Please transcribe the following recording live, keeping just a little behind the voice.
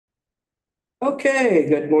Okay,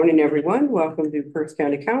 good morning, everyone. Welcome to Perth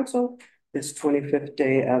County Council, this 25th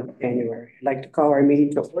day of January. I'd like to call our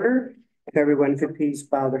meeting to order. If everyone could please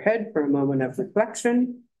bow their head for a moment of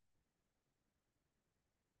reflection.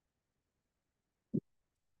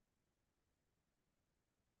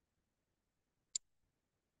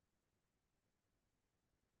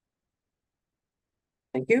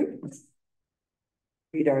 Thank you.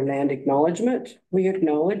 Read our land acknowledgement. We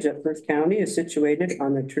acknowledge that Perth County is situated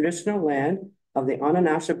on the traditional land of the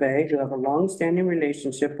Aninashbay, who have a long-standing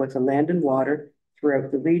relationship with the land and water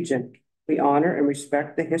throughout the region. We honor and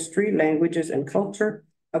respect the history, languages, and culture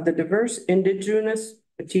of the diverse Indigenous,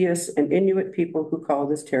 Métis, and Inuit people who call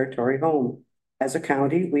this territory home. As a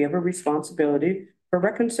county, we have a responsibility for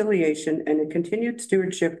reconciliation and a continued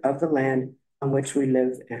stewardship of the land on which we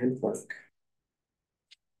live and work.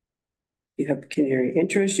 If you have pecuniary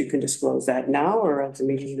interest, you can disclose that now or as the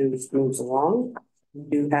meeting moves along. We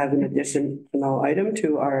do have an additional item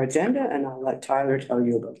to our agenda, and I'll let Tyler tell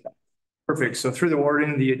you about that. Perfect. So through the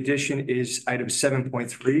warden, the addition is item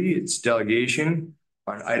 7.3. It's delegation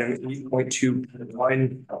on item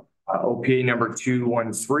 8.2.1, OPA number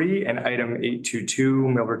 213, and item 822,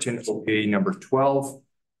 Milverton OPA number 12,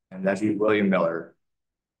 and that'd be William Miller.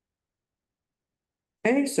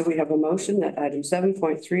 Okay, so we have a motion that item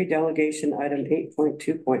 7.3, delegation item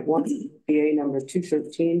 8.2.1, OPA number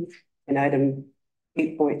 213, and item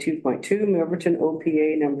 8.2.2, Milverton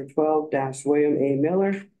OPA number 12- William A.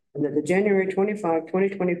 Miller, and that the January 25,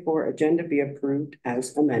 2024 agenda be approved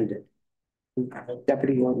as amended.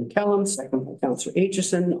 Deputy Warden Kellum, second by Councillor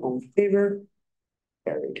Aitchison, all in favor?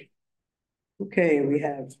 Carried. Okay, we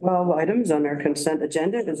have 12 items on our consent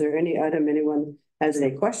agenda. Is there any item anyone has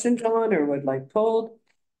any questions on or would like pulled?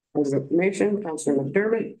 As information, Councillor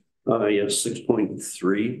McDermott. Yes,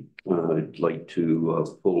 6.3. I'd like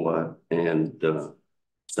to pull that and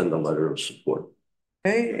send a letter of support.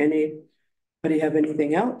 Okay, anybody have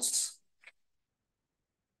anything else?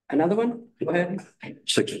 Another one? Go ahead.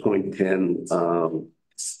 6.10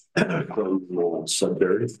 from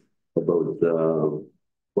Sudbury about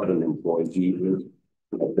what an employee is.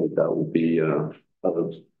 I think that would be a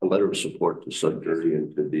letter of support to Sudbury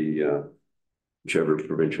and to the whichever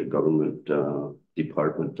provincial government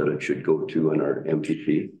department that it should go to in our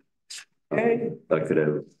MPP. Okay. That could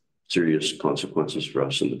have serious consequences for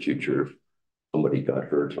us in the future if somebody got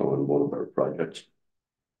hurt on one of our projects.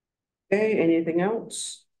 Okay, anything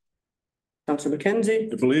else? Councillor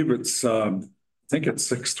McKenzie? I believe it's, I think it's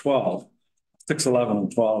 612, 611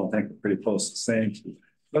 and 12, I think are pretty close to the same.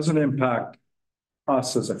 Doesn't impact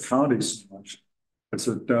us as a county so much as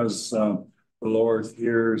it does the lower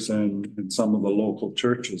tiers and some of the local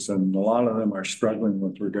churches. And a lot of them are struggling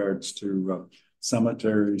with regards to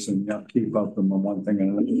cemeteries and upkeep of them on one thing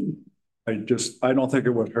and another. I don't think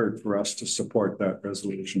it would hurt for us to support that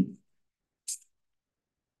resolution.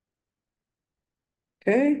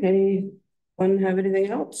 Okay, anyone have anything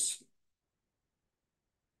else?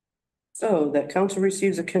 So that council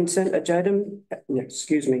receives a consent agenda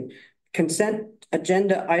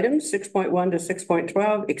items 6.1 to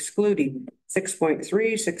 6.12, excluding 6.3,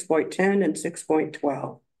 6.10, and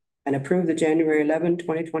 6.12, and approve the January 11,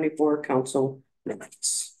 2024 council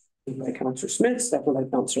minutes. Moved by Councillor Smith, second by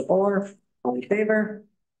Councillor Orr. All in favor?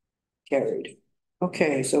 Carried.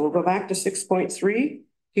 Okay, so we'll go back to 6.3.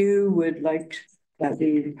 You would like that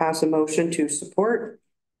we pass a motion to support,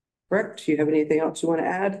 correct? Do you have anything else you want to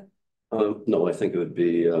add? No, I think it would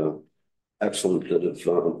be excellent that if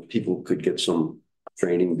people could get some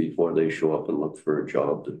training before they show up and look for a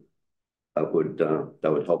job, that would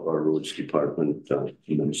help our roads department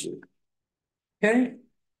immensely. Okay,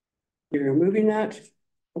 you're moving that.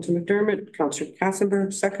 Councillor McDermott, Councillor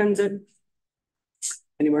Kassenberg seconds it.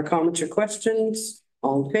 Any more comments or questions?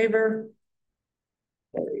 All in favor?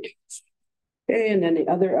 Carried. Okay, and then the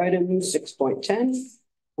other items, 6.10.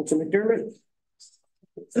 Councillor McDermott.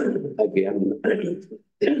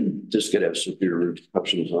 Again, just could have severe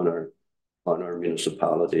repercussions on our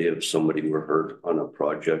municipality if somebody were hurt on a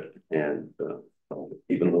project, and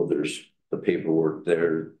even though there's the paperwork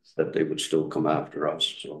there, that they would still come after us.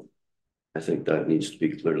 So I think that needs to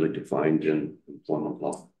be clearly defined in employment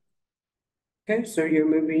law. Okay, so you're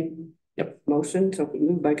moving. Yep. Motion. So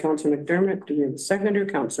moved by Councillor McDermott. Do we have a seconder?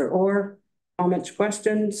 Councillor Orr. Comments,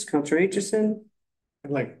 questions? Councillor Aitchison.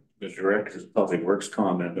 I'd like the Director's Public Works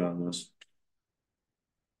comment on this,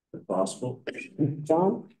 if possible.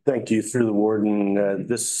 John? Thank you. Through the warden,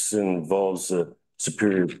 this involves a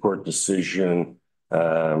Superior Court decision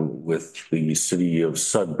with the city of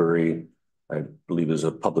Sudbury. I believe is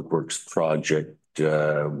a public works project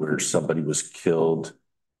where somebody was killed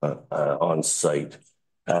on site.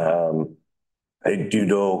 I do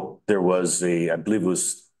know there was I believe it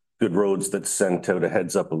was Good Roads that sent out a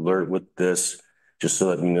heads up alert with this, just so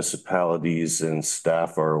that municipalities and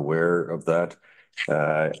staff are aware of that.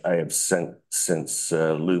 I have since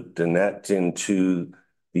looped Annette into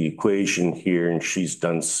the equation here, and she's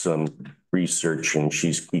done some research and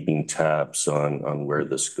she's keeping tabs on where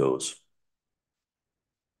this goes.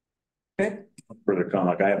 Okay, Further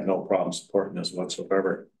comment, I have no problem supporting this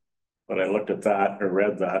whatsoever. But I looked at that or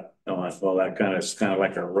read that, and I thought, well, that it's kind of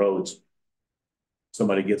like our roads.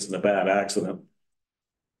 Somebody gets in a bad accident.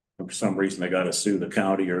 And for some reason, they got to sue the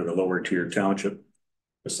county or the lower tier township.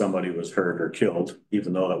 If somebody was hurt or killed,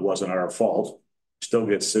 even though that wasn't our fault, still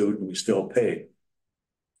get sued and we still pay.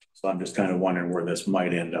 So I'm just kind of wondering where this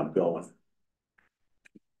might end up going.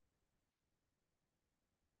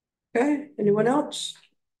 okay, anyone else?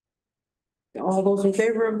 All those in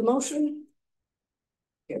favor of the motion?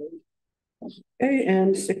 Okay,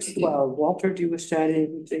 and 612, Walter, do you wish to add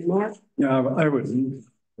anything more? Yeah, I would,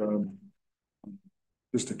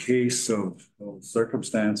 just a case of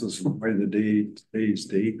circumstances and the way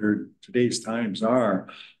today's times are.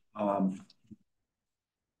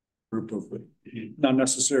 Group of, not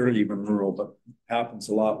necessarily even rural, but happens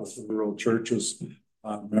a lot with the rural churches.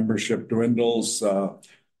 Membership dwindles,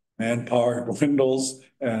 manpower dwindles,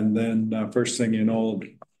 and then first thing you know,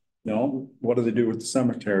 what do they do with the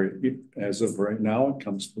cemetery? As of right now, it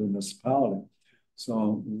comes to the municipality.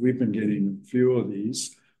 So we've been getting a few of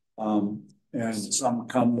these, and some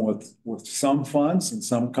come with some funds, and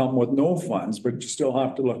some come with no funds, but you still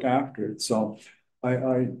have to look after it. So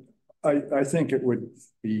I think it would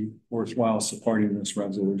be worthwhile supporting this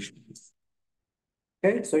resolution.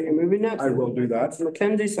 Okay, so you're moving that. I will do that.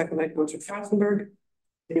 Mackenzie, second by Councillor Katzenberg.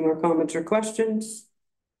 Any more comments or questions?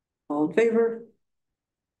 All in favor?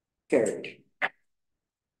 Carried.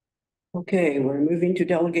 Okay, we're moving to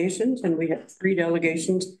delegations, and we have 3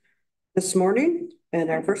 delegations this morning.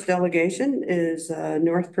 And our first delegation is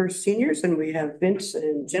North Perth Seniors, and we have Vince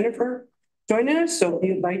and Jennifer joining us. So if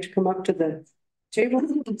you'd like to come up to the table.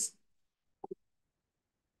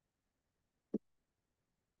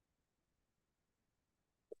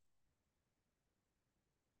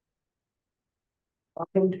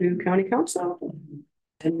 Welcome to County Council,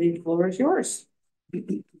 and the floor is yours.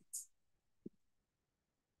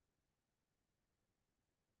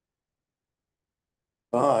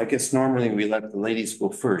 I guess normally we let the ladies go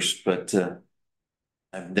first, but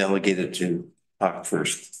I've delegated to talk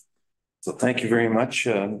first. So thank you very much,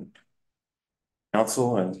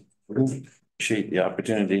 Council, and we appreciate the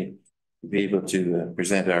opportunity to be able to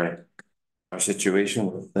present our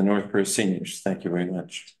situation with the North Perth Seniors. Thank you very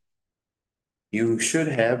much. You should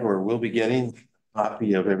have or will be getting a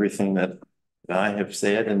copy of everything that I have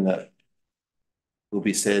said and that will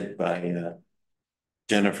be said by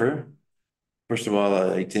Jennifer. First of all,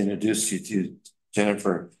 I'd like to introduce you to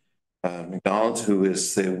Jennifer McDonald, who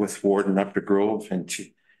is with Warden Upper Grove, and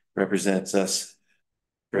she represents us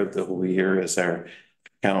throughout the whole year as our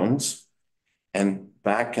accountants. And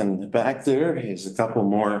back in the back there is a couple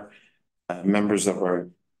more members of our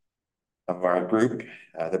group.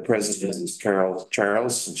 The president is Carol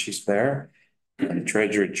Charles, and she's there. And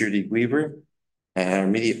Treasurer Judy Weaver, and our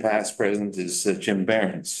immediate past president is Jim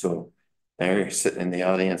Barron. So they're sitting in the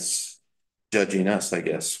audience judging us, I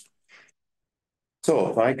guess.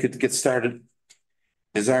 So if I could get started,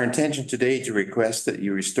 it is our intention today to request that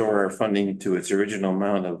you restore our funding to its original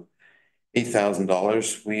amount of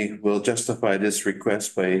 $8,000. We will justify this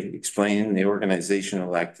request by explaining the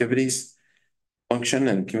organizational activities, function,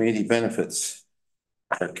 and community benefits.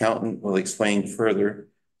 Our accountant will explain further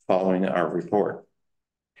following our report.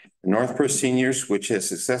 The North Perth Seniors, which has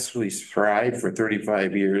successfully thrived for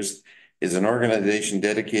 35 years, is an organization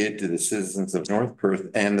dedicated to the citizens of North Perth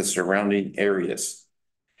and the surrounding areas.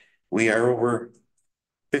 We are over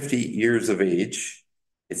 50 years of age.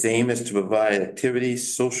 Its aim is to provide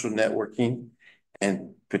activities, social networking,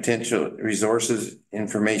 and potential resources,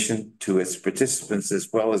 information to its participants as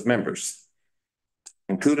well as members.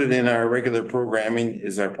 Included in our regular programming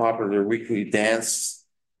is our popular weekly dance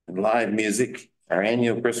and live music, our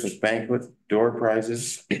annual Christmas banquet, door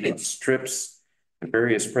prizes, trips, and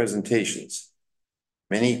various presentations.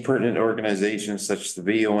 Many pertinent organizations such as the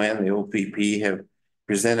VON, the OPP have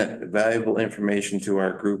presented valuable information to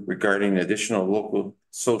our group regarding additional local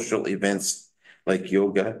social events like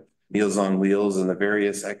yoga, Meals on Wheels, and the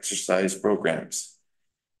various exercise programs.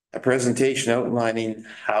 A presentation outlining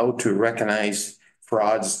how to recognize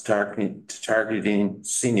frauds targeting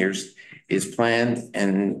seniors is planned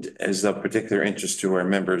and is of particular interest to our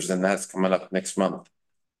members, and that's coming up next month.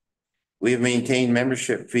 We have maintained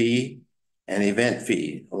membership fee and event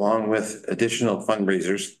fee, along with additional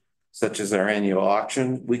fundraisers such as our annual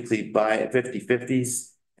auction, weekly buy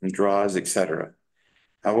 50/50s and draws, etc.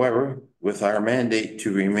 However, with our mandate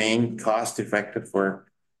to remain cost effective for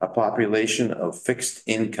a population of fixed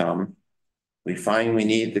income, we find we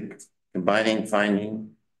need the combining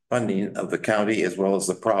funding of the county as well as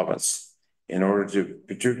the province in order to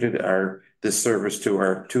contribute this service to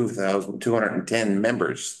our 2,210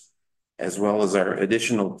 members, as well as our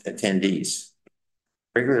additional attendees.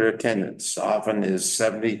 Regular attendance often is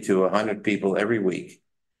 70 to 100 people every week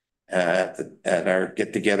at our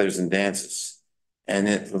get-togethers and dances, and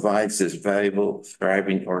it provides this valuable,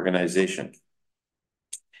 thriving organization.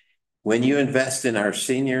 When you invest in our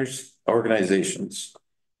seniors organizations,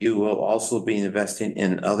 you will also be investing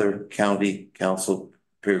in other county council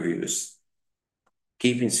purviews.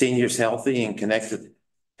 Keeping seniors healthy and connected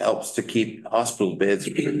helps to keep hospital beds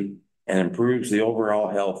and improves the overall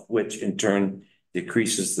health, which in turn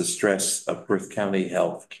decreases the stress of Perth County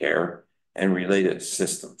health care and related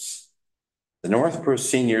systems. The North Perth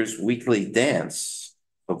Seniors Weekly Dance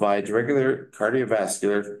provides regular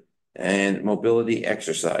cardiovascular and mobility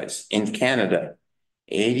exercise. In Canada,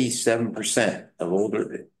 87% of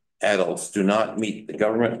older adults do not meet the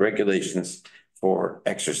government regulations for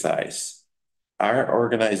exercise. Our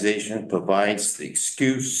organization provides the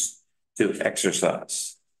excuse to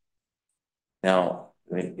exercise. Now,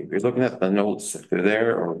 if you're looking at the notes, if they're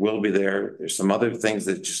there or will be there, there's some other things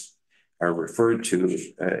that just are referred to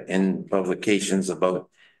in publications about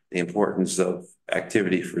the importance of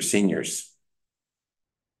activity for seniors.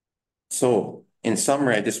 So in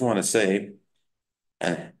summary, I just want to say,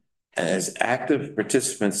 as active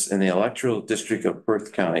participants in the electoral district of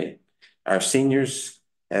Perth County, our seniors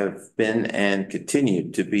have been and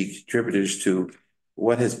continue to be contributors to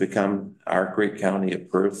what has become our great county of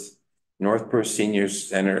Perth. North Perth Seniors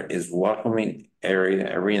Center is welcoming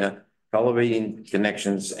arena, elevating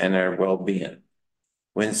connections and our well-being.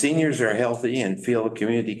 When seniors are healthy and feel a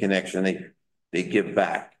community connection, they give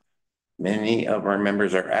back. Many of our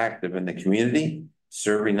members are active in the community,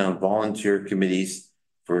 serving on volunteer committees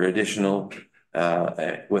for additional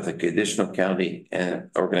county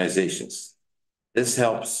and organizations. This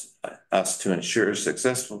helps us to ensure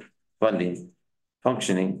successful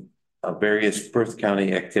functioning of various Perth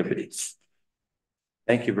County activities.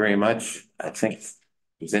 Thank you very much. I think if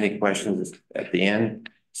there's any questions at the end,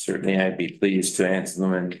 certainly I'd be pleased to answer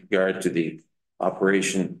them in regard to the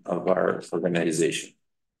operation of our organization.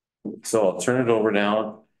 So I'll turn it over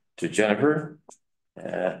now to Jennifer,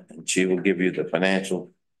 and she will give you the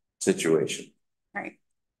financial situation. All right.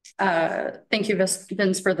 Thank you,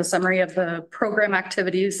 Vince, for the summary of the program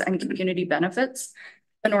activities and community benefits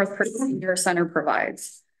the North Perth Senior Center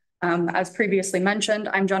provides. As previously mentioned,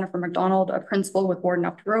 I'm Jennifer McDonald, a principal with Warden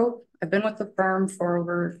Upgrove. I've been with the firm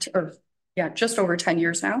for just over 10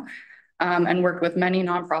 years now, and worked with many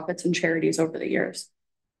nonprofits and charities over the years.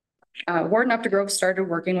 Warden Upgrove started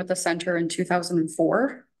working with the center in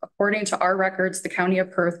 2004. According to our records, the County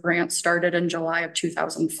of Perth grant started in July of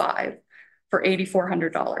 2005 for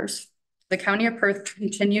 $8,400. The County of Perth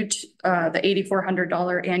continued the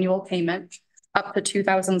 $8,400 annual payment up to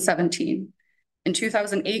 2017. In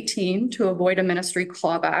 2018, to avoid a ministry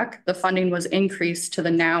clawback, the funding was increased to the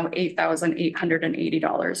now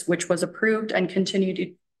 $8,880, which was approved and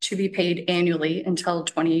continued to be paid annually until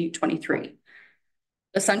 2023.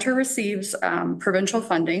 The center receives provincial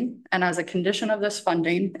funding, and as a condition of this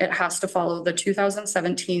funding, it has to follow the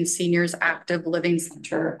 2017 Seniors Active Living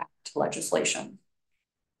Center Act legislation.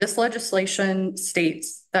 This legislation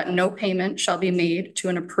states that no payment shall be made to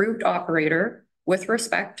an approved operator with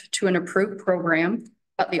respect to an approved program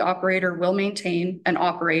that the operator will maintain and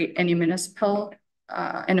operate in a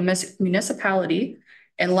municipality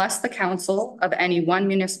unless the council of any one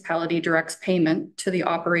municipality directs payment to the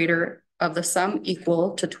operator of the sum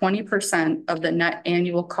equal to 20% of the net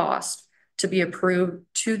annual cost to be approved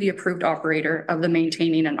to the approved operator of the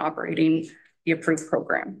maintaining and operating the approved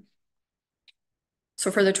program. So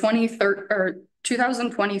for the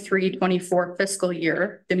 2023-24 fiscal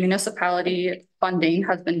year, the municipality funding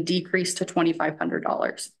has been decreased to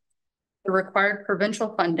 $2,500. The required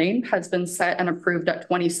provincial funding has been set and approved at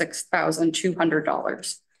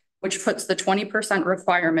 $26,200, which puts the 20%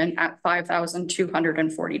 requirement at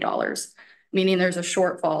 $5,240, meaning there's a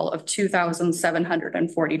shortfall of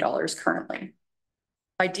 $2,740 currently.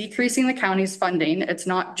 By decreasing the county's funding, it's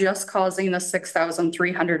not just causing the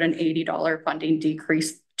 $6,380 funding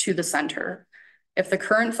decrease to the center. If the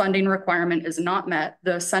current funding requirement is not met,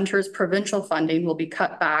 the center's provincial funding will be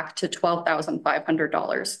cut back to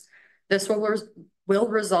 $12,500. This will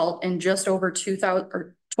result in just over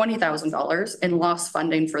 $20,000 $20,000 in lost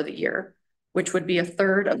funding for the year, which would be a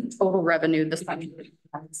third of the total revenue the center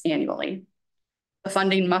has annually. The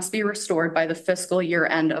funding must be restored by the fiscal year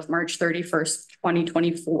end of March 31st,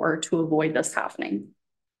 2024 to avoid this happening.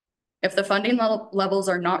 If the funding levels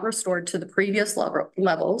are not restored to the previous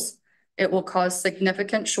levels, it will cause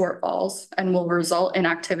significant shortfalls and will result in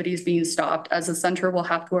activities being stopped, as the center will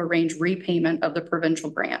have to arrange repayment of the provincial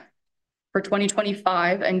grant. For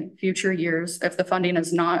 2025 and future years, if the funding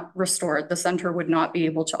is not restored, the center would not be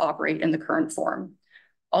able to operate in the current form.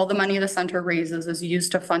 All the money the center raises is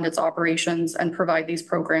used to fund its operations and provide these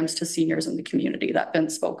programs to seniors in the community that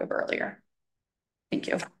Vince spoke of earlier. Thank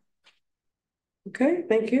you. Okay,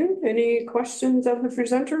 thank you. Any questions of the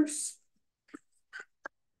presenters?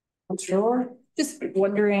 I'm sure. Just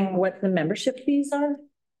wondering what the membership fees are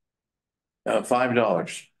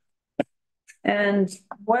 $5. and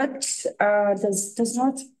what does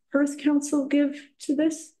North Perth Council give to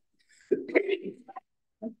this?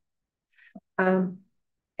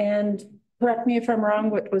 And correct me if I'm wrong,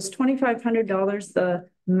 what was $2,500 the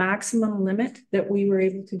maximum limit that we were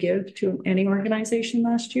able to give to any organization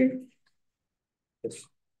last year? Yes.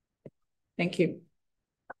 Thank you.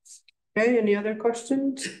 Okay, any other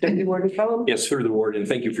questions? Deputy Warden Kellum? Yes, through the ward, and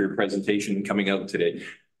thank you for your presentation coming out today.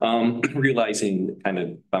 Realizing, kind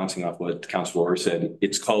of bouncing off what Councilor Orr said,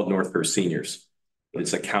 it's called North Perth Seniors.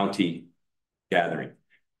 It's a county gathering.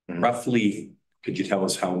 Roughly, could you tell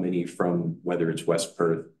us how many from, whether it's West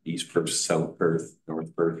Perth, East Perth, South Perth,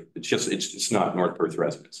 North Perth? It's not North Perth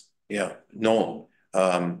residents. Yeah, no,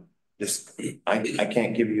 I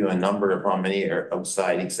can't give you a number of how many are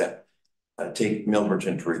outside, except take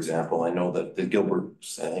Milverton, for example. I know that the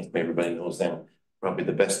Gilberts, I think everybody knows them, probably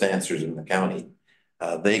the best dancers in the county.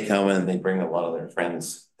 They come and they bring a lot of their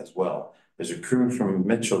friends as well. There's a crew from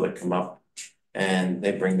Mitchell that come up and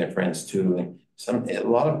they bring their friends too. And a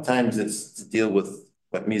lot of times it's to deal with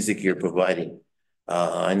what music you're providing.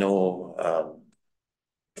 I know,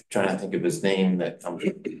 trying to think of his name that comes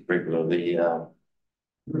regularly,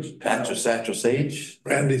 Satchel Sage.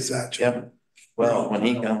 Randy Satchel. Yep. Well, when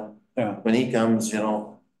he comes, you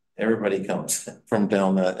know, everybody comes from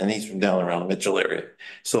down that, and he's from down around the Mitchell area.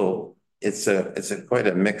 So it's a quite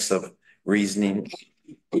a mix of reasoning.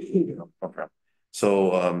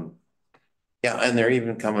 So yeah, and they're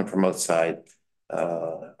even coming from outside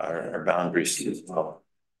our boundaries as well.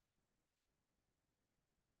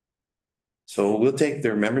 So we'll take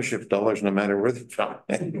their membership dollars no matter where they're from.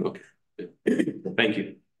 Thank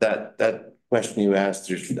you. That question you asked,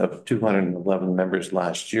 there's of 211 members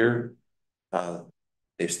last year.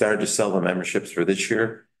 They started to sell the memberships for this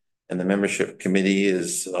year, and the membership committee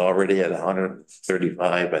is already at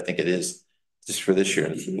 135, I think it is, just for this year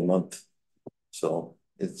in a month. So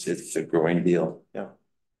it's a growing deal. Yeah.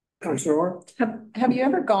 Councilor Orr? Have you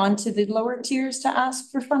ever gone to the lower tiers to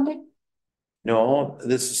ask for funding? No,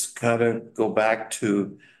 this is kind of go back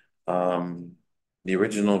to the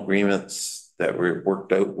original agreements that were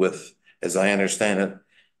worked out with, as I understand it,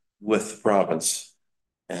 with the province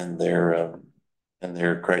and their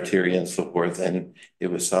criteria and so forth. And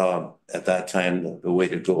it was at that time the way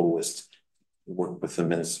to go was to work with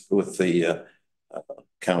the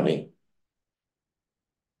county.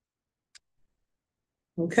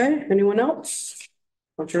 Okay, anyone else?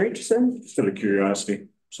 Councilor Aitchison? Just out of curiosity,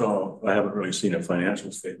 so I haven't really seen a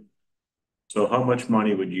financial statement. So how much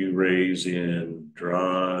money would you raise in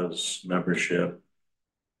draws, membership,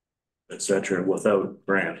 etc., without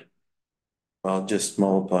grant? I'll just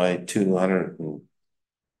multiply 211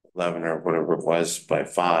 or whatever it was by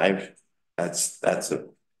 5. That's a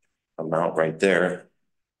amount right there.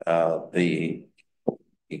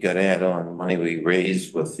 You got to add on the money we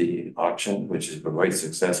raised with the auction, which has been quite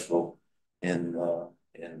successful in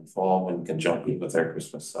fall in conjunction with our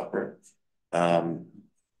Christmas supper.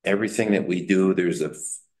 Everything that we do, there's a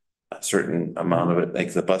certain amount of it,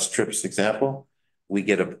 like the bus trips example. We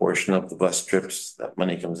get a portion of the bus trips, that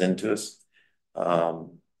money comes into us.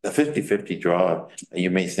 The 50-50 draw, you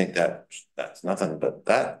may think that that's nothing, but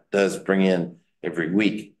that does bring in every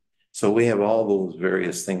week. So we have all those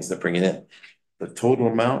various things that bring it in. The total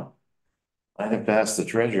amount, I have to ask the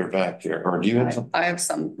treasurer back here, or do you have some? I have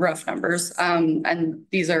some rough numbers, and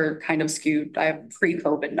these are kind of skewed. I have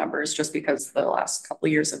pre-COVID numbers just because the last couple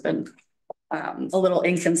of years have been a little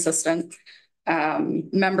inconsistent.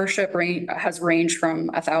 Membership rate has ranged from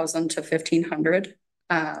 1,000 to 1,500,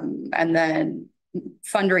 and then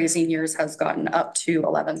fundraising years has gotten up to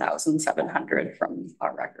 11,700 from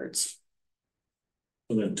our records.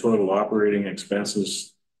 And then total operating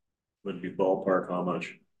expenses would be ballpark how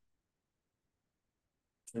much?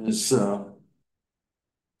 It's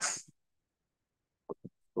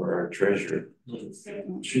for our treasurer.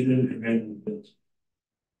 She didn't come in.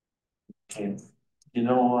 Okay. You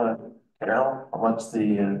know, Carol, how much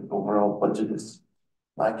the overall budget is?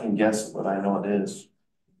 I can guess, but I know it is.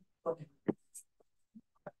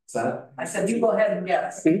 Is that? I said, you go ahead and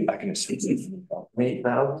guess. I can assume.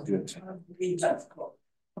 8,000?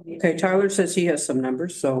 Okay, Tyler says he has some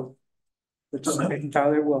numbers, so.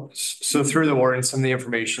 Tyler will. So through the warrant, some of the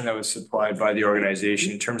information that was supplied by the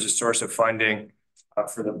organization in terms of source of funding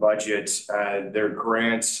for the budget, their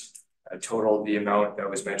grants totaled the amount that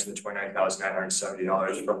was mentioned, the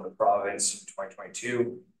 $29,970 from the province in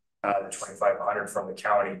 2022, the $2,500 from the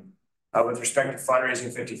county. With respect to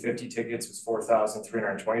fundraising, 50/50 tickets was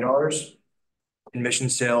 $4,320. Admission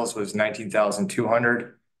sales was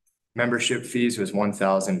 $19,200. Membership fees was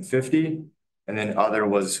 $1,050. And then other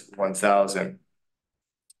was 1,000.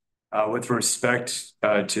 With respect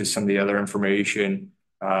to some of the other information,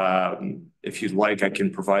 if you'd like, I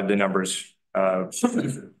can provide the numbers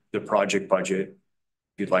the project budget.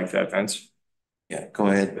 If you'd like that, Vince. Yeah, go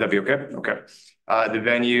ahead. That'd be okay? Okay. The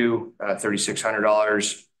venue,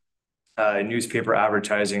 $3,600. Newspaper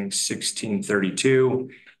advertising,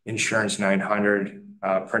 $1,632. Insurance,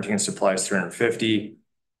 $900. Printing and supplies, $350.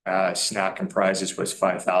 Snack and prizes was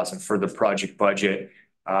 $5,000 for the project budget.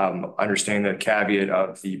 Understanding the caveat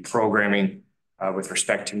of the programming with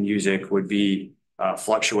respect to music would be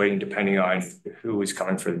fluctuating depending on who is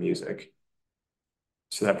coming for the music.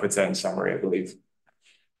 So that puts that in summary, I believe.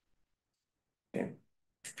 Yeah.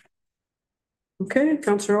 Okay,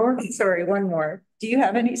 Councillor Orr. Sorry, one more. Do you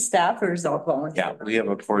have any staff or is all volunteer? Yeah, we have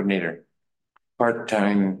a coordinator,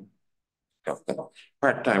 part-time,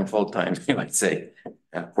 full-time, you might say,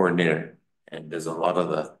 coordinator, and does a lot of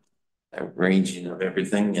the arranging of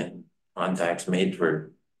everything and contacts made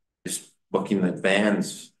for just booking the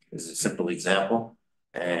bands is a simple example,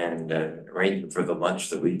 and arranging for the lunch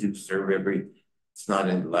that we do serve every. It's not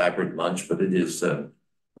an elaborate lunch, but it is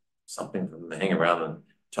something for them to hang around and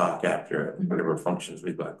talk after whatever functions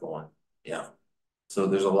we've got going. Yeah. So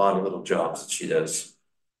there's a lot of little jobs that she does.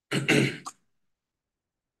 Okay,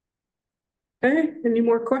 any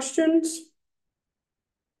more questions?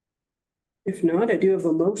 If not, I do have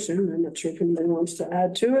a motion. I'm not sure if anybody wants to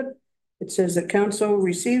add to it. It says that council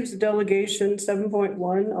receives the delegation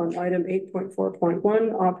 7.1 on item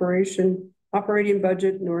 8.4.1 operating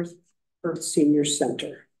budget North Perth Senior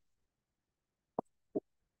Center.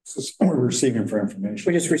 We're receiving for information.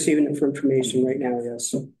 We're just receiving it for information right now,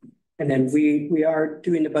 yes. And then we are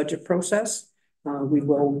doing the budget process. We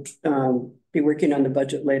will be working on the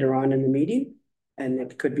budget later on in the meeting, and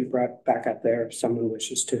it could be brought back up there if someone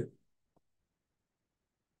wishes to.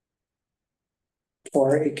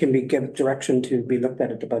 Or it can be given direction to be looked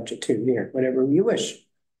at the budget too, here, whatever you wish.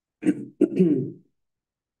 We're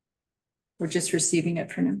just receiving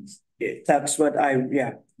it for now. That's what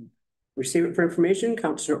yeah. Receive it for information,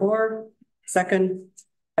 Councillor Orr, second,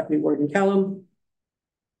 Deputy Warden Kellum.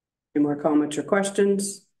 Any more comments or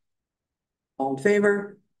questions? All in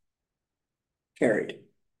favor? Carried.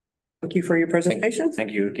 Thank you for your presentation.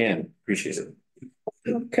 Thank you again. Appreciate it.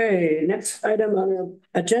 Okay, next item on our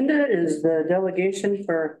agenda is the delegation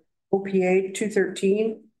for OPA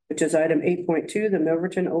 213, which is item 8.2, the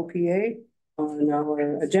Milverton OPA on our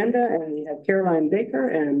agenda. And we have Caroline Baker,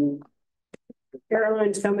 and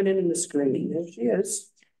Caroline's coming in the screen. There she is.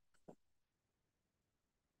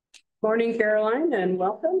 Morning, Caroline, and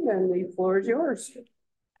welcome, and the floor is yours.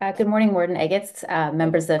 Good morning, Warden Eggetts,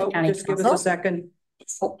 members of County just Council. Give us a second.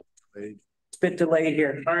 It's a bit delayed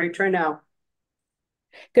here. All right, try now.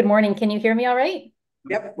 Good morning. Can you hear me all right?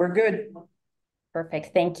 Yep, we're good.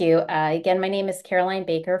 Perfect. Thank you. Again, my name is Caroline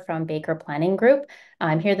Baker from Baker Planning Group.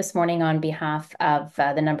 I'm here this morning on behalf of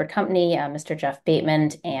the numbered company, Mr. Jeff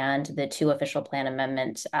Bateman, and the two official plan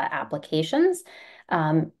amendment applications.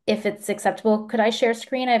 If it's acceptable, could I share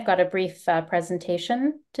screen? I've got a brief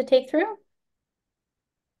presentation to take through.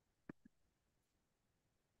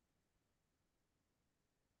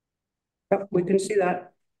 Yep, we can see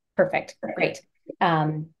that. Perfect. Great.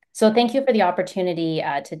 So thank you for the opportunity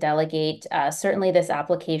to delegate. Certainly this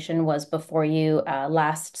application was before you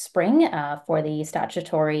last spring for the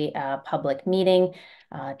statutory public meeting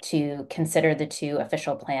to consider the two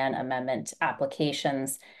official plan amendment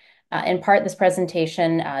applications. In part, this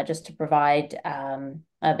presentation just to provide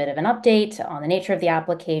a bit of an update on the nature of the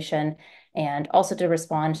application and also to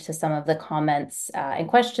respond to some of the comments and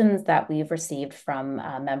questions that we've received from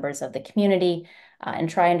members of the community and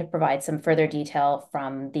trying to provide some further detail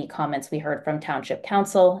from the comments we heard from Township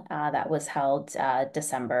Council that was held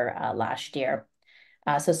December last year.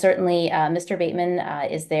 So certainly, Mr. Bateman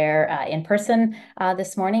is there in person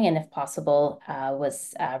this morning, and if possible,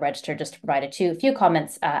 was registered just to provide a few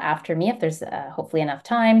comments after me, if there's hopefully enough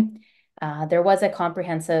time. There was a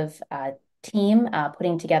comprehensive team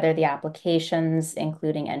putting together the applications,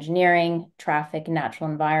 including engineering, traffic, natural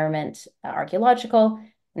environment, archaeological,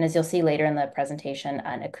 and as you'll see later in the presentation,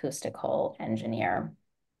 an acoustical engineer.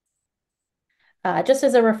 Just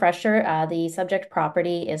as a refresher, the subject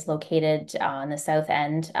property is located on the south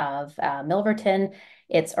end of Milverton.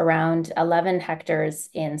 It's around 11 hectares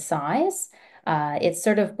in size. It's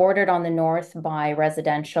sort of bordered on the north by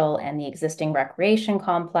residential and the existing recreation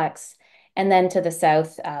complex. And then to the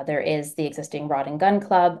south, there is the existing Rod and Gun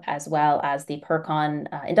Club, as well as the Percon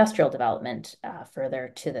industrial development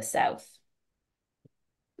further to the south.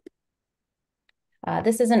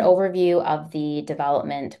 This is an overview of the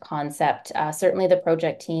development concept. Certainly the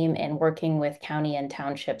project team, in working with county and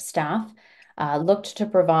township staff, looked to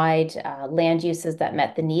provide land uses that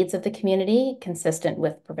met the needs of the community, consistent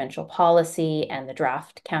with provincial policy and the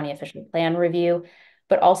draft county official plan review,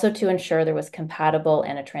 but also to ensure there was compatible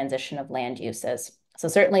and a transition of land uses. So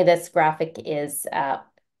certainly this graphic is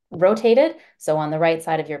rotated. So on the right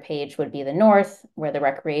side of your page would be the north, where the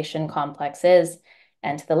recreation complex is.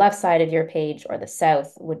 And to the left side of your page, or the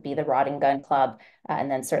south, would be the Rod and Gun Club, and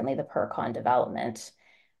then certainly the Percon development.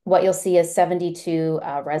 What you'll see is 72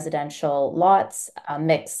 residential lots, a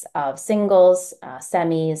mix of singles,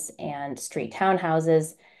 semis, and street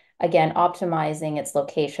townhouses, again, optimizing its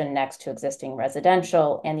location next to existing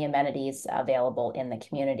residential and the amenities available in the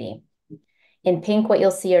community. In pink, what you'll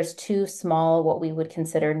see is two small, what we would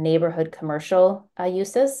consider neighborhood commercial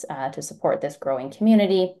uses to support this growing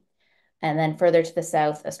community. And then further to the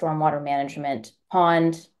south, a stormwater management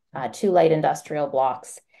pond, two light industrial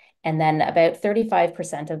blocks. And then about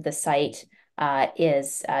 35% of the site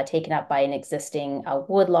is taken up by an existing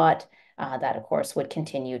woodlot that, of course, would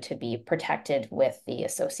continue to be protected with the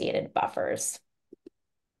associated buffers.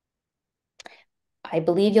 I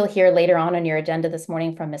believe you'll hear later on your agenda this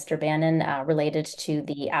morning from Mr. Bannon related to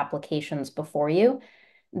the applications before you.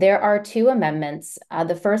 There are two amendments.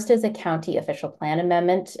 The first is a county official plan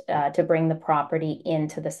amendment to bring the property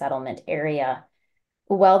into the settlement area.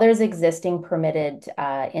 While there's existing permitted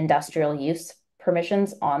industrial use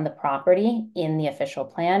permissions on the property in the official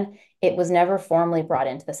plan, it was never formally brought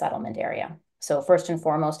into the settlement area. So first and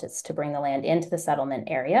foremost, it's to bring the land into the settlement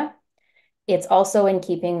area. It's also in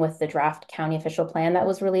keeping with the draft county official plan that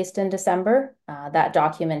was released in December. That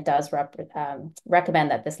document does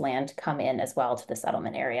recommend that this land come in as well to the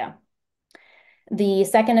settlement area. The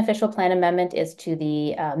second official plan amendment is to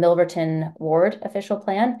the Milverton Ward official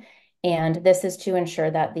plan, and this is to ensure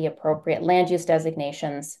that the appropriate land use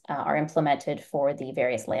designations are implemented for the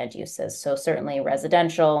various land uses. So certainly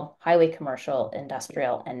residential, highway commercial,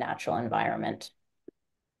 industrial, and natural environment.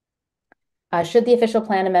 Should the official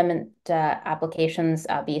plan amendment applications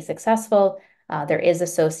be successful, there is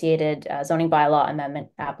associated zoning bylaw amendment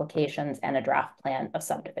applications and a draft plan of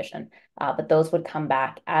subdivision. But those would come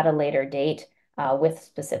back at a later date with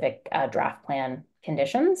specific draft plan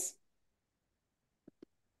conditions.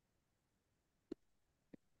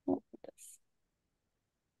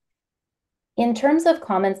 In terms of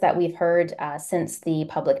comments that we've heard since the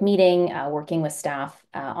public meeting, working with staff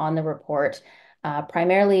on the report,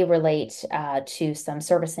 primarily relate to some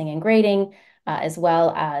servicing and grading, as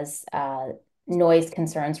well as noise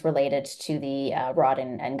concerns related to the Rod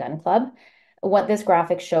and Gun Club. What this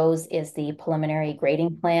graphic shows is the preliminary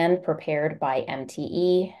grading plan prepared by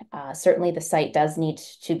MTE. Certainly the site does need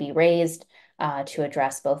to be raised to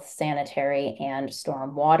address both sanitary and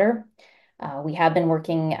storm water. We have been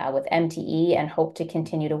working with MTE and hope to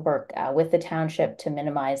continue to work with the township to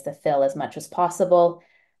minimize the fill as much as possible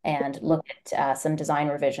and look at some design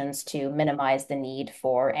revisions to minimize the need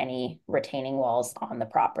for any retaining walls on the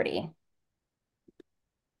property.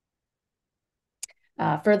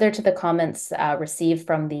 Further to the comments received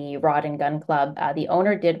from the Rod and Gun Club, the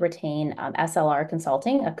owner did retain SLR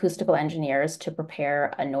Consulting, acoustical engineers, to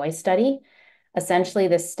prepare a noise study. Essentially,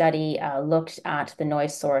 this study looked at the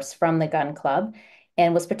noise source from the gun club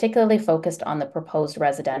and was particularly focused on the proposed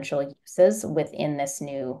residential uses within this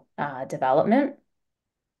new development.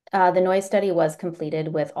 The noise study was completed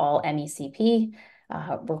with all MECP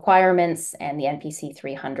requirements and the NPC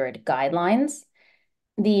 300 guidelines.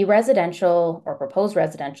 The residential or proposed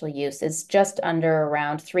residential use is just under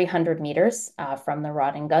around 300 meters from the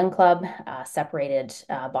Rod and Gun Club, separated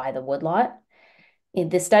by the woodlot.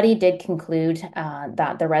 The study did conclude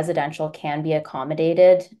that the residential can be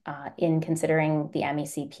accommodated in considering the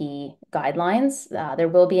MECP guidelines. There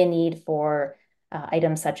will be a need for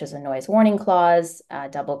items such as a noise warning clause,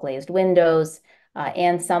 double glazed windows,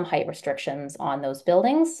 and some height restrictions on those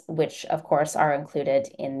buildings, which of course are included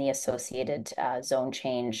in the associated zone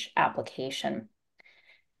change application.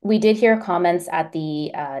 We did hear comments at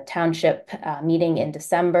the township meeting in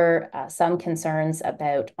December, some concerns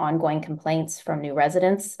about ongoing complaints from new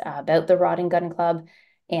residents about the Rod and Gun Club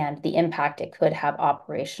and the impact it could have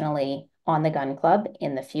operationally on the gun club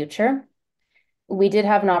in the future. We did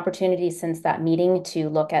have an opportunity since that meeting to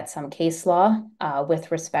look at some case law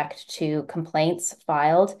with respect to complaints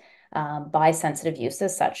filed by sensitive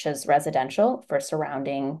uses such as residential for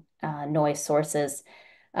surrounding noise sources.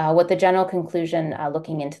 What the general conclusion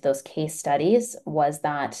looking into those case studies was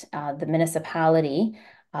that the municipality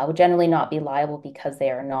would generally not be liable because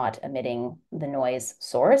they are not emitting the noise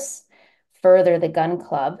source. Further, the gun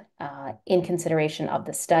club, in consideration of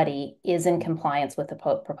the study, is in compliance with the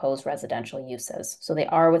proposed residential uses. So they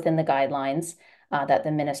are within the guidelines that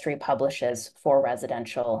the ministry publishes for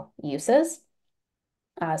residential uses.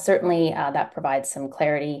 Certainly, that provides some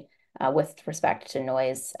clarity with respect to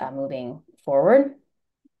noise moving forward.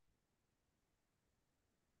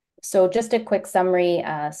 So just a quick summary,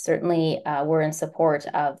 certainly we're in support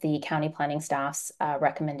of the county planning staff's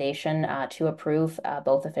recommendation to approve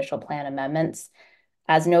both official plan amendments.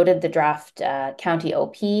 As noted, the draft county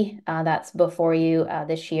OP that's before you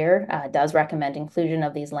this year does recommend inclusion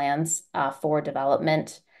of these lands for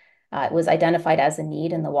development. It was identified as a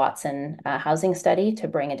need in the Watson housing study to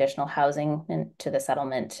bring additional housing into the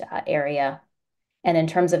settlement area. And in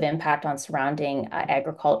terms of impact on surrounding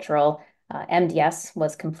agricultural, MDS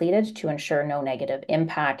was completed to ensure no negative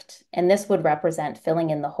impact, and this would represent filling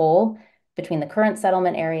in the hole between the current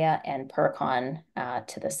settlement area and Percon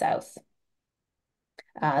to the south.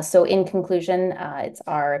 So in conclusion, it's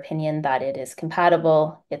our opinion that it is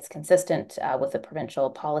compatible, it's consistent with the provincial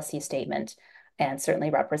policy statement, and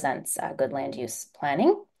certainly represents good land use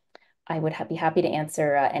planning. I would be happy to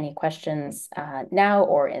answer any questions now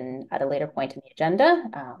or at a later point in the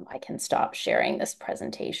agenda. I can stop sharing this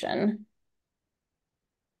presentation.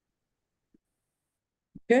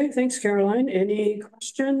 Okay, thanks, Caroline. Any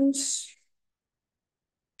questions?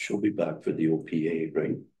 She'll be back for the OPA,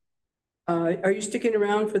 right? Are you sticking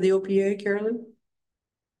around for the OPA, Carolyn?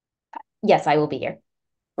 Yes, I will be here.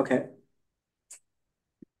 Okay.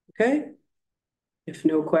 Okay. If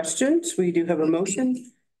no questions, we do have a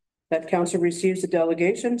motion that council receives a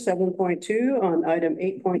delegation 7.2 on item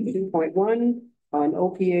 8.2.1 on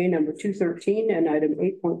OPA number 213 and item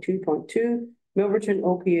 8.2.2, Milverton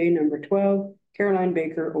OPA number 12, Caroline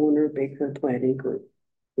Baker, owner, Baker Planning Group.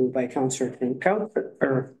 Moved by Councillor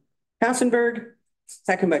Kassenberg,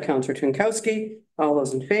 second by Councillor Tunkowski. All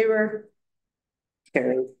those in favor?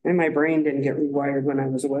 Carried. And my brain didn't get rewired when I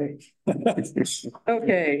was away.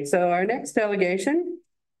 Okay, so our next delegation,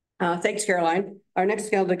 thanks, Caroline. Our next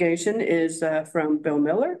delegation is from Bill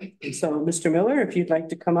Miller. So, Mr. Miller, if you'd like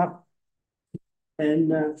to come up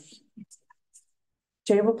and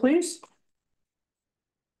table, please.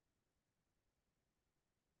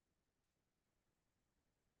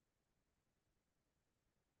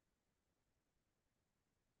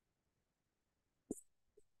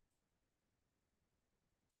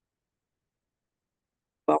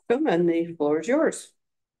 Welcome, and the floor is yours.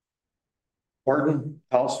 Gordon,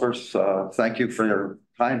 councillors, thank you for your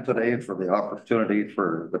time today, for the opportunity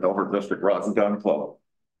for the Dover District Rod and Gun Club.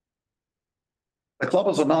 The club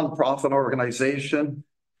is a nonprofit organization.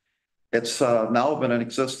 It's now been in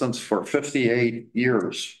existence for 58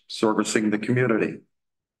 years, servicing the community.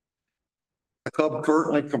 The club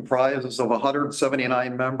currently comprises of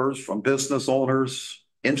 179 members from business owners,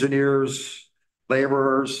 engineers,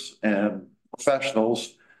 laborers, and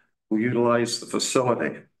professionals who utilize the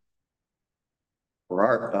facility.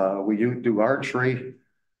 We do archery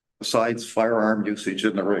besides firearm usage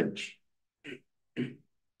in the range.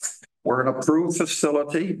 We're an approved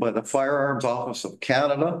facility by the Firearms Office of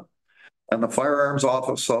Canada and the Firearms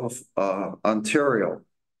Office of Ontario.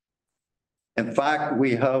 In fact,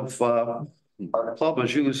 we have our club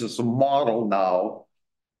is used as a model now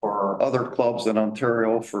for other clubs in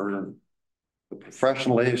Ontario for the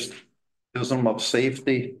professionalism of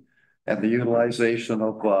safety and the utilization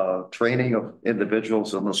of training of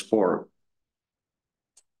individuals in the sport.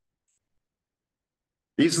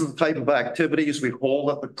 These are the type of activities we hold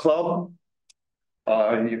at the club.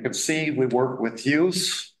 You can see we work with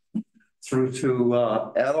youth through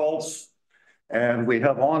to adults, and we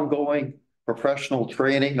have ongoing professional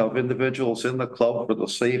training of individuals in the club for the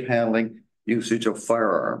safe handling usage of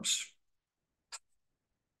firearms.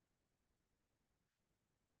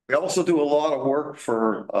 We also do a lot of work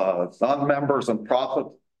for non-members and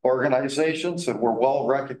organizations, and we're well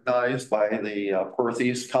recognized by the Perth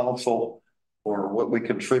East Council for what we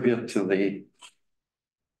contribute to the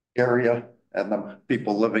area and the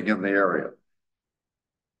people living in the area.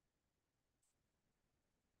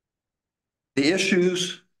 The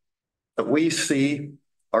issues that we see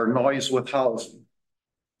are noise with housing,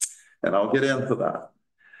 and I'll get into that.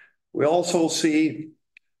 We also see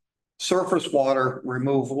surface water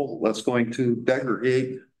removal that's going to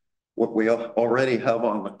degrade what we already have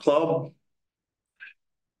on the club.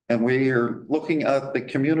 And we are looking at the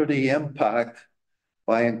community impact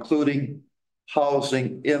by including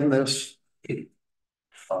housing in this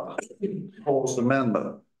proposed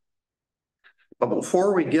amendment. But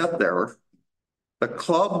before we get there, the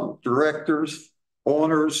club directors,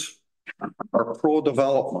 owners are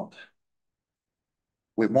pro-development.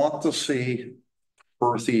 We want to see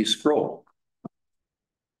Perth East grow.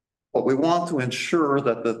 But we want to ensure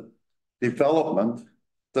that the development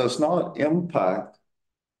does not impact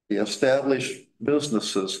the established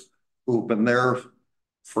businesses who've been there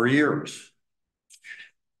for years.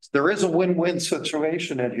 There is a win-win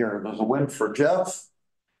situation in here. There's a win for Jeff.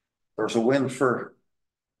 There's a win for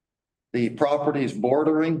the properties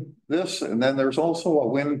bordering this, and then there's also a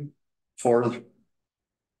win for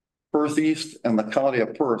Perth East and the county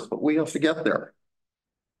of Perth, but we have to get there.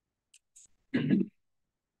 We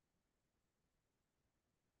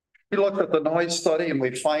looked at the noise study and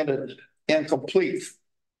we find it incomplete.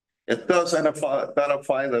 It does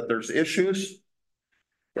identify that there's issues.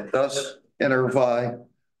 It does identify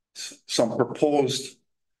some proposed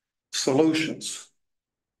solutions.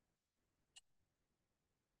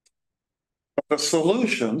 But the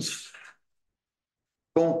solutions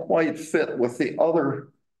don't quite fit with the other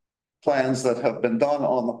plans that have been done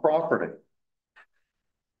on the property.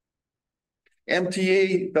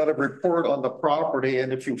 MTA got a report on the property,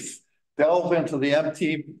 and if you delve into the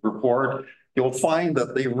MT report, you'll find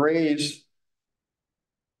that they raise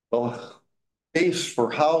the base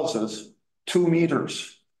for houses 2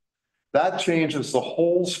 meters. That changes the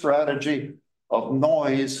whole strategy of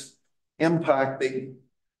noise impacting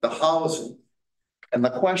the housing. And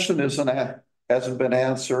the question hasn't been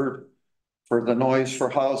answered for the noise for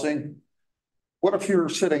housing. What if you're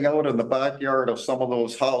sitting out in the backyard of some of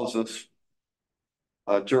those houses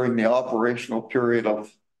during the operational period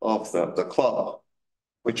of the club,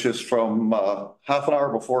 which is from half an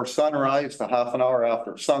hour before sunrise to half an hour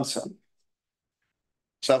after sunset,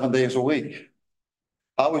 7 days a week?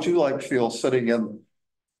 How would you like to feel sitting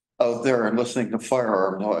out there and listening to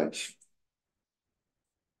firearm noise?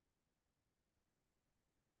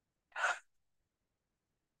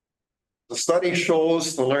 The study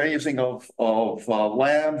shows the raising of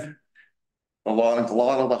land along a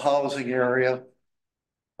lot of the housing area.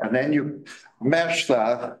 And then you mesh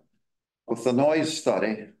that with the noise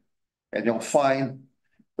study, and you'll find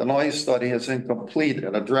the noise study is incomplete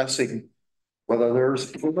in addressing whether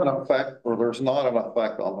there's an effect or there's not an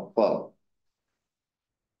effect on the club.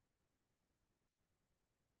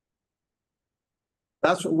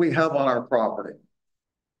 That's what we have on our property.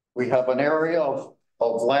 We have an area of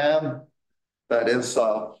land that is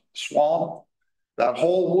swamp. That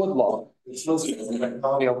whole woodlot is listed in the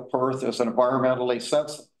county of Perth as environmentally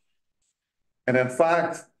sensitive. And in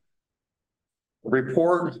fact, the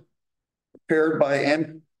report prepared by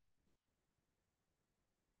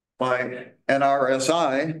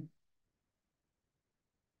NRSI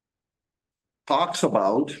talks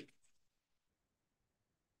about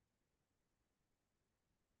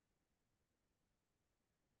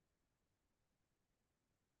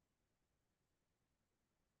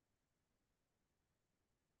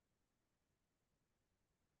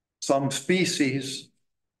some species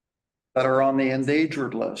that are on the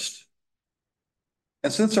endangered list.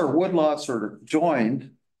 And since our woodlots are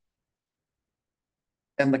joined,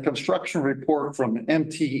 and the construction report from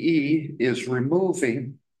MTE is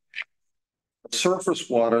removing the surface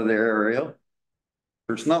water of the area,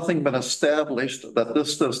 there's nothing been established that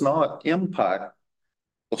this does not impact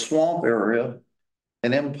the swamp area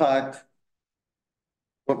and impact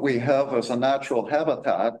what we have as a natural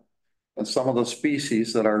habitat and some of the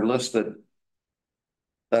species that are listed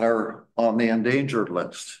that are on the endangered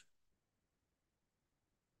list.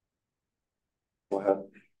 Go ahead.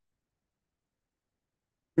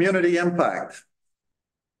 Community impact.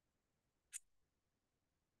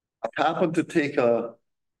 I happened to take a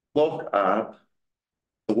look at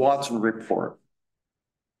the Watson report.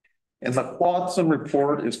 And the Watson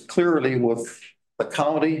report is clearly what the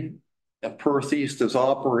county and Perth East is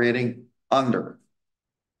operating under.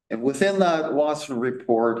 And within that Watson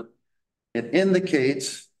report, it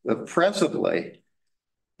indicates that presently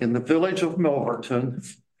in the village of Milverton,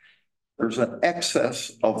 there's an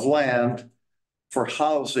excess of land for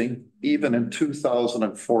housing even in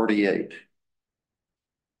 2048.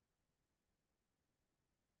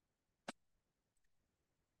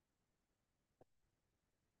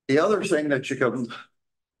 The other thing that you can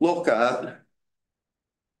look at,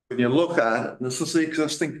 when you look at it, this is the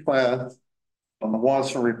existing plan on the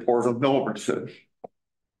Watson report of Milverton.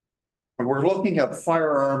 When we're looking at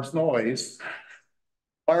firearms noise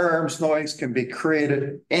can be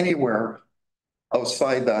created anywhere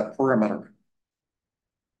outside that perimeter.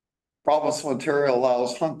 Province of Ontario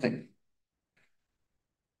allows hunting.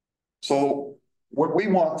 So what we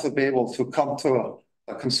want to be able to come to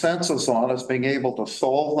a consensus on is being able to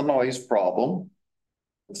solve the noise problem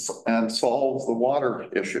and solve the water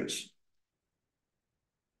issues.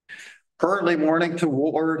 Currently, Mornington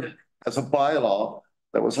Ward has a bylaw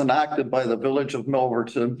that was enacted by the village of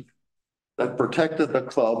Milverton that protected the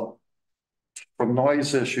club from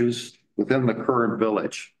noise issues within the current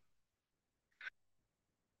village.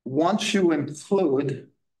 Once you include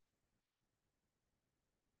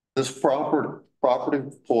this property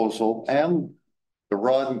proposal, and the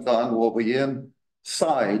rod and gun will be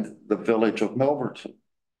inside the village of Milverton,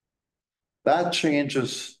 that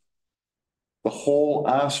changes the whole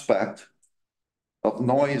aspect of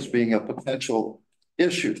noise being a potential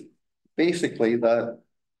issue. Basically, that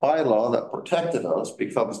bylaw that protected us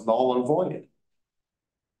becomes null and void.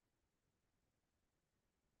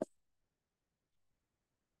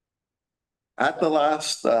 At the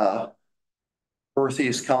last Perth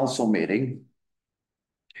East Council meeting,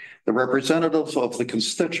 the representatives of the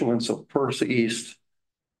constituents of Perth East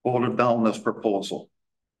voted down this proposal.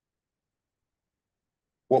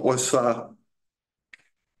 What was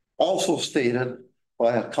also stated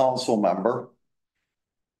by a council member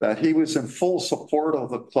that he was in full support of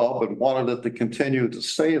the club and wanted it to continue to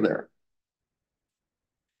stay there.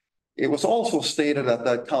 It was also stated at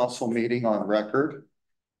that council meeting on record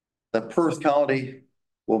that Perth County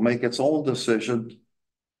will make its own decision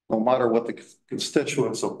no matter what the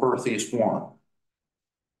constituents of Perth East want.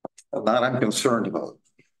 And that I'm concerned about.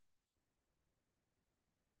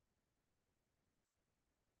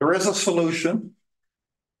 There is a solution.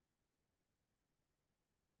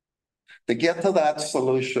 To get to that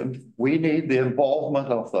solution, we need the involvement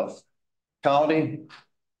of the county,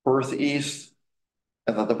 Perth East,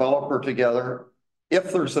 and the developer together.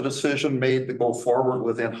 If there's a decision made to go forward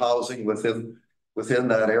within housing within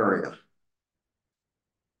that area.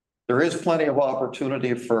 There is plenty of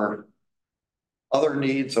opportunity for other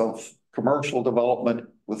needs of commercial development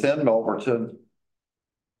within Milverton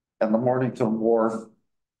and the Mornington Ward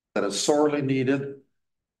that is sorely needed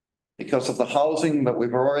because of the housing that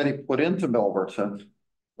we've already put into Milverton,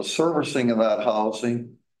 the servicing of that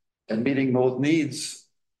housing and meeting those needs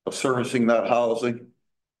of servicing that housing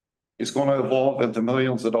is going to evolve into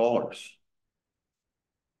millions of dollars.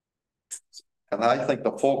 And I think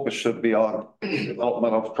the focus should be on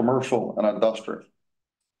development of commercial and industrial.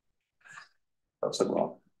 That's it,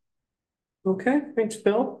 Ron. Okay, thanks,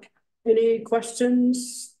 Bill. Any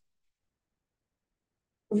questions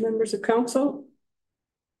from members of council?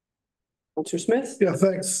 Councillor Smith? Yeah,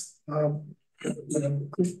 thanks.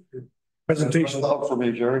 Presentation. For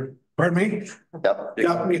me, Jerry. Pardon me? Yep.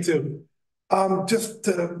 Yeah, me too. Just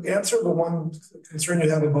to answer the one concern you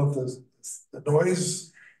have about the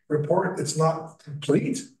noise report, it's not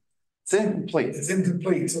complete. It's incomplete. It's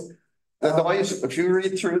incomplete. So, the noise, if you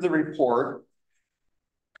read through the report,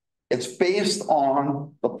 it's based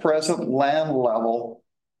on the present land level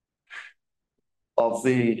of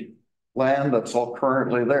the land that's all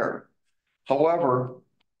currently there. However,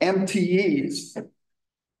 MTE's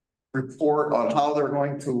report on how they're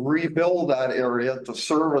going to rebuild that area to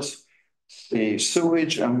service the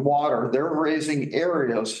sewage and water, they're raising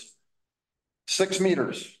areas 6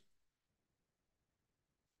 meters.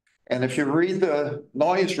 And if you read the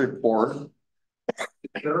noise report,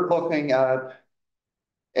 they're looking at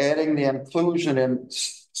adding the inclusion in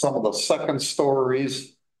some of the second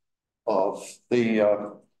stories of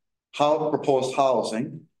the proposed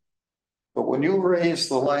housing. But when you raise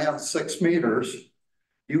the land 6 meters,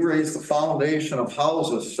 you raise the foundation of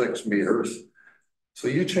houses 6 meters. So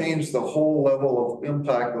you change the whole level of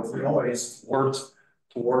impact of noise towards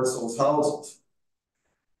those houses.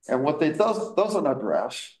 And what they doesn't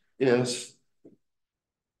address is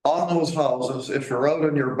on those houses, if you're out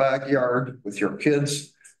in your backyard with your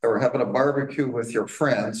kids or having a barbecue with your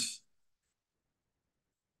friends,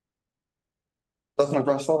 doesn't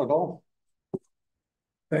address that at all.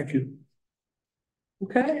 thank you.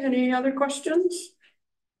 Okay, any other questions?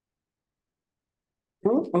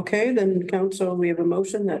 Oh, okay, then council, we have a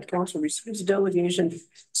motion that council receives delegation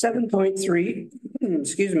 7.3,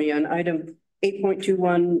 excuse me, on item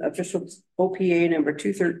 8.21, official OPA number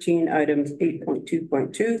 213, item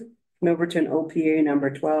 8.2.2, Milverton OPA number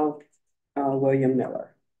 12, William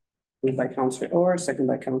Miller. Moved by Councillor Orr, second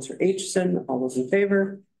by Councillor Aitchison. All those in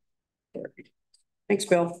favor? Thanks,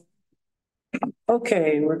 Bill.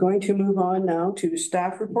 Okay, we're going to move on now to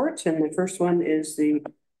staff reports, and the first one is the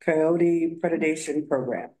Coyote Predation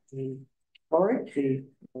Program. Lori, the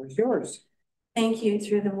floor is yours. Thank you,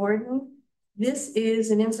 through the warden. This is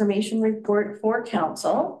an information report for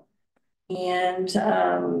council. And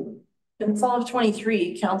in the fall of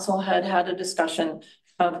 23, council had a discussion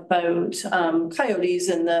about coyotes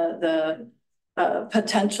and the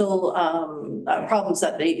potential problems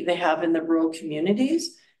that they have in the rural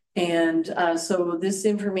communities. And so this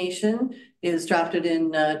information is drafted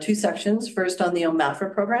in 2 sections. First on the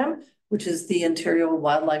OMAFRA program, which is the Ontario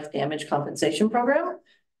Wildlife Damage Compensation Program.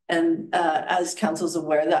 And as council's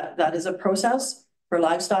aware, that is a process for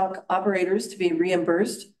livestock operators to be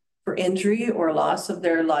reimbursed for injury or loss of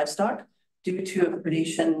their livestock due to a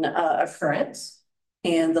predation occurrence.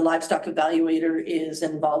 And the livestock evaluator is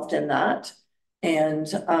involved in that. And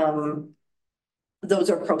those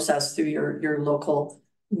are processed through your local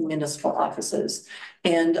municipal offices.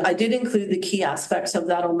 And I did include the key aspects of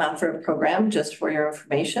that OMAFRA program just for your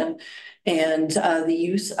information. And the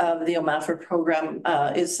use of the OMAFRA program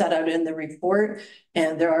is set out in the report,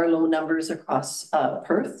 and there are low numbers across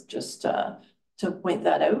Perth, just to point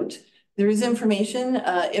that out. There is information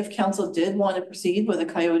if council did want to proceed with a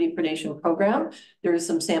coyote predation program. There is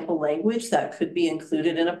some sample language that could be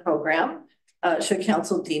included in a program should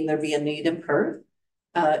council deem there be a need in Perth.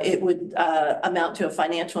 It would amount to a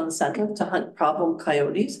financial incentive to hunt problem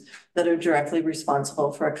coyotes that are directly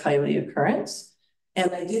responsible for a coyote occurrence.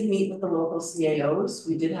 And I did meet with the local CAOs.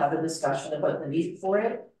 We did have a discussion about the need for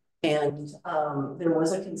it. And there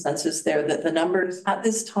was a consensus there that the numbers at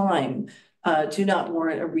this time do not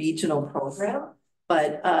warrant a regional program,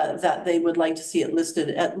 but that they would like to see it listed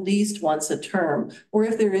at least once a term, or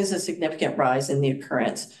if there is a significant rise in the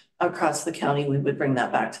occurrence across the county, we would bring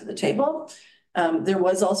that back to the table. There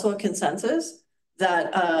was also a consensus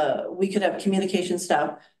that we could have communication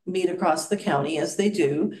staff meet across the county, as they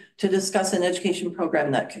do, to discuss an education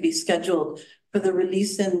program that could be scheduled for the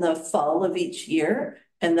release in the fall of each year.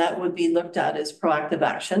 And that would be looked at as proactive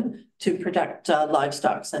action to protect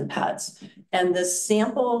livestock and pets. And the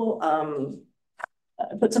sample,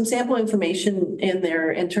 put some sample information in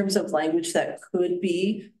there in terms of language that could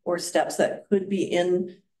be, or steps that could be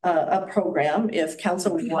in a program. If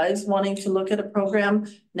council was wanting to look at a program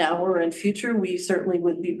now or in future, we certainly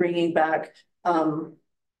would be bringing back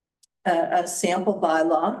a sample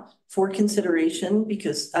bylaw for consideration,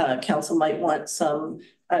 because council might want some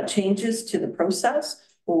changes to the process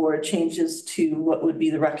or changes to what would be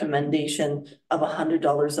the recommendation of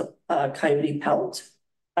 $100 a coyote pelt.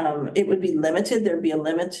 It would be limited. There'd be a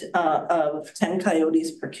limit of 10 coyotes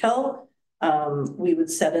per kill. We would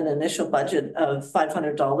set an initial budget of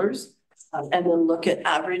 $500 and then look at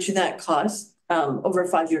averaging that cost over a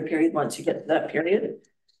 5-year period once you get to that period.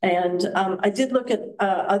 And I did look at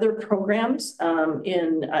other programs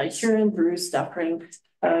in Huron, Bruce, Dufferin,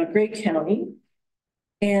 Great County.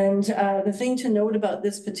 And the thing to note about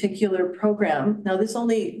this particular program, now this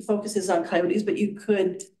only focuses on coyotes, but you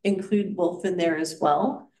could include wolf in there as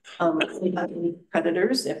well.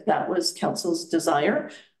 Predators, if that was council's desire.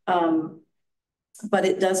 But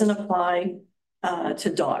it doesn't apply to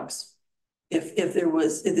dogs. If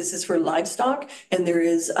this is for livestock, and there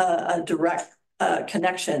is a direct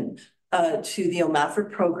connection to the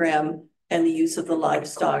OMAFRA program and the use of the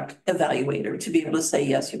livestock evaluator to be able to say,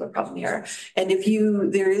 yes, you have a problem here. And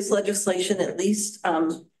there is legislation at least,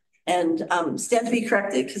 and stand to be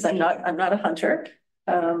corrected because I'm not a hunter,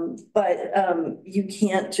 but you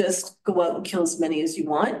can't just go out and kill as many as you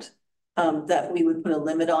want, that we would put a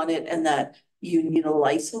limit on it, and that you need a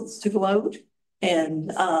license to go out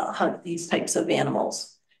and hunt these types of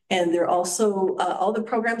animals. And there also, all the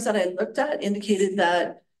programs that I looked at indicated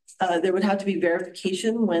that there would have to be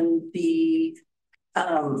verification when the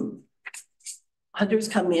hunters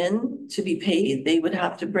come in to be paid. They would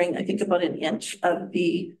have to bring, I think, about 1 inch of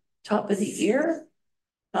the top of the ear.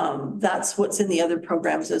 That's what's in the other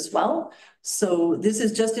programs as well. So this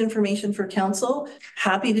is just information for council.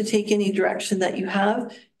 Happy to take any direction that you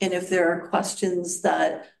have. And if there are questions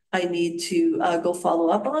that I need to go follow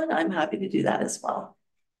up on, I'm happy to do that as well.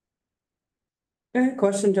 Okay,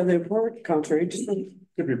 question to the report, Councillor Aitchison.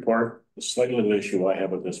 Good report. The slight little issue I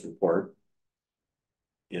have with this report,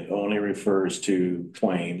 it only refers to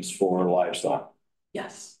claims for livestock.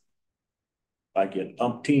 Yes. I get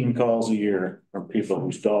umpteen calls a year from people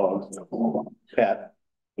whose dog, pet,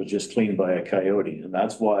 was just cleaned by a coyote, and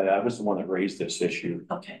that's why I was the one that raised this issue.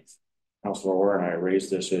 Okay. Councilor Orr and I raised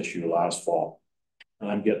this issue last fall. And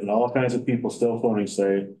I'm getting all kinds of people still phoning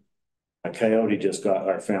saying, a coyote just got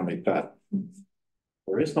our family pet.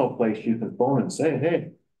 There is no place you can phone and say,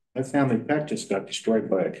 hey, my family pet just got destroyed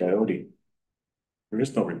by a coyote. There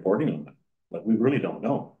is no reporting on it. Like, we really don't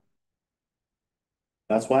know.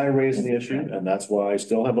 That's why I raised the issue, and that's why I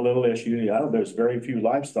still have a little issue. Yeah, there's very few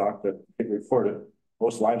livestock that get reported.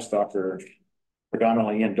 Most livestock are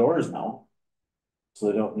predominantly indoors now. So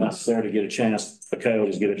they don't necessarily get a chance, the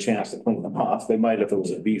coyotes get a chance to clean them off. They might if it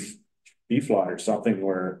was a beef lot or something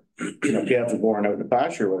where, you know, calves are born out in the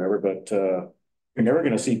pasture or whatever, but you're never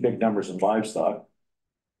gonna see big numbers in livestock.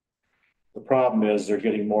 The problem is they're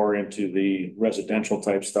getting more into the residential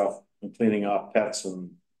type stuff and cleaning off pets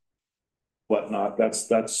and whatnot.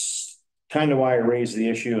 That's kind of why I raised the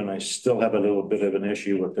issue, and I still have a little bit of an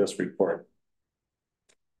issue with this report.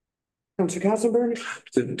 Councillor Castleberg?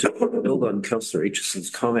 To build on Councillor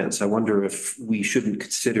Aitchison's comments, I wonder if we shouldn't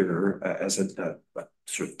consider as a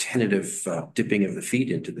sort of tentative dipping of the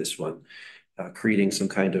feet into this one, creating some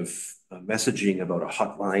kind of messaging about a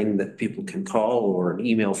hotline that people can call or an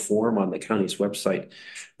email form on the county's website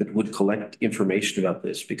that would collect information about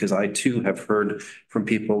this, because I too have heard from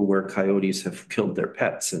people where coyotes have killed their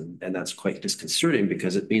pets, and that's quite disconcerting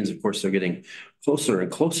because it means, of course, they're getting closer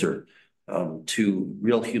and closer to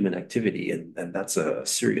real human activity, and that's a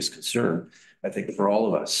serious concern, I think, for all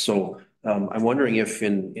of us. So I'm wondering if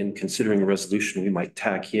in considering a resolution, we might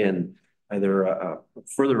tack in either a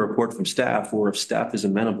further report from staff, or if staff is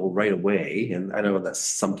amenable right away, and I know that's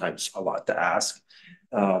sometimes a lot to ask,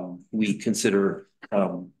 we consider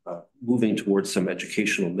moving towards some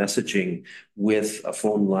educational messaging with a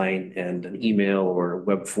phone line and an email or a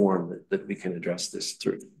web form that we can address this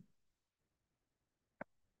through.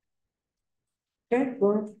 Okay,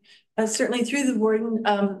 Laura. Certainly through the warden,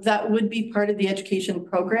 that would be part of the education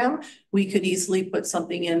program. We could easily put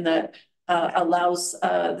something in that allows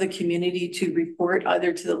the community to report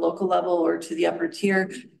either to the local level or to the upper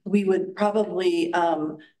tier. We would probably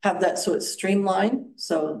have that so it's streamlined.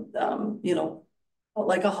 So, you know,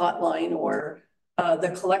 like a hotline or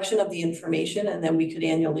the collection of the information, and then we could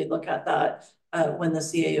annually look at that when the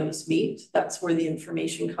CAOs meet. That's where the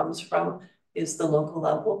information comes from, is the local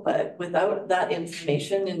level. But without that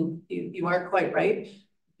information, and you are quite right,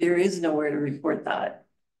 there is nowhere to report that.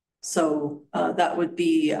 So that would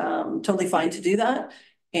be totally fine to do that.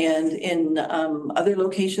 And in other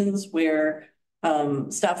locations where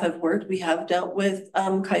staff have worked, we have dealt with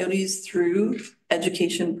coyotes through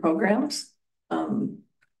education programs.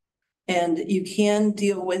 And you can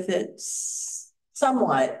deal with it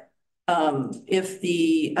somewhat if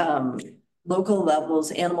the local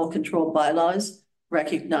levels animal control bylaws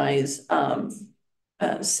recognize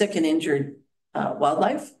sick and injured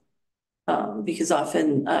wildlife. Because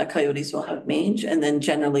often coyotes will have mange, and then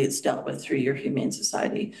generally it's dealt with through your Humane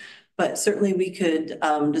Society. But certainly we could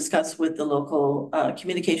discuss with the local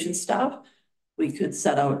communication staff. We could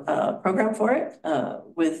set out a program for it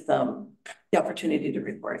with the opportunity to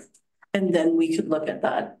report. And then we could look at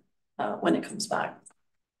that when it comes back.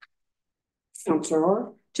 Councillor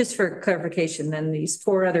Orr? Just for clarification, then these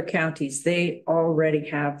 4 other counties, they already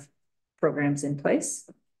have programs in place?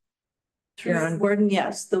 You're on board, and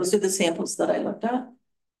yes, those are the samples that I looked at.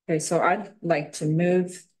 Okay, so I'd like to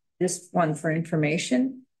move this one for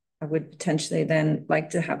information. I would potentially then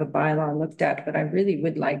like to have a bylaw looked at, but I really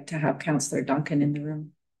would like to have Councillor Duncan in the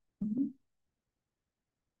room.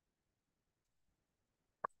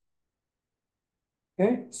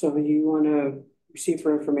 Okay, so you want to receive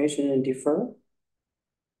for information and defer?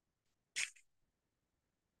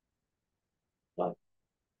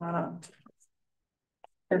 I'm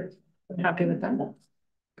happy with that.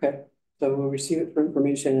 Okay, so we'll receive it for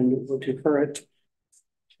information and we'll defer it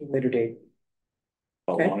to a later date.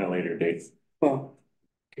 Okay. On a later date. Well,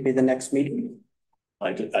 could be the next meeting.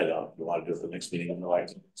 I don't want to do it the next meeting on the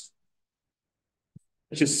license.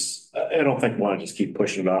 It's just, I don't think we want to just keep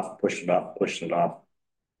pushing it off.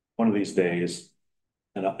 One of these days,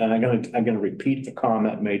 and I'm gonna repeat the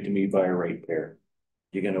comment made to me by a ratepayer.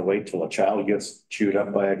 You're gonna wait till a child gets chewed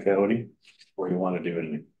up by a coyote, or you want to do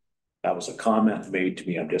anything? That was a comment made to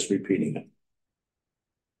me. I'm just repeating it.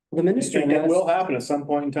 The ministry and does. It will happen at some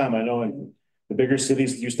point in time. I know in the bigger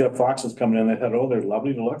cities used to have foxes coming in. They thought, oh, they're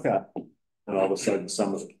lovely to look at. And all of a sudden,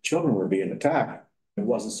 some of the children were being attacked. It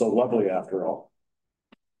wasn't so lovely after all.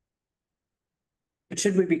 But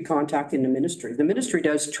should we be contacting the ministry? The ministry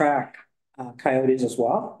does track coyotes as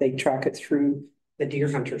well. They track it through the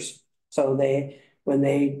deer hunters. So when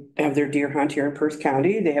they have their deer hunt here in Perth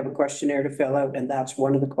County, they have a questionnaire to fill out, and that's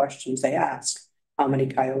one of the questions they ask, how many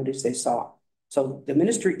coyotes they saw. So the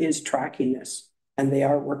ministry is tracking this and they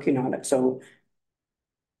are working on it. So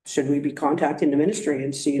should we be contacting the ministry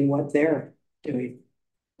and seeing what they're doing?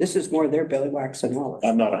 This is more their billywacks than ours.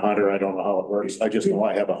 I'm not a hunter. I don't know how it works. I just know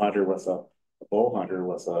I have a hunter with a bow hunter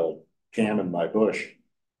with a cam in my bush.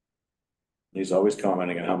 He's always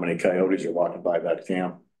commenting on how many coyotes are walking by that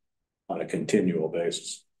cam on a continual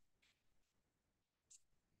basis.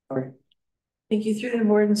 All right. Thank you through the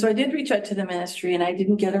board. And so I did reach out to the ministry and I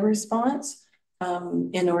didn't get a response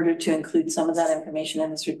in order to include some of that information in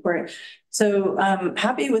this report. So I'm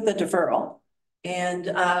happy with the deferral. And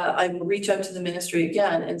I will reach out to the ministry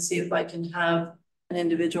again and see if I can have an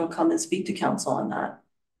individual come and speak to council on that.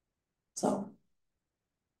 So.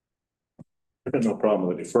 I have no problem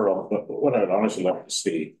with the deferral, but what I'd honestly like to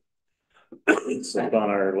see is on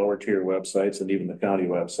our lower tier websites and even the county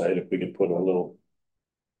website, if we could put a little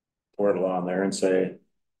portal on there and say,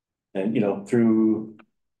 and you know, through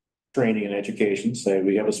training and education, say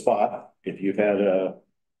we have a spot. If you've had a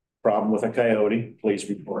problem with a coyote, please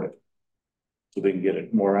report it. So they can get a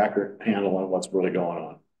more accurate handle on what's really going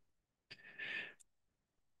on.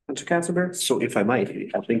 Mr. Castleberg? So if I might,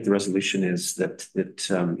 I think the resolution is that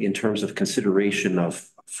in terms of consideration of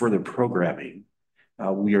further programming,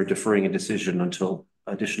 we are deferring a decision until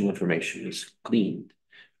additional information is gleaned.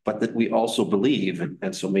 But that we also believe,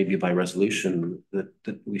 and so maybe by resolution,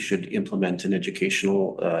 that we should implement an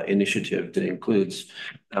educational initiative that includes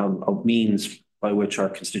a means by which our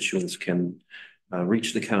constituents can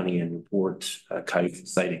reach the county and report coyote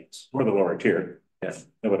sightings. Or the lower tier. Yeah.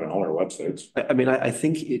 But on all our websites. I mean, I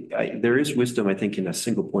think there is wisdom, I think, in a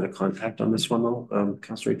single point of contact on this one, though,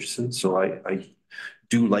 Councillor Aitchison. So I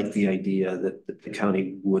do like the idea that the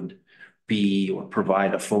county would be or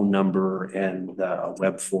provide a phone number and a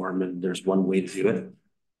web form, and there's one way to do it.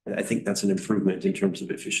 I think that's an improvement in terms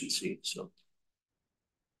of efficiency. So.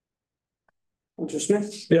 Mr.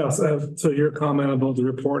 Smith? Yes, so your comment about the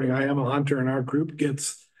reporting, I am a hunter and our group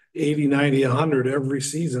gets 80, 90, 100 every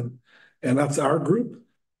season. And that's our group.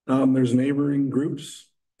 There's neighboring groups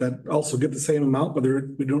that also get the same amount, but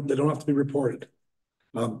they don't have to be reported.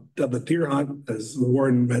 The deer hunt, as the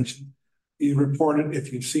warden mentioned, you report it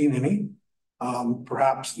if you've seen any.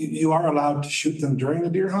 Perhaps you are allowed to shoot them during the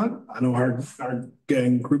deer hunt. I know our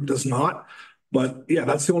gang group does not, but yeah,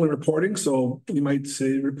 that's the only reporting. So you might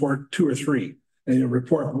say report 2 or 3 and you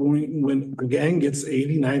report when a gang gets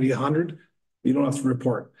 80, 90, 100, you don't have to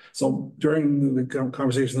report. So during the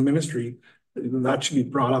conversation in the ministry, that should be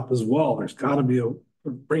brought up as well. There's got to be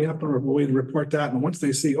bring up a way to report that. And once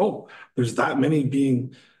they see, oh, there's that many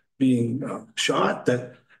being shot,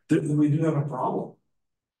 that we do have a problem.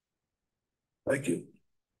 Thank you.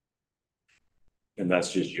 And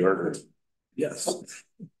that's just your group. Yes.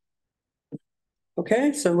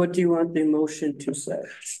 Okay, so what do you want the motion to say?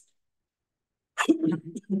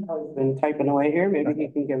 I've been typing away here. Maybe he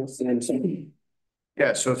can give us an insight.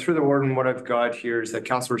 Yeah, so through the warden, what I've got here is that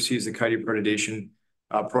council receives the coyote predation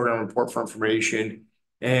program report for information,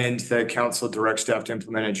 and the council directs staff to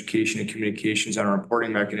implement education and communications on a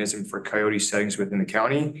reporting mechanism for coyote sightings within the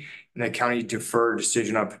county, and the county defer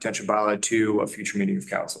decision on potential bylaw to a future meeting of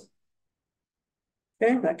council.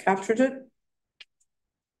 Okay, that captures it.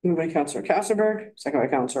 Moved by Councillor Castleberg, second by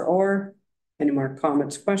Councillor Orr. Any more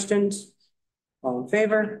comments, questions? All in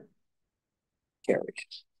favor? Carried.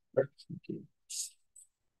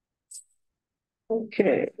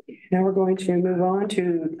 Okay, now we're going to move on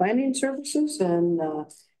to planning services and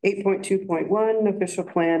 8.2.1 official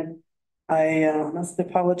plan. I must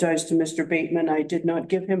apologize to Mr. Bateman. I did not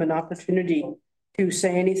give him an opportunity to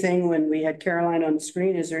say anything when we had Caroline on the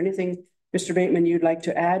screen. Is there anything, Mr. Bateman, you'd like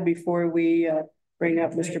to add before we bring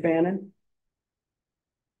up Mr. Bannon?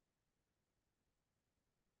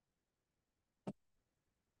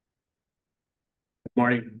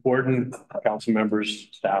 Morning, warden, council members,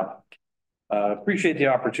 staff. Appreciate the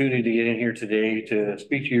opportunity to get in here today to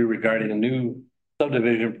speak to you regarding a new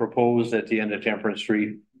subdivision proposed at the end of Temperance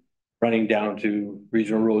Street, running down to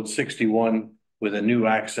Regional Road 61 with a new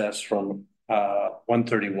access from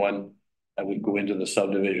 131 that would go into the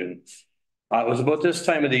subdivision. It was about this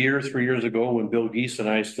time of the year, 3 years ago, when Bill Geese and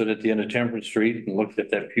I stood at the end of Temperance Street and looked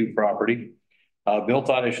at that Pew property. Bill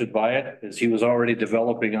thought I should buy it as he was already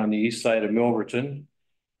developing on the east side of Milverton.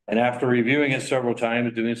 And after reviewing it several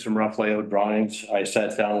times, doing some rough layout drawings, I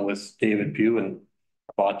sat down with David Pugh and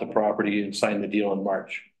bought the property and signed the deal in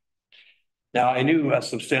March. Now, I knew a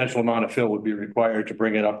substantial amount of fill would be required to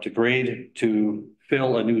bring it up to grade, to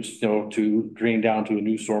fill a new, to drain down to a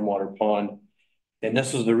new stormwater pond. And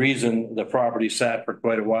this is the reason the property sat for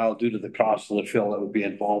quite a while due to the cost of the fill that would be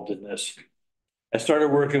involved in this. I started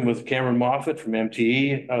working with Cameron Moffat from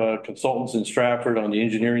MTE Consultants in Stratford on the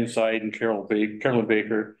engineering side, and Carolyn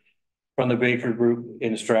Baker from the Baker Group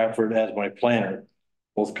in Stratford as my planner.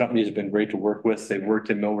 Both companies have been great to work with. They've worked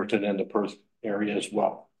in Milverton and the Perth area as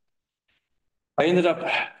well. I ended up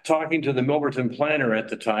talking to the Milverton planner at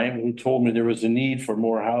the time, who told me there was a need for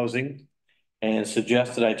more housing and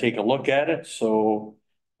suggested I take a look at it. So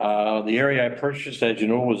the area I purchased, as you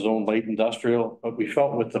know, was zoned light industrial, but we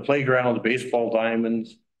felt with the playground, the baseball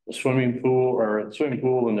diamonds, the swimming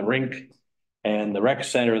pool and the rink and the rec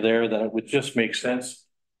center there, that it would just make sense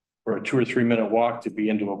for a 2 or 3 minute walk to be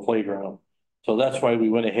into a playground. So that's why we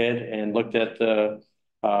went ahead and looked at the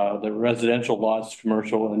residential lots,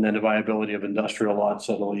 commercial, and then the viability of industrial lots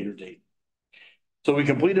at a later date. So we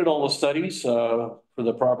completed all the studies for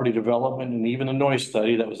the property development and even a noise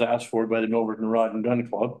study that was asked for by the Milverton Rod and Gun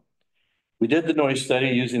Club. We did the noise study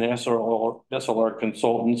using SLR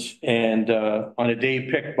consultants and on a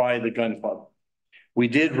day picked by the gun club. We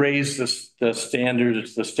did raise the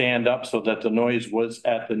standards to stand up so that the noise was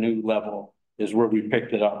at the new level is where we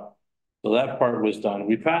picked it up. So that part was done.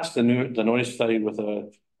 We passed the noise study with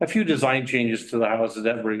a few design changes to the houses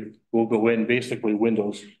that will go in, basically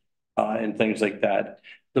windows and things like that.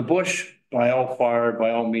 The bush, by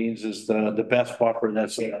all means, is the best buffer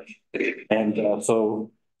that's there. And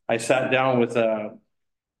so I sat down with Aaron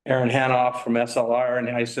Hanoff from SLR and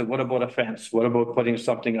I said, what about a fence? What about putting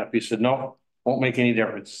something up? He said, no, won't make any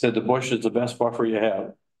difference. He said, the bush is the best buffer you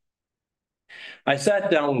have. I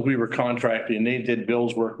sat down when we were contracting and they did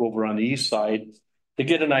Bill's work over on the east side to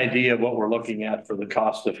get an idea of what we're looking at for the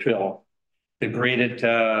cost of fill, to grade it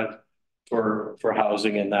for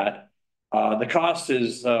housing and that. The cost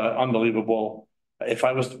is unbelievable. If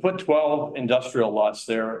I was to put 12 industrial lots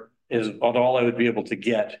there, is all I would be able to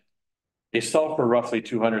get. They sell for roughly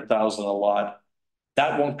 $200,000 a lot.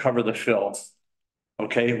 That won't cover the fill.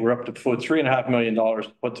 Okay, we're up to put $3.5 million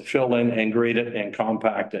to put the fill in and grade it and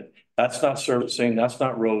compact it. That's not servicing, that's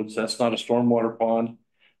not roads, that's not a stormwater pond,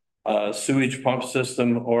 sewage pump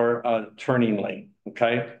system, or a turning lane.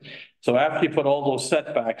 Okay, so after you put all those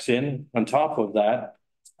setbacks in on top of that,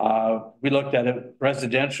 we looked at it.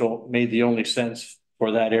 Residential made the only sense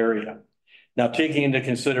for that area. Now, taking into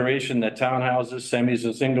consideration that townhouses, semis,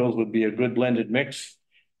 and singles would be a good blended mix.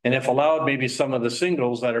 And if allowed, maybe some of the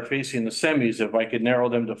singles that are facing the semis, if I could narrow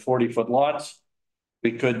them to 40-foot lots,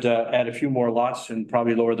 we could add a few more lots and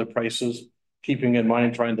probably lower the prices, keeping in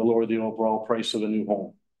mind trying to lower the overall price of a new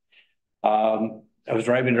home. I was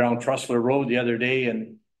driving around Trussler Road the other day,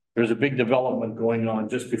 and there's a big development going on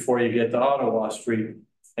just before you get to Ottawa Street.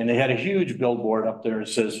 And they had a huge billboard up there. It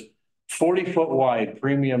says 40-foot wide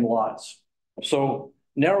premium lots. So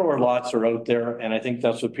narrower lots are out there. And I think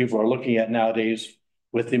that's what people are looking at nowadays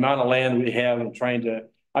with the amount of land we have and trying to,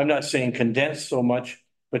 I'm not saying condense so much,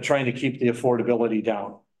 but trying to keep the affordability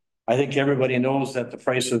down. I think everybody knows that the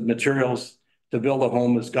price of materials to build a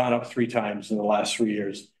home has gone up 3 times in the last 3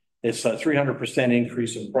 years. It's a 300%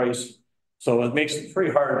 increase in price. So it makes it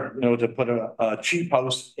pretty hard, to put a cheap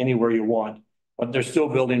house anywhere you want, but they're still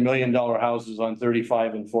building $1 million houses on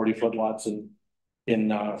 35 and 40-foot lots in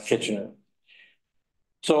Kitchener.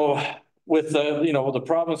 So with the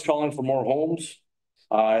province calling for more homes,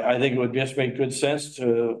 I think it would just make good sense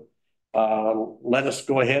to let us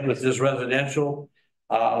go ahead with this residential.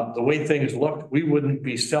 The way things look, we wouldn't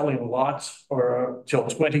be selling lots till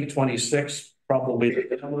 2026,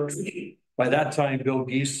 probably. By that time, Bill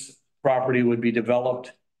Geese property would be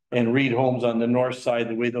developed and Reed Homes on the north side,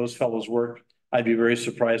 the way those fellows work, I'd be very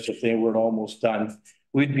surprised if they weren't almost done.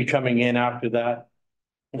 We'd be coming in after that.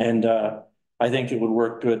 And I think it would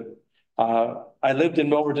work good. I lived in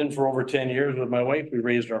Milverton for over 10 years with my wife. We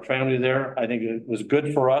raised our family there. I think it was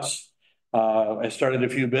good for us. I started a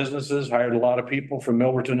few businesses, hired a lot of people from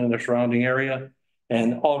Milverton and the surrounding area,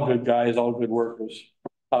 and all good guys, all good workers.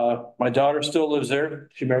 My daughter still lives there.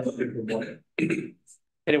 She married a good boy.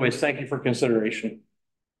 Anyways, thank you for consideration.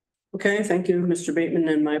 Okay, thank you, Mr. Bateman,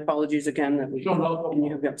 and my apologies again that we didn't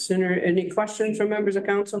have that sooner. Any questions from members of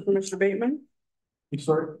council for Mr. Bateman?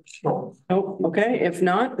 Sorry? No. Oh, okay. If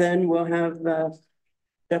not, then we'll have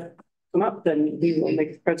Jeff come up, then he will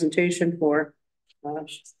make the presentation for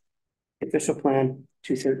official plan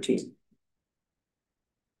 213.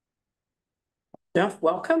 Jeff,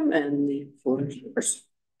 welcome, and the floor is yours.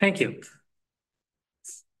 Thank you.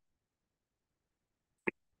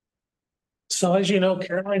 So as you know,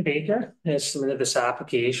 Caroline Baker has submitted this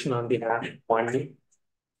application on behalf of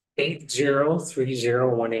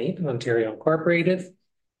 1803018 Ontario Incorporated.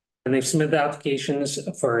 And they've submitted applications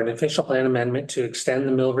for an official plan amendment to extend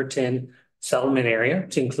the Milverton settlement area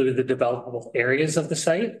to include the developable areas of the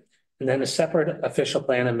site, and then a separate official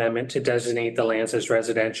plan amendment to designate the lands as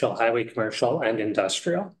residential, highway, commercial, and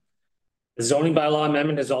industrial. The zoning bylaw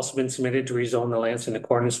amendment has also been submitted to rezone the lands in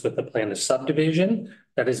accordance with the plan of subdivision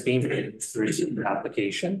that is being made through the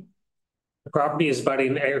application. The property is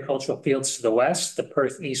abutting agricultural fields to the west, the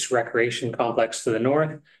Perth East Recreation Complex to the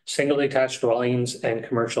north, single detached dwellings and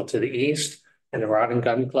commercial to the east, and the Rod and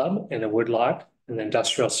Gun Club and the woodlot and the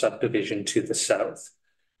industrial subdivision to the south.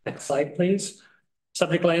 Next slide, please.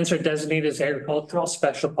 Subject lands are designated as agricultural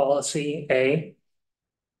special policy A,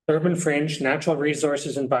 urban fringe natural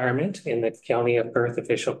resources environment in the County of Perth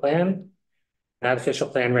official plan. That official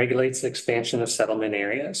plan regulates the expansion of settlement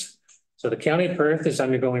areas. So the County of Perth is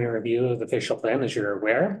undergoing a review of the official plan, as you're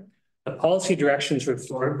aware. The policy directions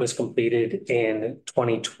report was completed in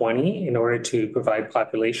 2020 in order to provide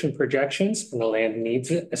population projections and the land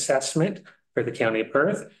needs assessment for the County of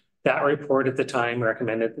Perth. That report at the time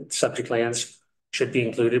recommended that subject lands should be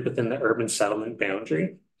included within the urban settlement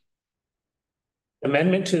boundary.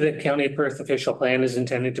 Amendment to the County of Perth official plan is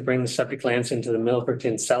intended to bring the subject lands into the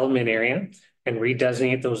Milverton settlement area and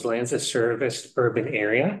redesignate those lands as serviced urban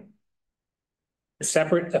area. A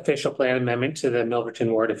separate official plan amendment to the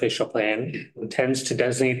Milverton Ward official plan intends to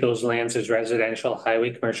designate those lands as residential,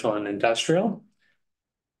 highway, commercial, and industrial.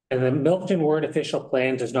 And the Milverton Ward official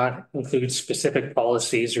plan does not include specific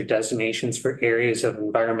policies or designations for areas of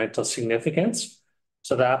environmental significance.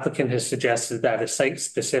 So the applicant has suggested that a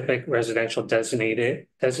site-specific residential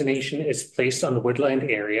designation is placed on the woodland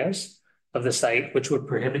areas of the site, which would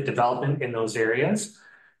prohibit development in those areas.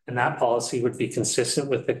 And that policy would be consistent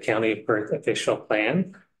with the County of Perth official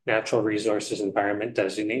plan, natural resources environment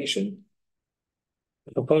designation.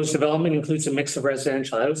 The proposed development includes a mix of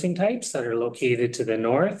residential housing types that are located to the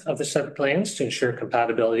north of the subject lands to ensure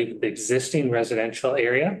compatibility with the existing residential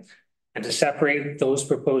area and to separate those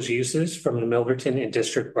proposed uses from the Milverton and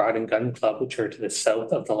District Rod and Gun Club, which are to the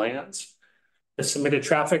south of the lands. The submitted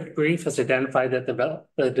traffic brief has identified that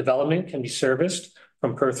the development can be serviced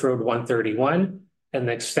from Perth Road 131 and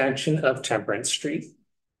the extension of Temperance Street.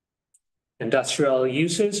 Industrial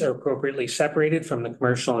uses are appropriately separated from the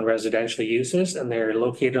commercial and residential uses, and they're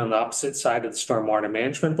located on the opposite side of the stormwater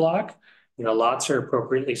management block. And the lots are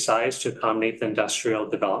appropriately sized to accommodate the industrial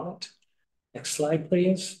development. Next slide,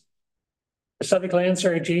 please. The subject lands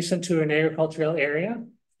are adjacent to an agricultural area,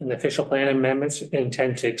 and the official plan amendments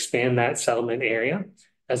intend to expand that settlement area.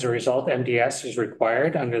 As a result, MDS is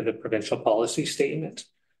required under the provincial policy statement.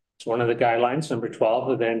 So one of the guidelines, number 12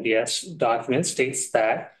 of the MDS document, states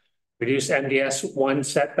that reduced MDS 1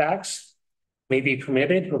 setbacks may be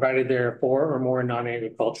permitted provided there are 4 or more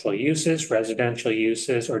non-agricultural uses, residential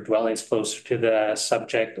uses, or dwellings closer to the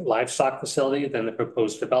subject livestock facility than the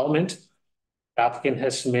proposed development. The applicant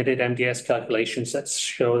has submitted MDS calculations that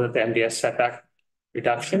show that the MDS setback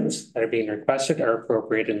reductions that are being requested are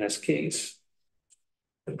appropriate in this case.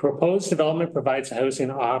 The proposed development provides housing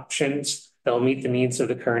options that will meet the needs of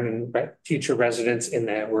the current and future residents in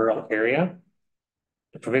the rural area.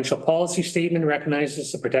 The provincial policy statement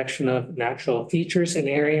recognizes the protection of natural features in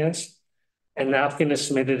areas, and the applicant has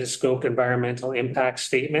submitted a scoped environmental impact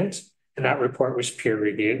statement, and that report was peer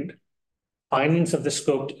reviewed. Findings of the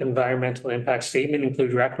scoped environmental impact statement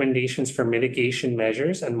include recommendations for mitigation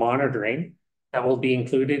measures and monitoring that will be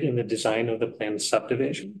included in the design of the planned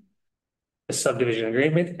subdivision, the subdivision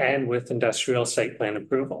agreement, and with industrial site plan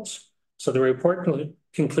approvals. So the report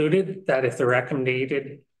concluded that if the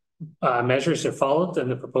recommended measures are followed, then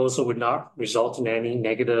the proposal would not result in any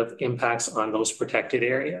negative impacts on those protected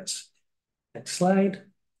areas. Next slide.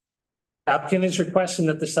 Applicant is requesting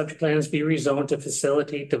that the subject lands be rezoned to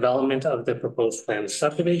facilitate development of the proposed plan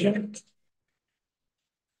subdivision.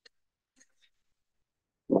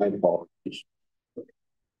 My apologies.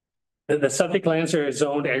 The subject lands are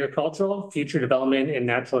zoned agricultural, future development and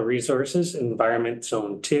natural resources, environment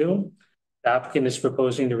zone 2. The applicant is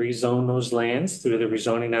proposing to rezone those lands through the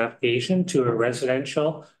rezoning application to a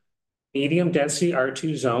residential medium density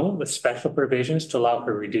R2 zone with special provisions to allow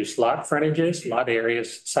for reduced lot frontages, lot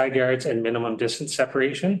areas, side yards, and minimum distance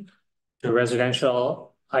separation, to a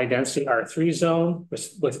residential high density R3 zone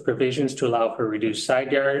with provisions to allow for reduced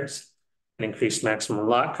side yards and increased maximum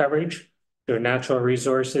lot coverage, to a natural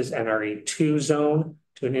resources NRA2 zone,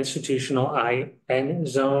 to an institutional IN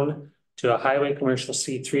zone, to a highway commercial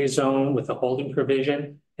C3 zone with a holding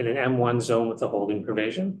provision, and an M1 zone with a holding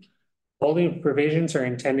provision. Holding provisions are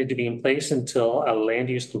intended to be in place until a land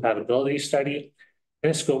use compatibility study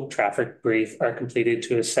and a scope traffic brief are completed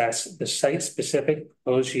to assess the site-specific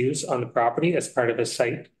proposed use on the property as part of a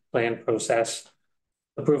site plan process,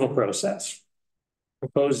 approval process.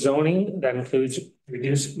 Proposed zoning that includes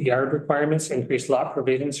reduced yard requirements, increased lot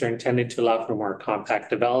provisions are intended to allow for more compact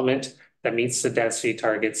development that meets the density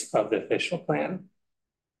targets of the official plan.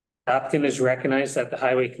 Applicant has recognized that the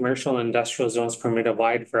highway, commercial, and industrial zones permit a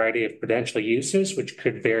wide variety of potential uses, which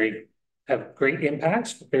could have great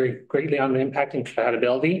impacts, vary greatly on the impact and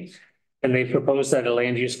compatibility. And they propose that a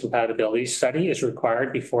land use compatibility study is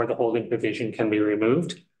required before the holding provision can be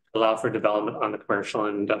removed to allow for development on the commercial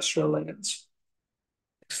and industrial lands.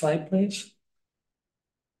 Next slide, please.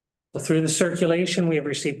 So through the circulation, we have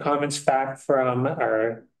received comments back from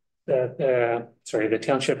the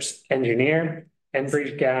township's engineer,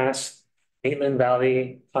 Enbridge Gas, Maitland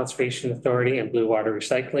Valley Conservation Authority, and Blue Water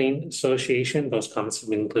Recycling Association. Those comments have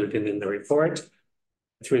been included in the report.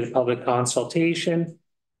 Through the public consultation,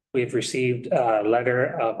 we have received a letter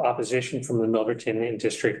of opposition from the Milverton and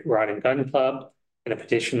District Rod and Gun Club and a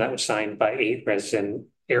petition that was signed by 8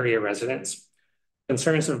 area residents.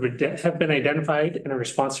 Concerns have been identified and a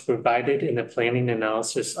response provided in the planning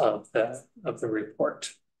analysis of the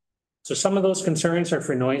report. So some of those concerns are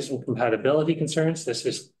for noise and compatibility concerns. This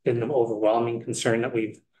has been an overwhelming concern that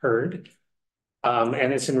we've heard.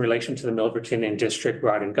 And it's in relation to the Milverton and District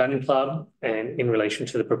Rod and Gun Club and in relation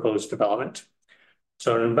to the proposed development.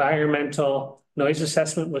 So an environmental noise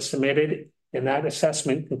assessment was submitted, and that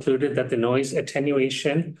assessment concluded that the noise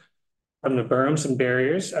attenuation from the berms and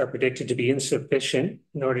barriers are predicted to be insufficient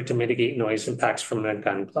in order to mitigate noise impacts from the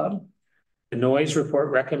gun club. The noise report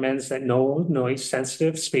recommends that no noise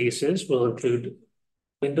sensitive spaces will include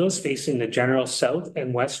windows facing the general south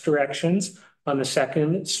and west directions on the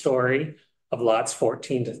second story of lots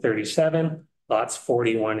 14 to 37, lots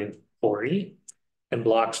 41 and 40, and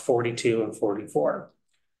blocks 42 and 44.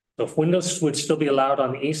 So if windows would still be allowed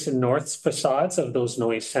on the east and north facades of those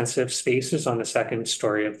noise sensitive spaces on the second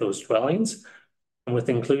story of those dwellings, and with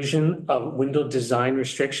inclusion of window design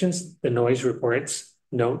restrictions, the noise reports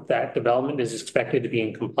note that development is expected to be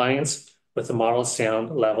in compliance with the model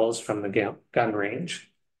sound levels from the gun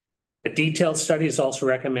range. A detailed study is also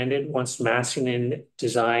recommended once massing and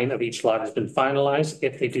design of each lot has been finalized,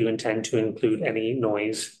 if they do intend to include any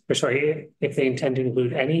if they intend to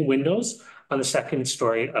include any windows on the second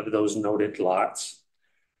story of those noted lots.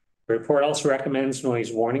 The report also recommends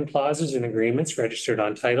noise warning clauses and agreements registered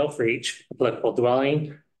on title for each applicable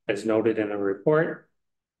dwelling, as noted in the report.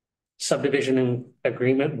 Subdivision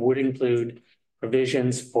agreement would include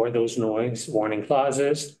provisions for those noise warning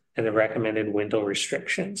clauses and the recommended window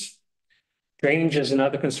restrictions. Drainage is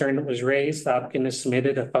another concern that was raised. The applicant has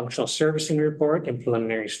submitted a functional servicing report and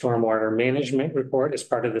preliminary stormwater management report as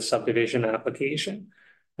part of the subdivision application.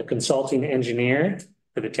 The consulting engineer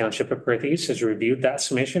for the Township of Perth East has reviewed that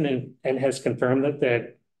submission and has confirmed that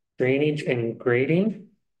the drainage and grading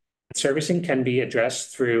and servicing can be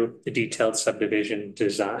addressed through the detailed subdivision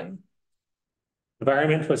design.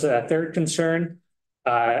 Environment was a third concern.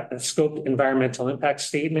 A scoped environmental impact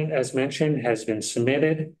statement, as mentioned, has been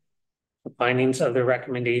submitted. The findings of the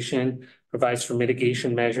recommendation provides for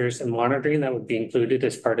mitigation measures and monitoring that would be included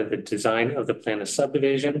as part of the design of the plan of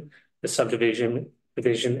subdivision, the subdivision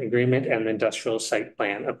agreement, and the industrial site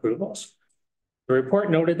plan approvals. The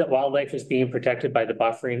report noted that wildlife is being protected by the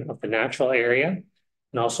buffering of the natural area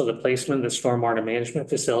and also the placement of the stormwater management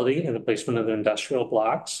facility and the placement of the industrial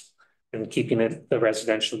blocks and keeping the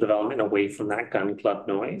residential development away from that gun club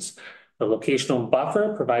noise. The locational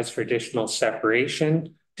buffer provides for additional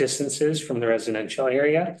separation distances from the residential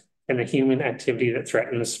area and the human activity that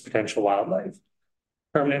threatens potential wildlife.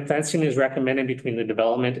 Permanent fencing is recommended between the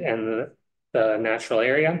development and the natural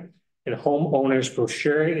area, and homeowner's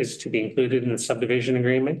brochure is to be included in the subdivision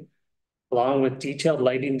agreement, along with detailed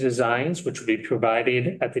lighting designs, which will be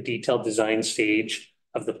provided at the detailed design stage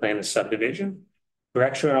of the plan of subdivision.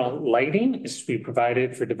 Directional lighting is to be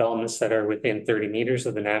provided for developments that are within 30 meters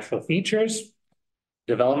of the natural features.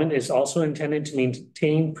 Development is also intended to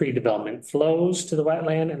maintain pre-development flows to the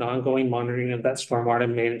wetland, and ongoing monitoring of that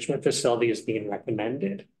stormwater management facility is being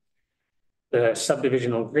recommended. The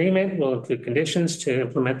subdivisional agreement will include conditions to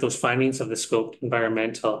implement those findings of the scoped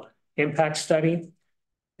environmental impact study.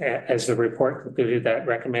 As the report concluded that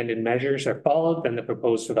recommended measures are followed, then the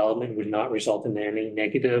proposed development would not result in any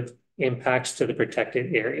negative impacts to the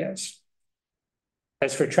protected areas.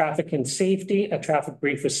 As for traffic and safety, a traffic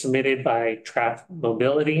brief was submitted by Traffic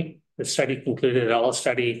Mobility. The study concluded that all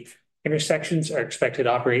study intersections are expected to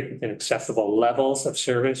operate within acceptable levels of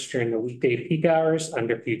service during the weekday peak hours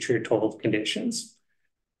under future total conditions.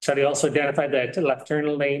 The study also identified that a left turn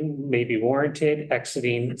lane may be warranted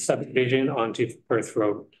exiting subdivision onto Perth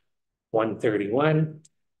Road 131.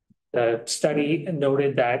 The study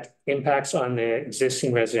noted that impacts on the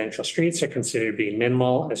existing residential streets are considered to be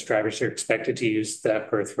minimal, as drivers are expected to use the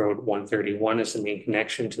Perth Road 131 as the main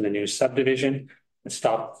connection to the new subdivision. And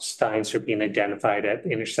stop signs are being identified at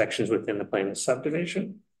intersections within the plan of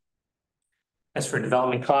subdivision. As for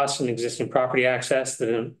development costs and existing property access,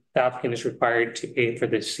 the applicant is required to pay for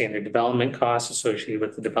the standard development costs associated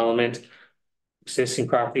with the development. Existing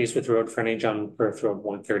properties with road frontage on Perth Road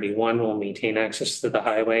 131 will maintain access to the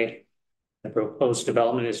highway. The proposed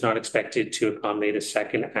development is not expected to accommodate a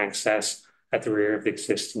second access at the rear of the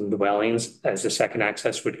existing dwellings, as the second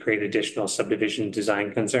access would create additional subdivision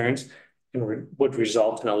design concerns and would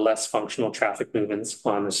result in a less functional traffic movements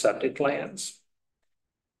on the subject lands.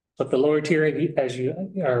 But the lower tier, as you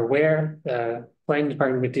are aware, the planning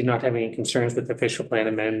department did not have any concerns with the official plan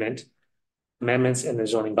amendments and the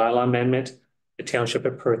zoning bylaw amendment. The Township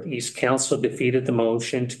of Perth East Council defeated the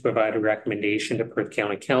motion to provide a recommendation to Perth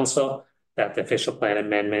County Council that the official plan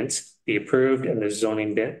amendments be approved and the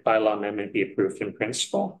zoning bylaw amendment be approved in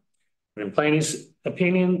principle. And in planning's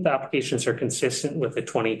opinion, the applications are consistent with the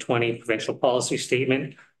 2020 provincial policy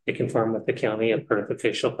statement. They conform with the County of Perth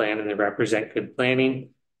official plan and they represent good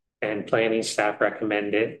planning. And planning staff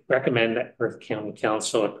recommend that Perth County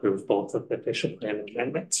Council approve both of the official plan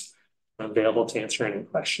amendments. I'm available to answer any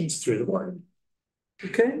questions through the board.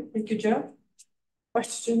 Okay, thank you, Jeff.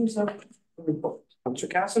 Questions of the report?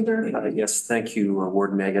 Councillor Cassidy? Yes, thank you,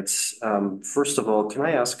 Warden Maggots. First of all, can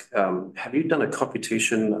I ask, have you done a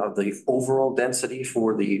computation of the overall density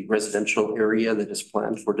for the residential area that is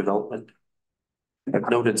planned for development? I've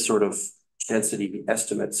noted sort of density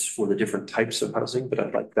estimates for the different types of housing, but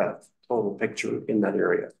I'd like that total picture in that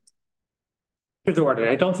area. Through the order,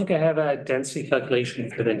 I don't think I have a density calculation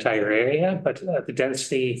for the entire area, but the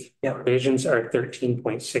density provisions are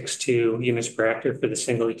 13.62 units per hectare for the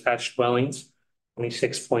single detached dwellings,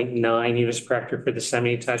 26.9 units per hectare for the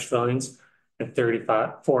semi-detached dwellings, and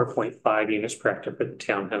 4.5 units per hectare for the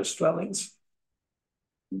townhouse dwellings.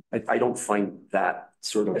 I don't find that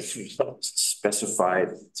sort of specified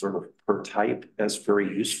sort of per type as very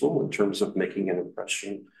useful in terms of making an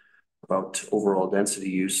impression about overall density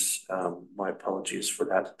use. My apologies for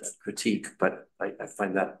that critique, but I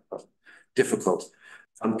find that difficult.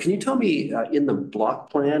 Can you tell me in the block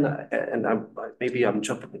plan, and maybe I'm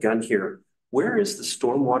jumping the gun here, where is the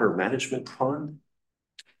stormwater management pond?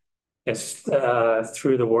 Yes,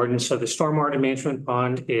 through the warden. So the stormwater management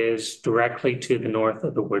pond is directly to the north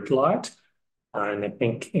of the woodlot. And I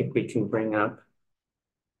think if we can bring up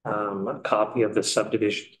a copy of the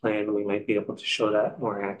subdivision plan, we might be able to show that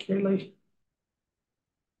more accurately.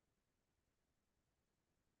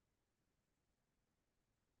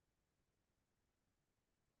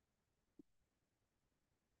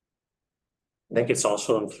 I think it's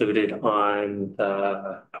also included on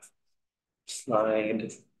the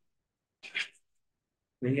slide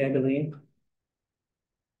 3, I believe.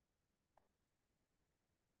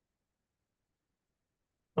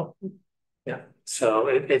 Oh, yeah. So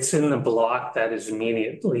it's in the block that is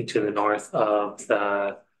immediately to the north of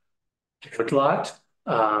the woodlot,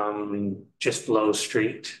 just below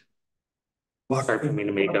street. Block hard for me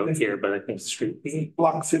to make out here, but I think street B.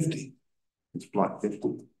 Block 50. It's block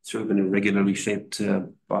 50. Sort of an irregularly shaped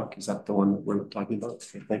block. Is that the one that we're talking about?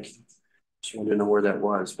 Okay, thank you. Just wanted to know where that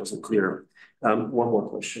was. Wasn't clear. One more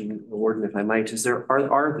question, Warden, if I might.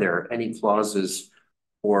 Are there any clauses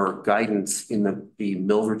or guidance in the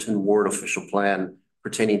Milverton Ward official plan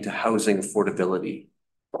pertaining to housing affordability?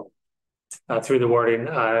 Through the warden,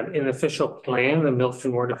 in the official plan, the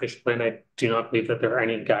Milverton Ward official plan, I do not believe that there are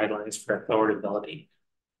any guidelines for affordability.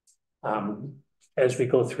 As we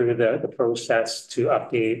go through the process to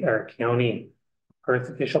update our county Perth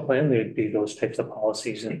official plan, there'd be those types of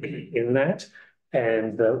policies in that,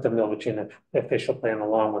 and the Milverton official plan,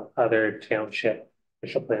 along with other township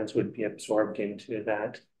official plans, would be absorbed into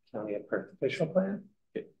that county of Perth official plan.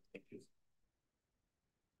 Okay, thank you.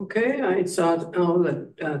 Okay, I saw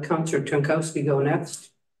that Councillor Tonkowski go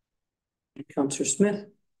next. Councillor Smith.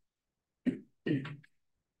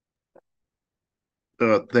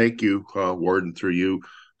 Thank you, Warden, through you.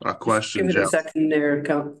 Question, Give it Jeff. a second there,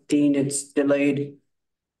 Dean, it's delayed.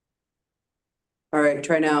 All right,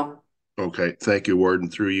 try now. Okay, thank you, Warden,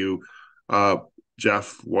 through you.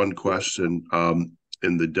 Jeff, one question.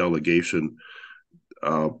 In the delegation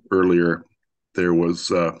earlier, there was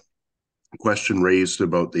a question raised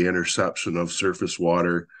about the interception of surface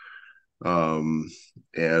water and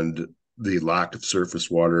the lack of surface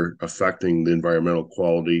water affecting the environmental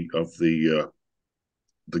quality of the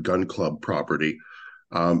gun club property.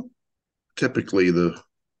 Typically, the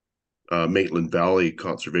Maitland Valley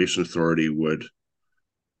Conservation Authority would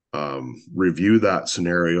review that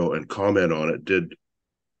scenario and comment on it.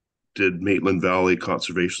 Did Maitland Valley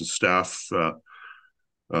Conservation staff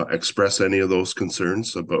express any of those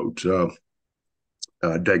concerns about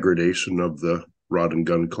degradation of the Rod and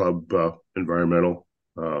Gun Club environmental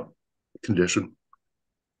condition?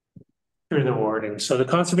 Through the warden. So the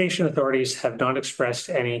conservation authorities have not expressed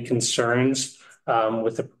any concerns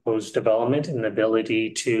with the proposed development and the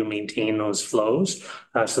ability to maintain those flows.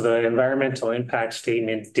 So the environmental impact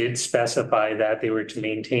statement did specify that they were to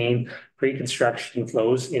maintain pre-construction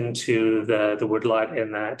flows into the woodlot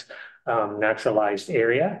in that naturalized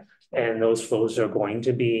area. And those flows are going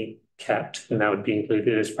to be kept, and that would be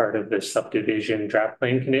included as part of the subdivision draft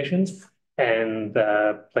plan conditions and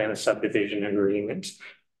the plan of subdivision agreement.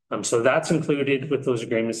 So that's included with those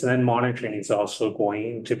agreements, and then monitoring is also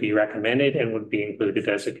going to be recommended and would be included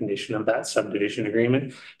as a condition of that subdivision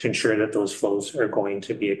agreement to ensure that those flows are going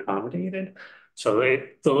to be accommodated. So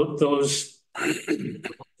those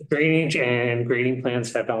drainage and grading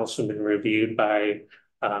plans have also been reviewed by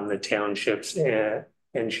the township's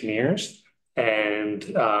engineers, and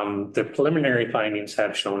the preliminary findings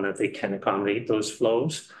have shown that they can accommodate those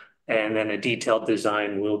flows, and then a detailed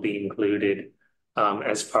design will be included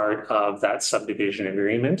as part of that subdivision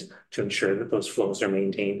agreement to ensure that those flows are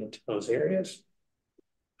maintained into those areas.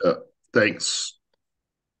 Thanks,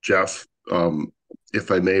 Jeff.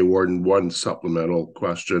 If I may, Warden, one supplemental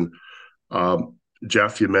question.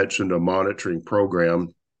 Jeff, you mentioned a monitoring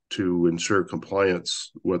program to ensure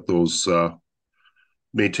compliance with those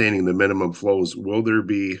maintaining the minimum flows. Will there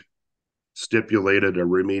be stipulated a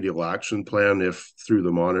remedial action plan if through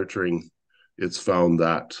the monitoring it's found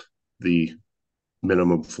that the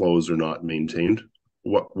minimum flows are not maintained?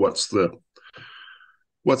 What's the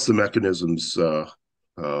mechanisms?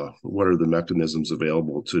 What are the mechanisms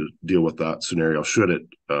available to deal with that scenario should it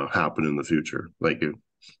happen in the future? Thank you.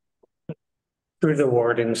 Through the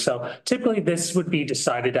warden. So typically this would be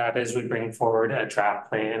decided at as we bring forward a draft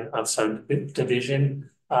plan of subdivision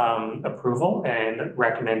approval and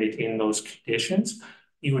recommended in those conditions.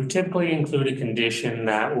 You would typically include a condition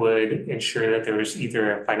that would ensure that there was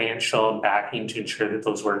either a financial backing to ensure that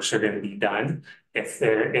those works are going to be done if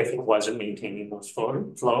it wasn't maintaining those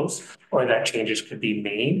flows, or that changes could be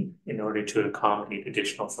made in order to accommodate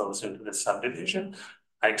additional flows into the subdivision.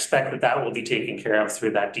 I expect that will be taken care of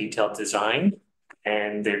through that detailed design,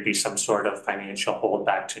 and there'd be some sort of financial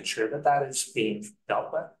holdback to ensure that is being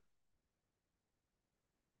dealt with.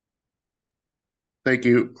 Thank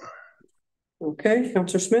you. Okay,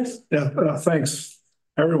 Councillor Smith. Yeah, thanks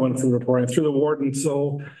everyone for reporting through the warden.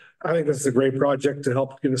 So I think this is a great project to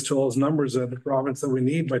help get us to those numbers of the province that we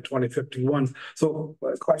need by 2051. So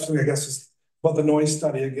the question, I guess, is about the noise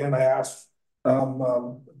study. Again, I asked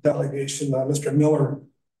delegation, Mr. Miller,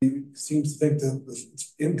 he seems to think that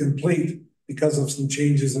it's incomplete because of some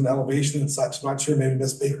changes in elevation and such. I'm not sure, maybe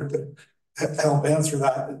Ms. Baker could help answer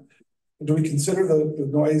that. Do we consider the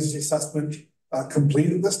noise assessment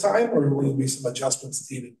complete at this time, or will there be some adjustments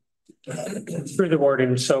needed? Through the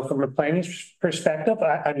warden. So from a planning perspective,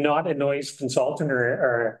 I'm not a noise consultant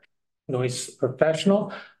or noise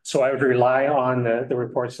professional, so I would rely on the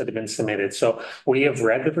reports that have been submitted. So we have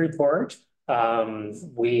read the report.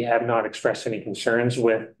 We have not expressed any concerns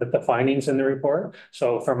with the findings in the report.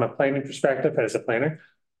 So from a planning perspective, as a planner,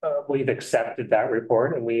 we've accepted that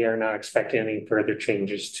report, and we are not expecting any further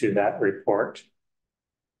changes to that report.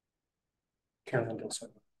 Caroline Gilson,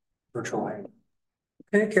 virtual line.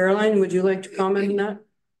 Okay, Caroline, would you like to comment on that?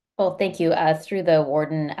 Well, thank you. Through the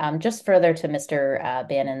warden, just further to Mr.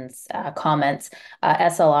 Bannon's comments,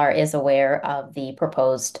 SLR is aware of the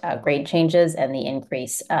proposed grade changes and the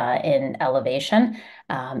increase in elevation,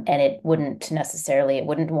 and it wouldn't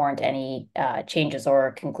warrant any changes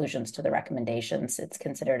or conclusions to the recommendations. It's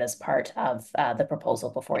considered as part of the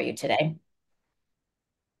proposal before you today.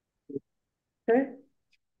 Okay,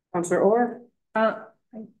 Councillor Orr.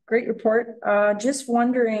 Great report. Just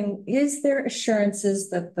wondering, is there assurances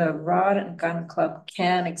that the Rod and Gun Club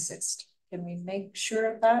can exist? Can we make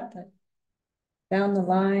sure of that down the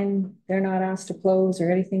line they're not asked to close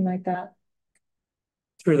or anything like that?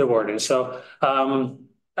 Through the warden. So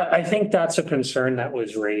I think that's a concern that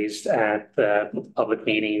was raised at the public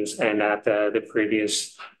meetings and at the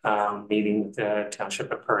previous meeting with the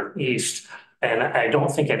Township of Perth East. And I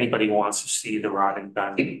don't think anybody wants to see the Rod and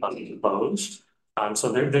Gun Club closed.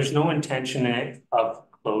 So there's no intention of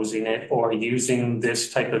closing it or using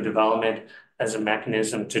this type of development as a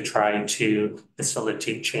mechanism to try to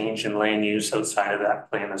facilitate change in land use outside of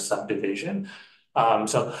that plan of subdivision.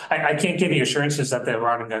 So I can't give you assurances that the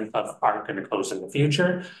Rod and Gun Club aren't going to close in the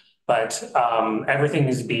future. But everything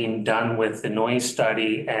is being done with the noise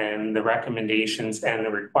study and the recommendations and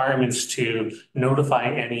the requirements to notify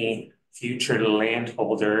any future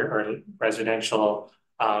landholder or residential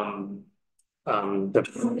for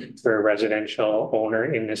a residential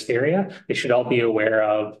owner in this area. They should all be aware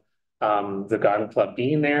of the garden club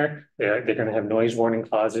being there. They're going to have noise warning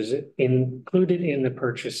clauses included in the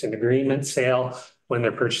purchase and agreement sale when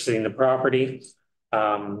they're purchasing the property.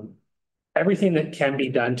 Everything that can be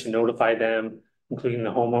done to notify them, including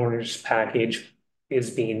the homeowner's package, is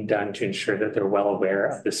being done to ensure that they're well aware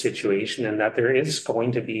of the situation and that there is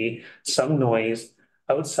going to be some noise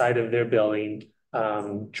outside of their building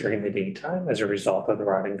during the daytime as a result of the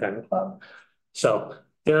Rod and Gun Club. So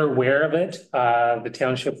they're aware of it. The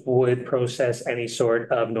township would process any sort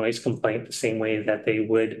of noise complaint the same way that they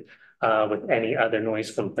would with any other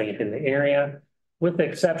noise complaint in the area, with the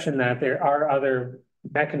exception that there are other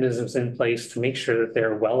mechanisms in place to make sure that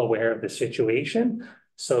they're well aware of the situation.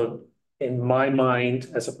 So in my mind,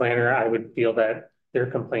 as a planner, I would feel that their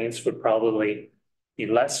complaints would probably be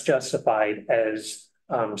less justified as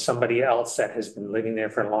somebody else that has been living there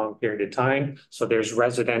for a long period of time. So there's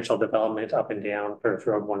residential development up and down Perth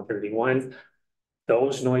Road 131.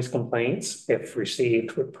 Those noise complaints, if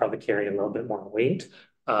received, would probably carry a little bit more weight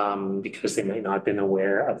because they might not have been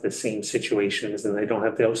aware of the same situations and they don't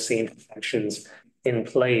have those same protections in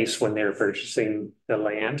place when they're purchasing the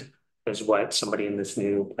land as what somebody in this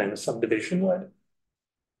new plan of subdivision would.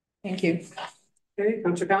 Thank you. Okay,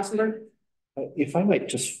 Councillor Castleberg. If I might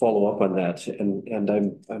just follow up on that, and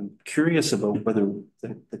I'm curious about whether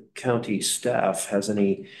the county staff has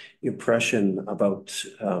any impression about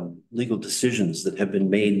legal decisions that have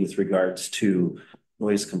been made with regards to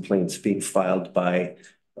noise complaints being filed by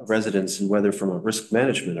residents, and whether from a risk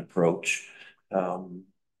management approach,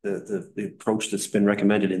 the approach that's been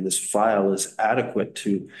recommended in this file is adequate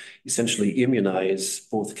to essentially immunize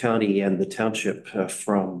both county and the township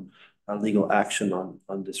from legal action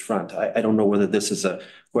on this front. I don't know whether this is a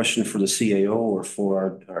question for the CAO or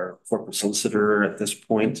for our corporate solicitor at this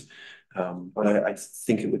point, but I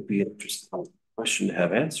think it would be an interesting question to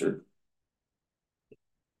have answered.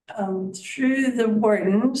 Through the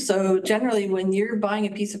warden. So generally, when you're buying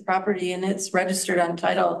a piece of property and it's registered on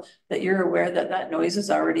title, that you're aware that that noise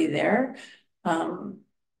is already there.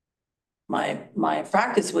 My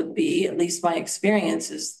practice would be, at least my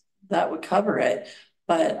experience is that would cover it.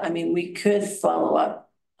 But I mean, we could follow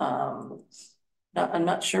up. I'm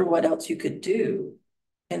not sure what else you could do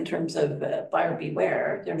in terms of buyer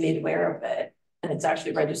beware. They're made aware of it and it's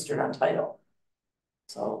actually registered on title.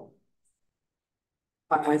 So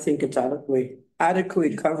I think it's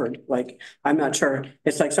adequately covered. Like, I'm not sure.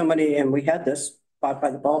 It's like somebody, and we had this bought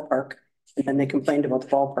by the ballpark, and then they complained about the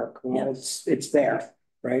ballpark. Well, it's there,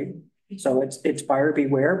 right? So it's buyer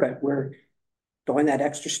beware, but we're going that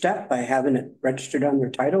extra step by having it registered on their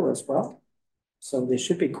title as well. So they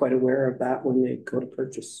should be quite aware of that when they go to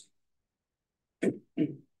purchase.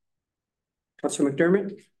 Councillor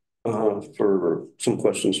McDermott? For some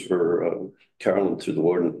questions for Carolyn through the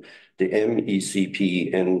warden. The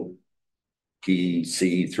MECP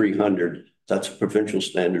NPC 300, that's a provincial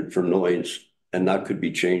standard for noise, and that could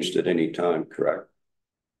be changed at any time, correct?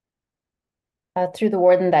 Through the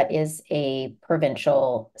warden, that is a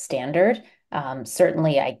provincial standard.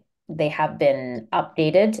 Certainly, they have been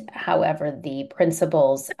updated. However, the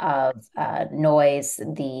principles of noise,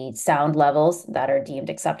 the sound levels that are deemed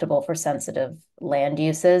acceptable for sensitive land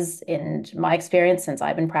uses, in my experience, since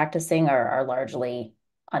I've been practicing, are largely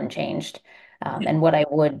unchanged. And what I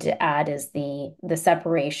would add is the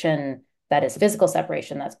separation, that is physical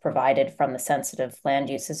separation, that's provided from the sensitive land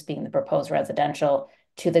uses being the proposed residential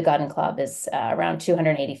to the gun club is around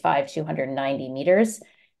 285, 290 meters.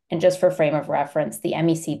 And just for frame of reference, the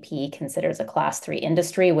MECP considers a class 3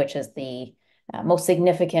 industry, which is the most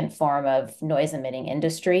significant form of noise emitting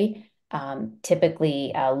industry,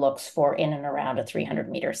 typically looks for in and around a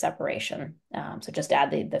 300-meter separation. So just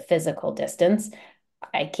add the physical distance.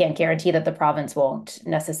 I can't guarantee that the province won't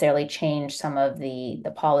necessarily change some of the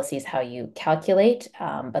policies, how you calculate,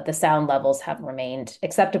 but the sound levels have remained,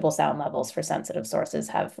 acceptable sound levels for sensitive sources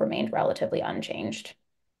have remained relatively unchanged.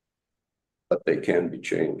 But they can be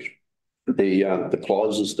changed. The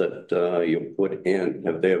clauses that you put in,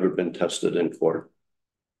 have they ever been tested in court?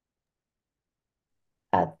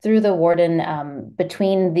 Through the warden,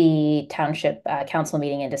 between the township council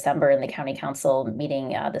meeting in December and the county council meeting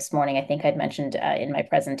this morning, I think I'd mentioned in my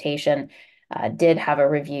presentation, did have a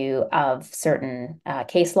review of certain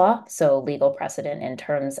case law, so legal precedent in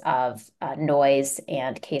terms of noise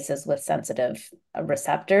and cases with sensitive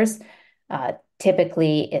receptors.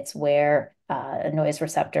 Typically, it's where a noise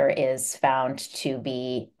receptor is found to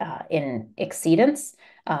be in exceedance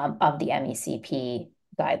of the MECP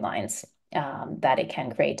guidelines, that it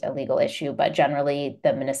can create a legal issue. But generally,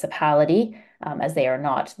 the municipality, as they are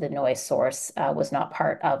not the noise source, was not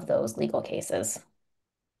part of those legal cases.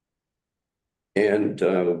 And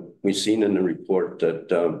we've seen in the report that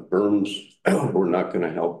berms were not going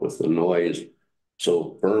to help with the noise.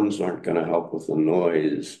 So berms aren't going to help with the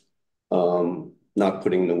noise. Not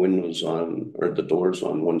putting the windows on or the doors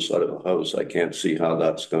on one side of the house, I can't see how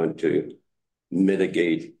that's going to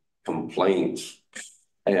mitigate complaints.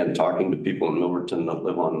 And talking to people in Milverton that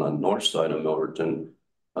live on the north side of Milverton,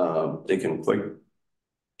 they can quite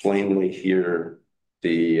plainly hear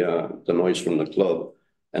the noise from the club.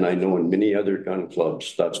 And I know in many other gun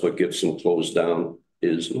clubs, that's what gets them closed down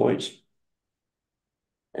is noise.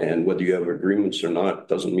 And whether you have agreements or not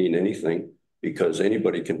doesn't mean anything, because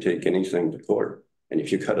anybody can take anything to court. And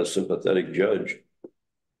if you got a sympathetic judge.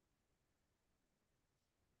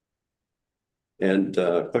 And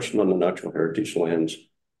question on the natural heritage lands,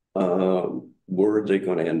 where are they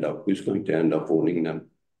going to end up? Who's going to end up owning them?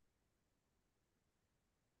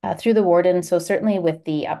 Through the warden. So certainly with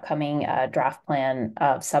the upcoming draft plan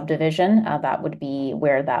of subdivision, that would be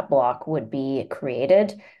where that block would be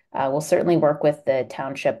created. We'll certainly work with the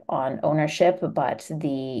township on ownership, but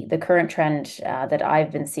the current trend that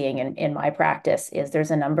I've been seeing in my practice is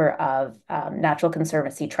there's a number of natural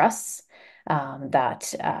conservancy trusts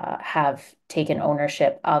that have taken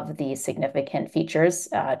ownership of the significant features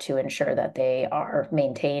to ensure that they are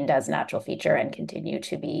maintained as natural feature and continue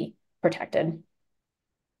to be protected.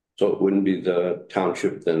 So it wouldn't be the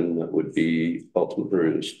township then that would be ultimately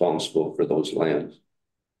responsible for those lands?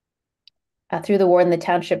 Through the warden, the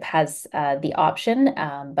township has the option,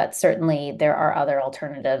 but certainly there are other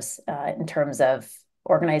alternatives in terms of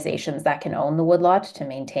organizations that can own the woodlot to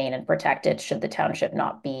maintain and protect it should the township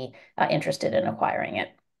not be interested in acquiring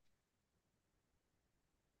it.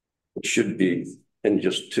 It should be, and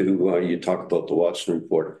just to, you talk about the Watson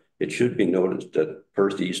report, it should be noted that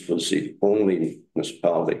Perth East was the only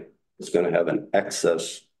municipality that's going to have an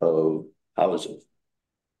excess of housing.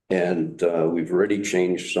 And we've already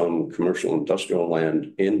changed some commercial industrial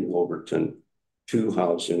land in Wolverton to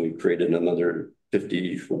housing. We created another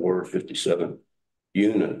 54, 57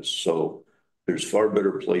 units. So there's far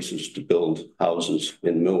better places to build houses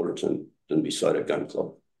in Milverton than beside a gun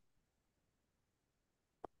club.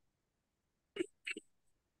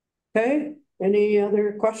 Okay, any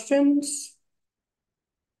other questions?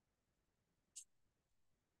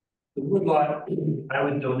 The woodlot, I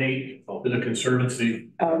would donate to the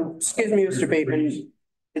Conservancy. Excuse me, Mr. Bateman.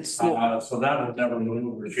 It's so that would never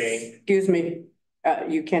move or change. Excuse me,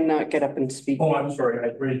 you cannot get up and speak. Oh, I'm sorry,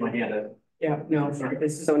 I raised my hand. Yeah, no, sorry.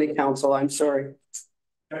 This is only council. I'm sorry.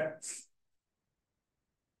 Okay.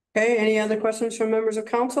 Okay, any other questions from members of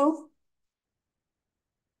council?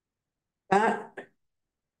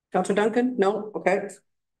 Councilor Duncan? No? Okay.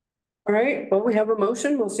 All right, well, we have a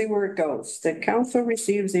motion. We'll see where it goes. The council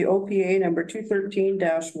receives the OPA number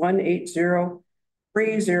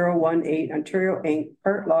 213-1803018 Ontario Inc.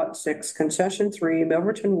 Part Lot 6, Concession 3,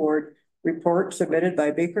 Milverton Ward report submitted by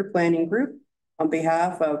Baker Planning Group on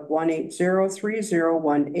behalf of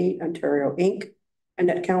 1803018 Ontario Inc. And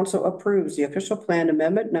that council approves the official plan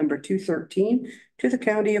amendment number 213 to the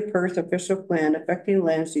County of Perth official plan affecting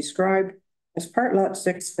lands described as Part Lot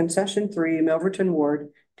 6, Concession 3, Milverton Ward,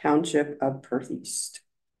 Township of Perth East.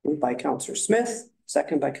 Moved by Councillor Smith,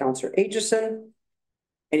 second by Councillor Aitchison.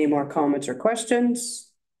 Any more comments or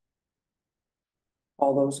questions?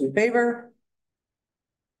 All those in favor?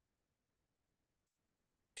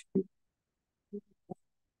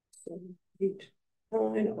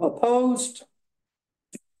 Opposed?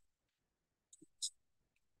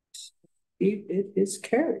 It is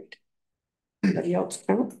carried. Anybody else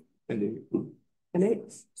count? An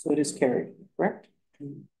 8. So it is carried, correct?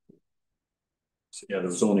 So yeah,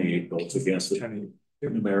 there's only 8 votes against it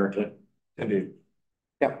numerically.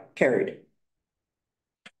 Yeah, carried.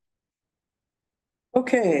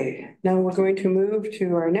 Okay, now we're going to move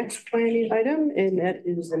to our next planning item, and that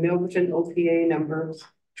is the Milverton OPA number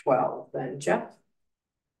 12. Then Jeff?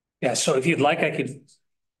 Yeah, so if you'd like, I could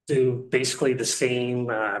do basically the same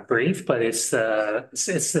brief, but it's the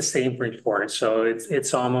same report, so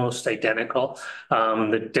it's almost identical.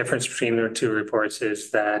 The difference between the two reports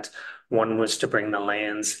is that one was to bring the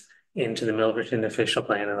lands into the Milverton official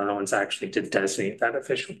plan, and the other one's actually to designate that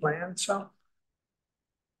official plan. So,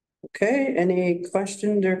 okay, any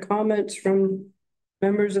questions or comments from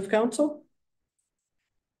members of council?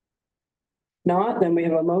 Not, then we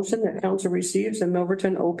have a motion that council receives the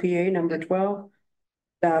Milverton OPA number 12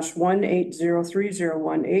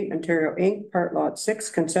 -1803-018 Ontario Inc., Part Lot 6,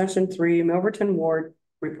 Concession 3, Milverton Ward,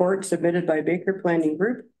 report submitted by Baker Planning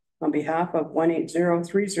Group on behalf of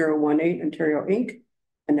 1803-018 Ontario Inc.,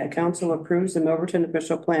 and that council approves the Milverton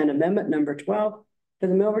Official Plan Amendment number 12 to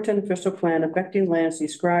the Milverton Official Plan affecting lands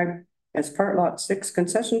described as Part Lot 6,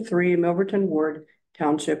 Concession 3, Milverton Ward,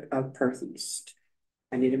 Township of Perth East.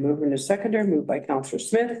 I need a mover and a seconder, moved by Councillor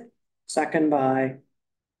Smith, second by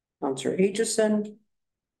Councillor Aitchison.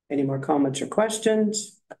 Any more comments or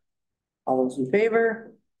questions? All those in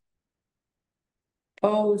favor?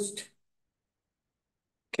 Opposed?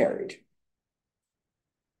 Carried.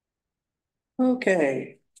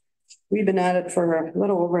 Okay, we've been at it for a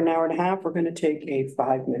little over an hour and a half. We're going to take a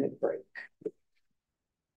 5-minute break.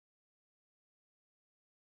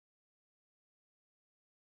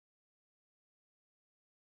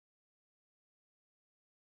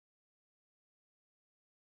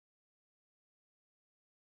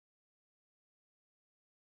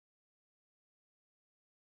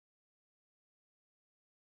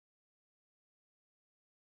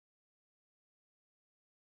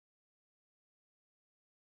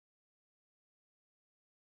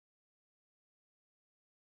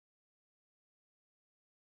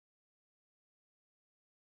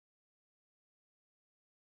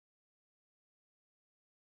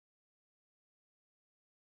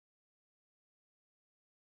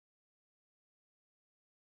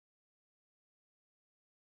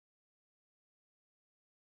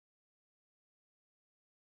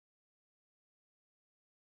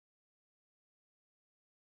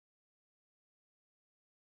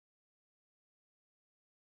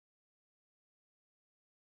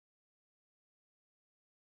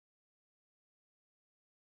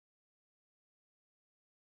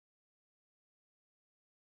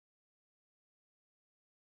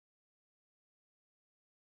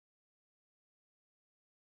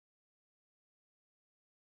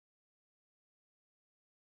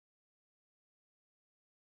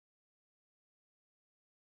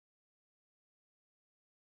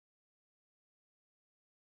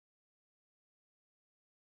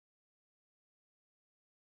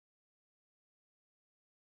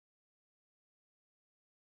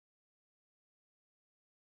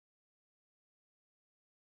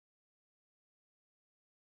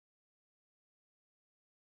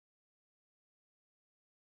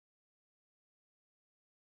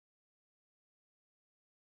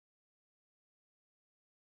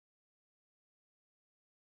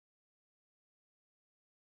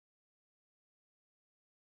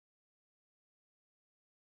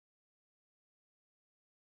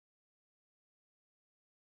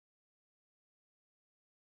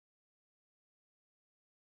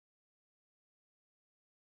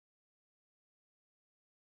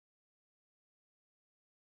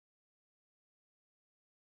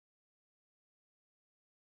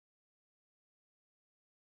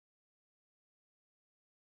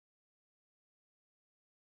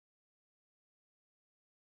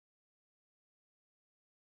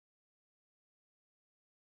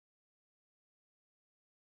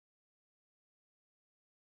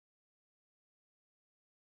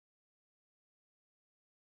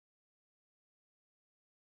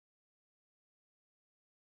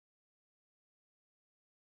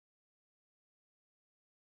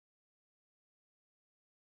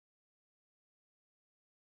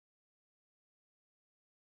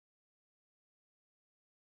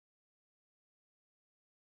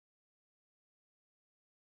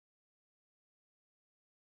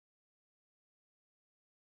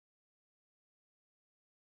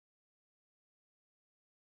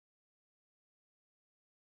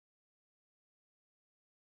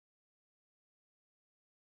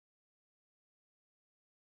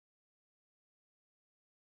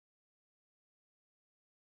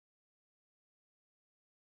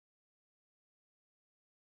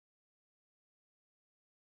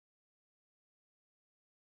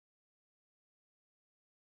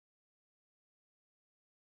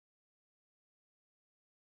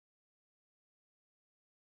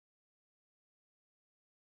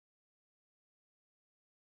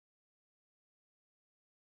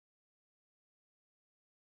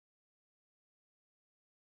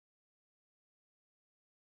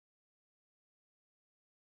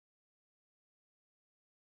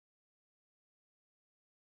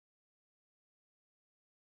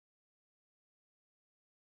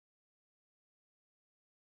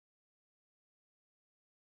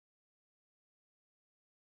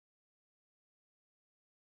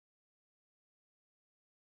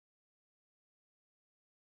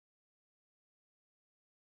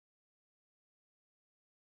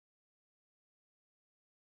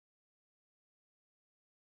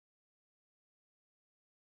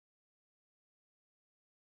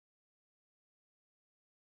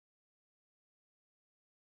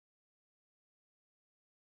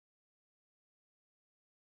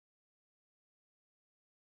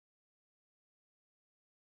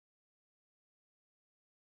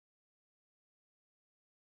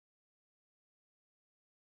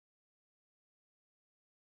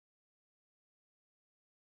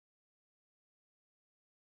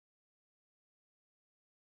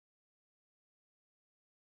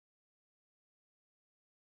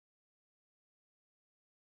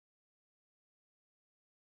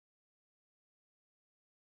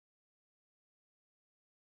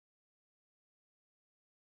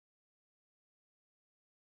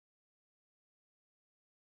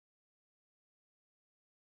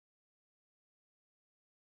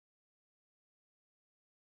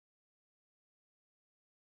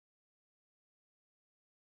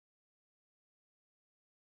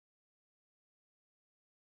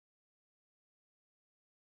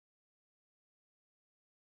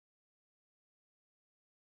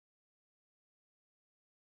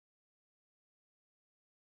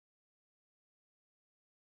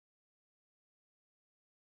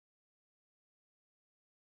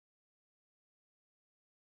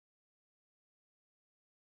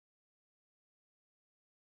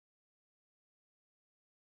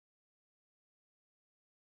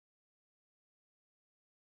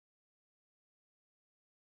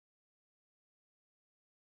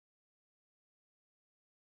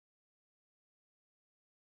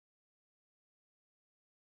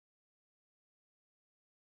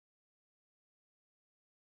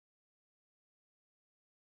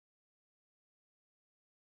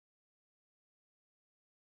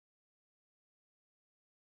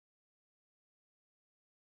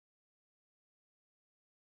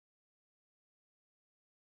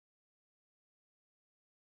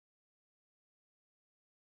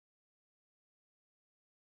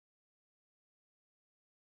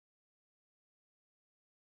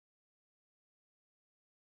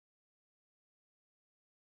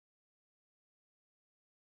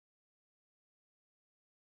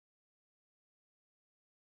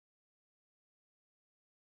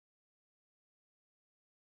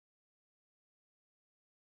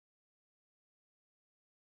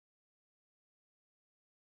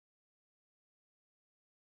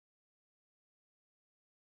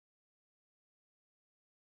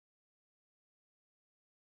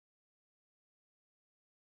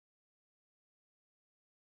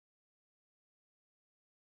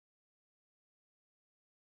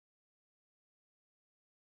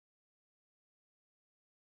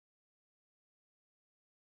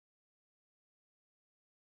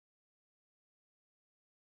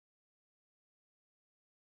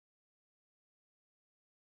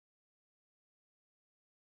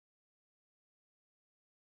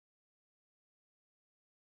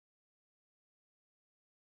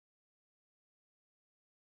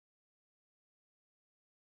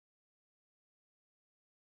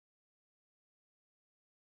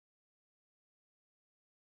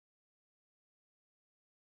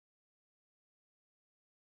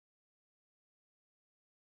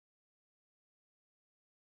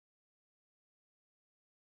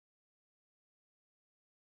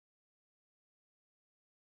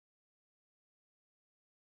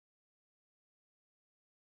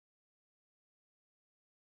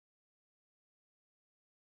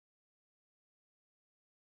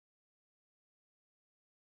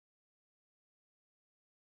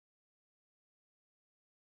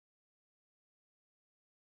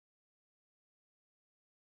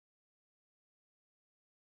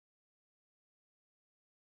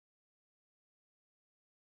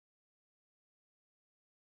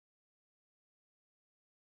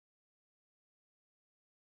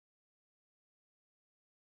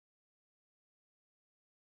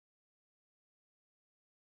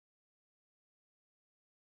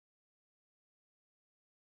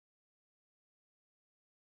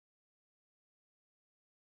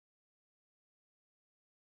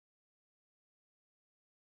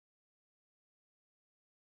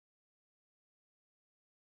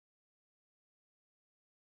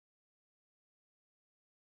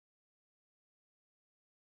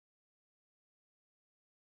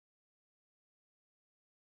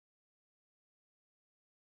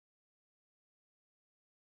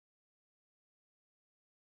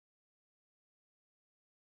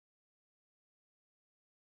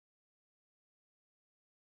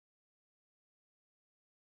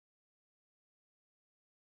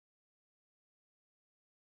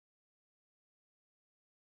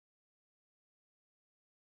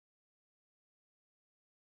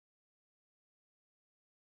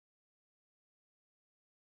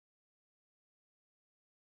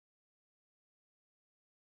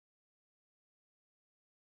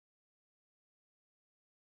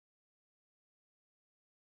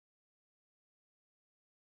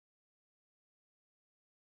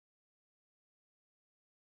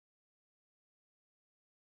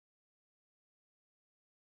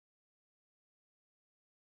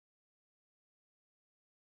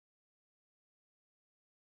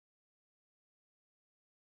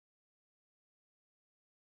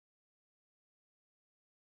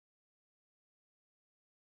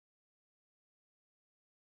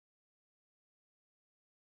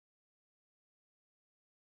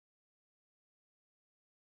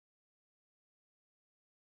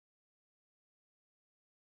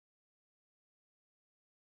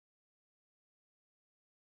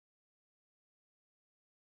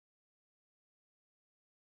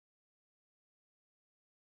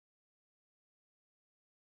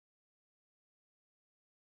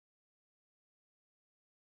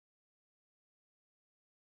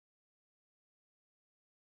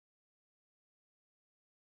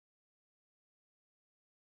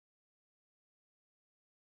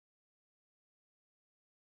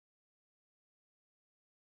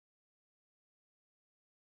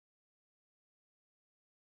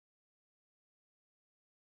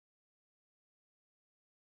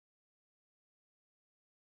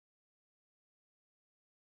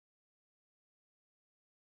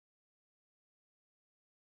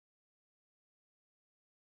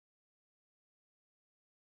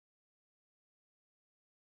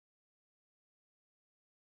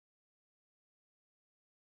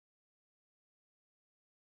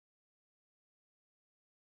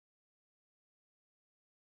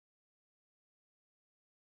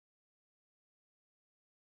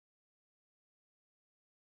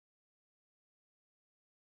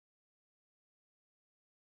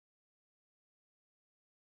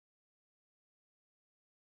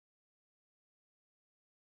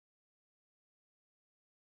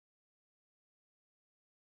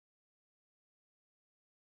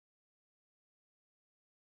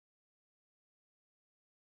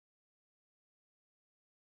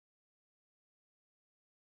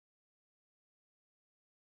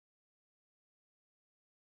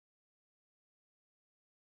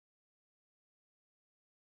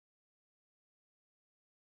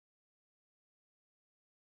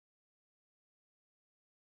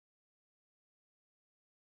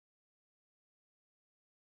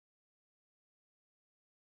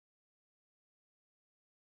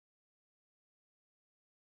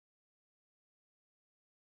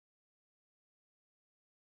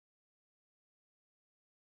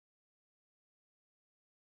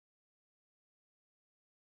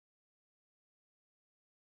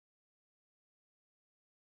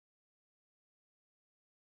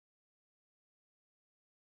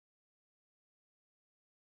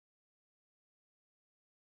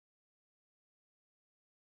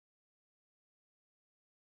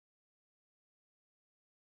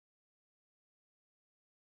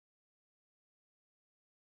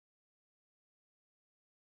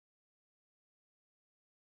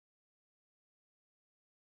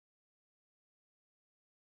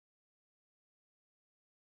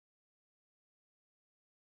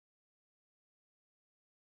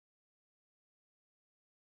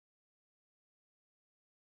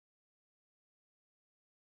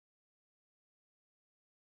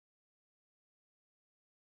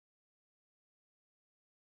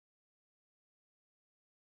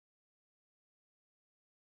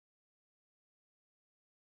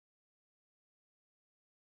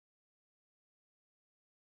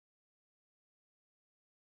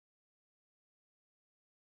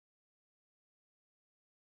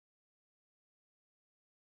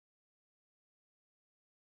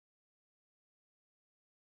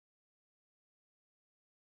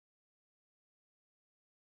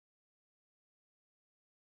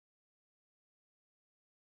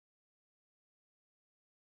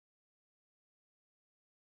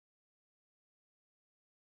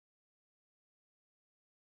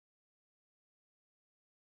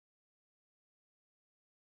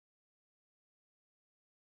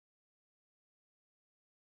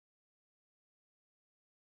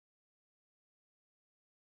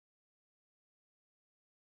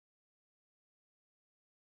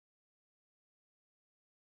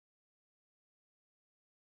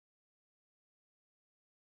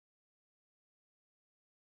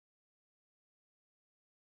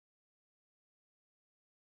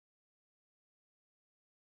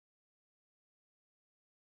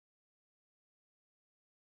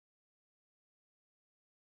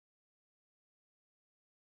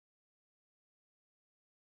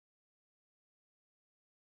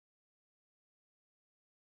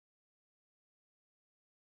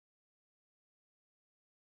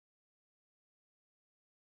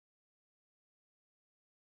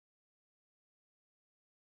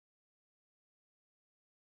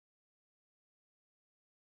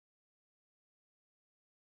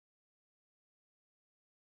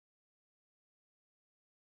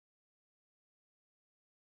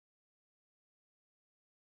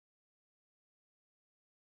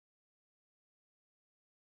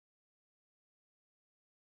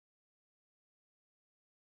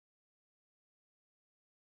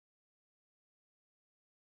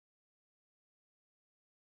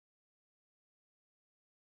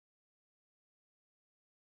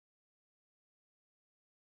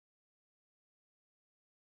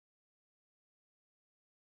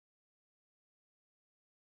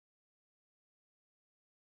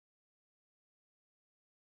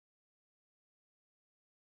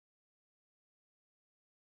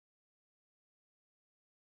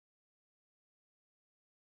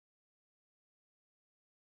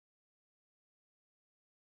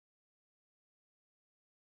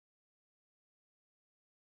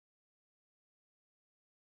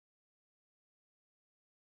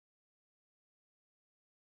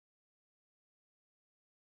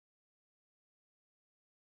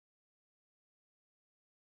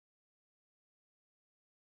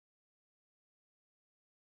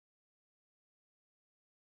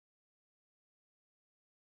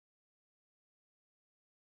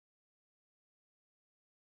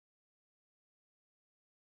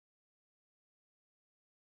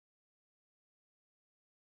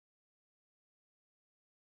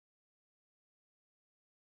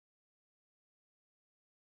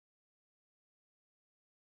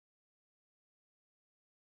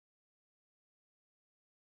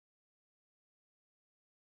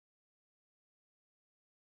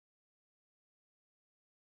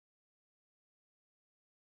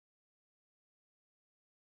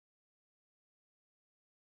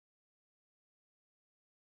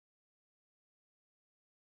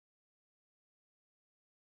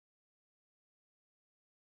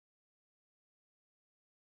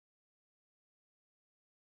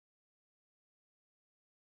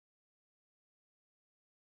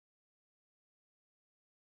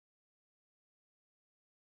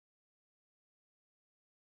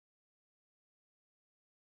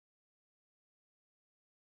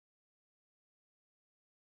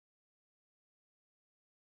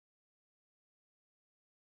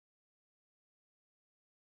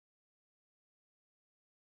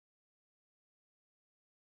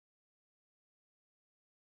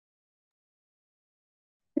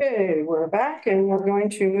 Okay, we're back and we're going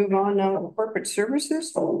to move on now to corporate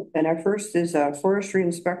services. And our first is a forestry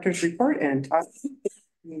inspector's report, and Todd,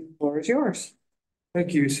 the floor is yours.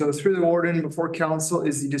 Thank you. So through the warden before council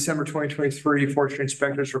is the December 2023 forestry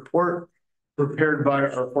inspector's report prepared by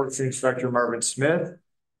our forestry inspector, Marvin Smith.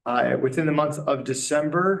 Within the month of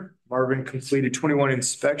December, Marvin completed 21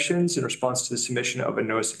 inspections in response to the submission of a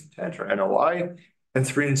notice of intent or NOI, and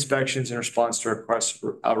 3 inspections in response to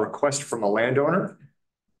a request from a landowner.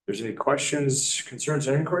 If there's any questions, concerns,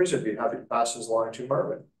 or inquiries, I'd be happy to pass this along to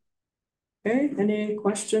Marvin. Okay, any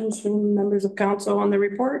questions from members of council on the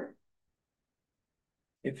report?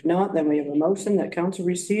 If not, then we have a motion that council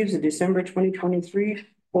receives the December 2023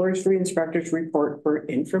 forestry inspector's report for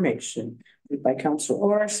information. Moved by Councilor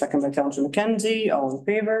Orr, second by Councilor McKenzie, all in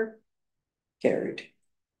favor? Carried.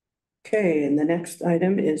 Okay, and the next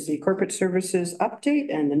item is the corporate services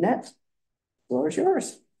update, and Annette, floor is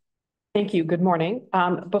yours. Thank you. Good morning.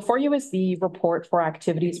 Before you is the report for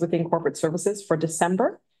activities within corporate services for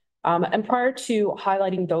December. And prior to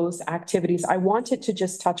highlighting those activities, I wanted to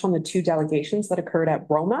just touch on the 2 delegations that occurred at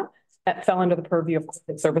Roma that fell under the purview of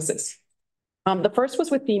corporate services. The first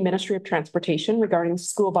was with the Ministry of Transportation regarding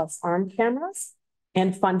school bus arm cameras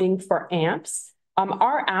and funding for AMPS.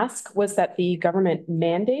 Our ask was that the government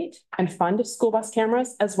mandate and fund school bus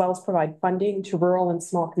cameras, as well as provide funding to rural and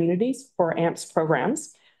small communities for AMPS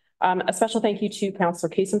programs. A special thank you to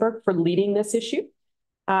Councillor Kasenberg for leading this issue.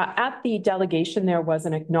 At the delegation, there was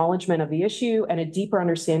an acknowledgement of the issue and a deeper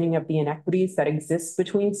understanding of the inequities that exist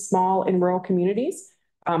between small and rural communities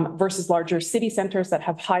versus larger city centers that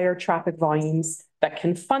have higher traffic volumes that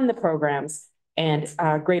can fund the programs and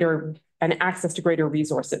access to greater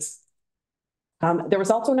resources. There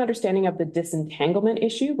was also an understanding of the disentanglement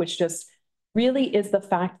issue, which just really is the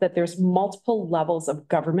fact that there's multiple levels of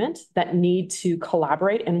government that need to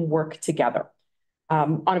collaborate and work together.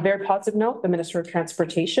 On a very positive note, the Minister of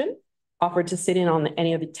Transportation offered to sit in on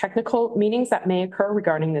any of the technical meetings that may occur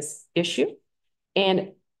regarding this issue.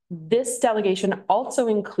 And this delegation also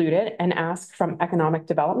included an ask from Economic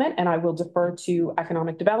Development, and I will defer to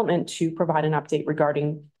Economic Development to provide an update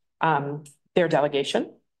regarding their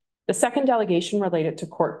delegation. The second delegation related to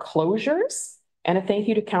court closures, and a thank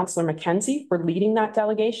you to Councillor McKenzie for leading that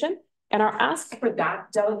delegation. And our ask for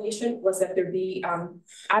that delegation was that there be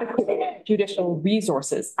adequate judicial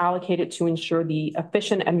resources allocated to ensure the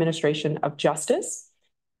efficient administration of justice.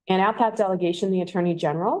 And at that delegation, the Attorney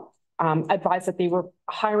General advised that they were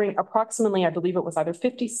hiring approximately, I believe it was either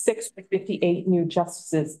 56 or 58 new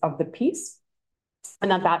justices of the peace, and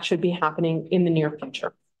that should be happening in the near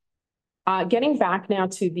future. Getting back now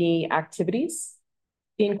to the activities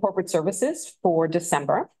in corporate services for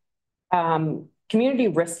December. Community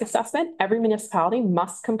risk assessment. Every municipality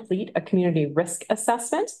must complete a community risk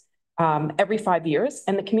assessment every 5 years.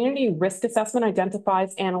 And the community risk assessment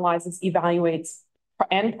identifies, analyzes, evaluates,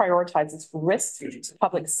 and prioritizes risks to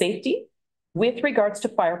public safety with regards to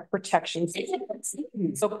fire protection.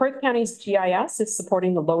 So Perth County's GIS is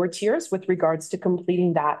supporting the lower tiers with regards to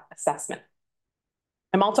completing that assessment.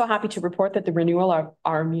 I'm also happy to report that the renewal of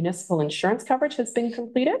our municipal insurance coverage has been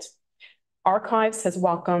completed. Archives has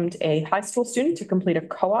welcomed a high school student to complete a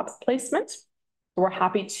co-op placement. We're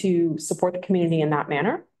happy to support the community in that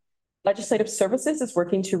manner. Legislative Services is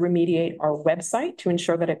working to remediate our website to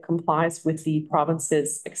ensure that it complies with the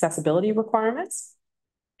province's accessibility requirements.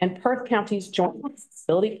 And Perth County's joint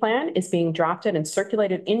accessibility plan is being drafted and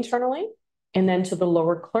circulated internally, and then to the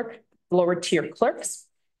lower tier clerks,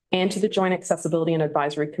 and to the Joint Accessibility and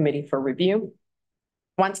Advisory Committee for review.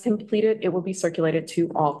 Once completed, it will be circulated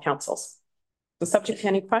to all councils. So subject to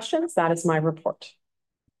any questions, that is my report.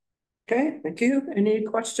 Okay, thank you. Any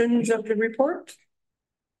questions of the report?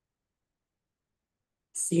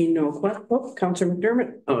 See no questions. Oh, Councillor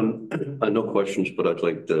McDermott. No questions, but I'd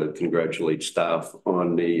like to congratulate staff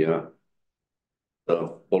on the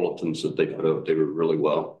bulletins that they put out. They were really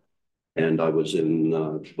well. And I was in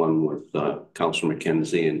one with Councillor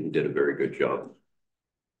McKenzie, and he did a very good job.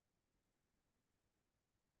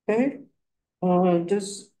 Okay.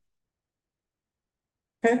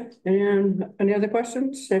 Okay, and any other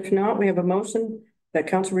questions? If not, we have a motion that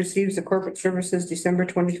council receives the corporate services December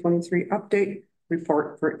 2023 update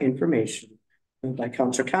report for information. Moved by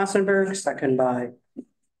Councillor Kassenberg, second by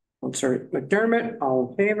Councillor McDermott. All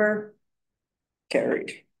in favor?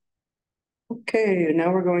 Carried. Okay,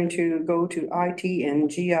 now we're going to go to IT and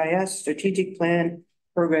GIS strategic plan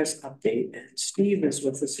progress update. And Steve is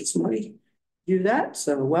with us this morning. Do that,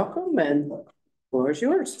 so welcome, and the floor is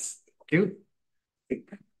yours. Thank you.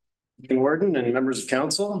 Warden and members of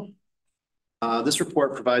council. This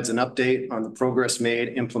report provides an update on the progress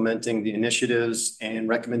made implementing the initiatives and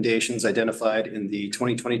recommendations identified in the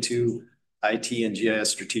 2022 IT and GIS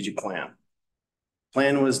strategic plan.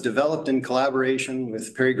 Plan was developed in collaboration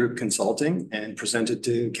with Perry Group Consulting and presented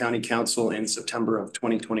to County Council in September of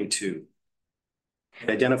 2022. It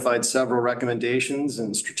identified several recommendations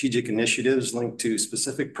and strategic initiatives linked to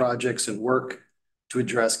specific projects and work to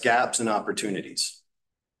address gaps and opportunities.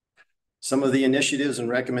 Some of the initiatives and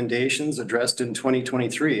recommendations addressed in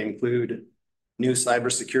 2023 include new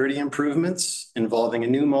cybersecurity improvements involving a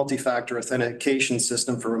new multi-factor authentication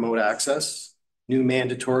system for remote access, new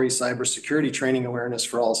mandatory cybersecurity training awareness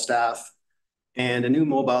for all staff, and a new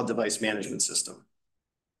mobile device management system.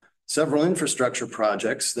 Several infrastructure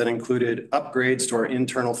projects that included upgrades to our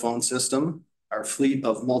internal phone system, our fleet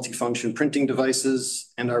of multifunction printing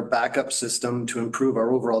devices, and our backup system to improve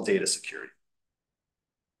our overall data security.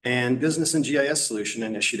 And business and GIS solution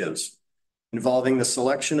initiatives involving the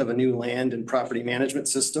selection of a new land and property management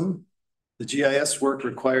system, the GIS work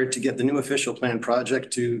required to get the new official plan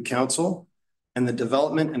project to council, and the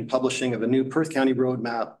development and publishing of a new Perth County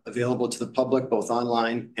roadmap available to the public both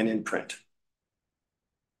online and in print.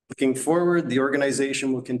 Looking forward, the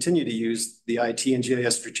organization will continue to use the IT and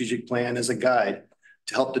GIS strategic plan as a guide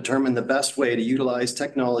to help determine the best way to utilize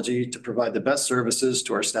technology to provide the best services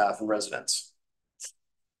to our staff and residents.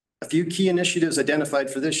 A few key initiatives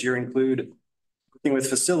identified for this year include working with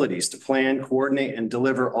facilities to plan, coordinate, and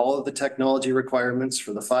deliver all of the technology requirements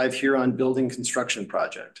for the 5 Huron building construction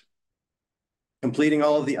project. Completing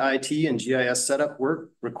all of the IT and GIS setup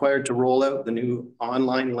work required to roll out the new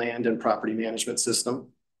online land and property management system.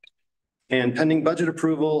 And pending budget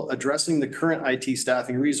approval, addressing the current IT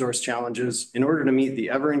staffing resource challenges in order to meet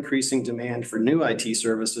the ever-increasing demand for new IT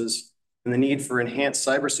services and the need for enhanced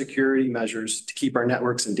cybersecurity measures to keep our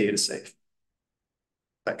networks and data safe.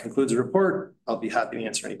 That concludes the report. I'll be happy to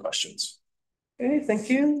answer any questions. Okay,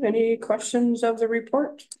 thank you. Any questions of the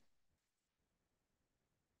report?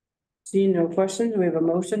 Seeing no questions, we have a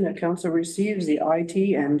motion that council receives the IT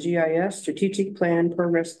and GIS strategic plan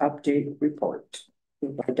progress update report.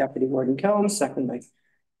 Moved by Deputy Warden Kellum, second by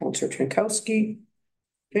Councillor Trinkowski.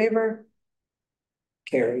 Favor?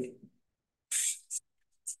 Carried.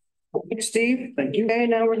 Thanks, Steve. Thank you. Okay,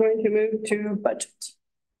 now we're going to move to budget.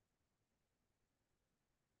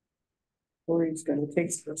 Corey's going to take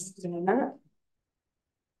the that.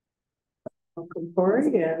 Welcome,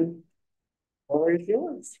 Corey, and Corey is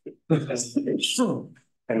yours.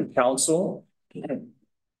 And council.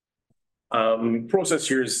 Process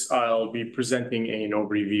here is I'll be presenting an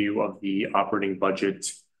overview of the operating budget.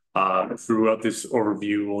 Throughout this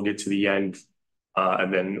overview, we'll get to the end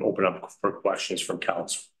and then open up for questions from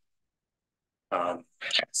council.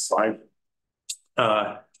 Slide.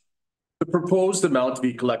 The proposed amount to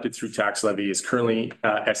be collected through tax levy is currently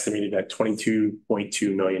estimated at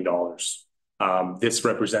 $22.2 million. This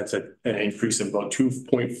represents an increase of about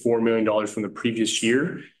 $2.4 million from the previous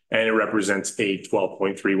year, and it represents a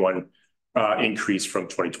 12.31% increase from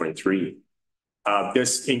 2023.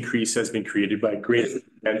 This increase has been created by greater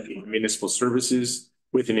municipal services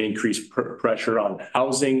with an increased pressure on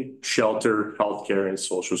housing, shelter, healthcare, and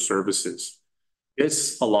social services.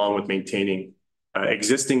 This, along with maintaining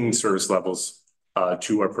existing service levels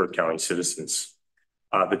to our Perth County citizens.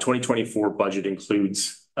 The 2024 budget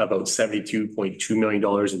includes about $72.2 million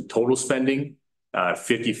in total spending,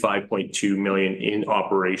 $55.2 million in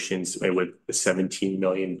operations, with the $17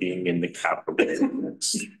 million being in the capital.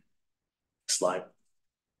 Next slide.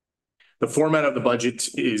 The format of the budget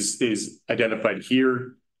is identified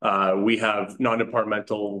here. We have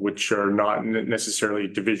non-departmental, which are not necessarily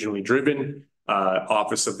divisionally driven,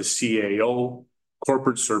 Office of the CAO,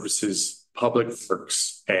 Corporate Services, Public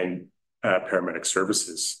Works, and Paramedic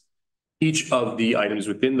Services. Each of the items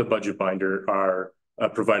within the budget binder are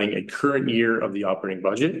providing a current year of the operating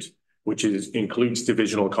budget, which includes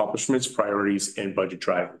divisional accomplishments, priorities, and budget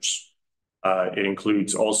drivers. It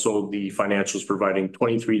includes also the financials providing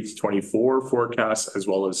 23 to 24 forecasts, as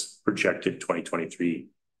well as projected 2023.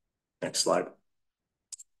 Next slide.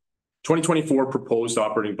 2024 proposed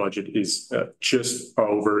operating budget is just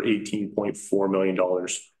over $18.4 million,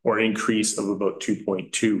 or an increase of about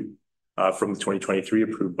 2.2 from the 2023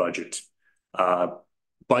 approved budget.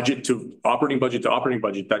 Budget to operating budget,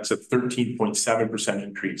 that's a 13.7%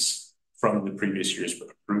 increase from the previous year's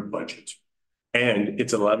approved budget. And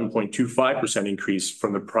it's 11.25% increase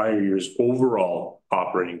from the prior year's overall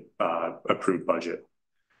operating approved budget.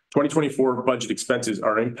 2024 budget expenses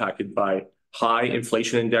are impacted by high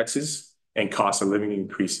inflation indexes and cost of living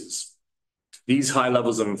increases. These high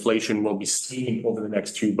levels of inflation will be seen over the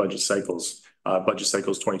next 2 budget cycles, budget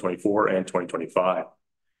cycles 2024 and 2025.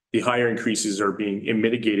 The higher increases are being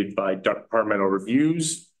mitigated by departmental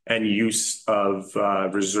reviews and use of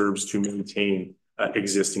reserves to maintain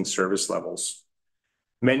existing service levels.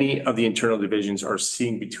 Many of the internal divisions are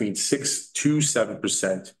seeing between 6 to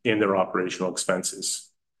 7% in their operational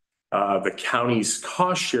expenses. The county's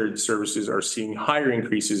cost shared services are seeing higher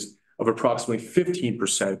increases of approximately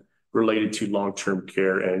 15% related to long-term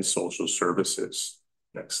care and social services.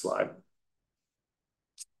 Next slide.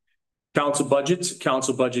 Council budget.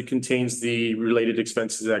 Council budget contains the related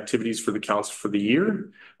expenses and activities for the council for the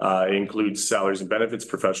year. It includes salaries and benefits,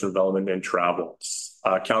 professional development, and travel.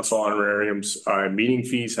 Council honorariums meeting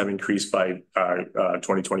fees have increased by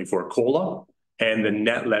 2024 COLA, and the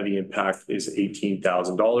net levy impact is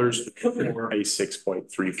 $18,000 or a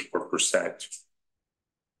 6.34%.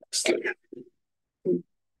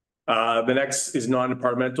 The next is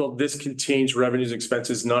non-departmental. This contains revenues and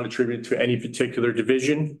expenses not attributed to any particular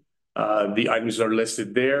division. The items are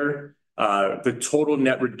listed there. The total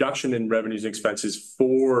net reduction in revenues and expenses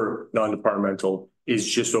for non-departmental is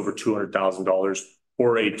just over $200,000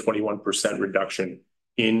 or a 21% reduction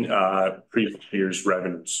in previous year's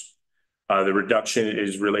revenues. The reduction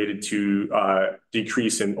is related to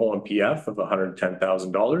decrease in OMPF of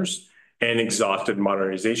 $110,000 and exhausted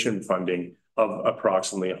modernization funding of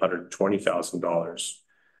approximately $120,000.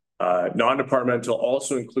 Non-departmental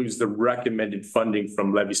also includes the recommended funding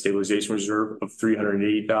from levy stabilization reserve of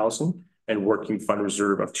 $380,000 and working fund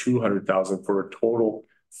reserve of $200,000 for a total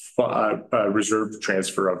reserve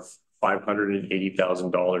transfer of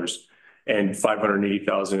 $580,000, and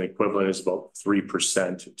 $580,000 equivalent is about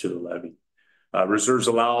 3% to the levy. Reserves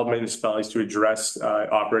allow municipalities to address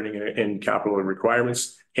operating and capital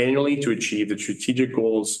requirements annually to achieve the strategic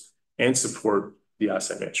goals and support the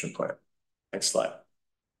asset management plan. Next slide.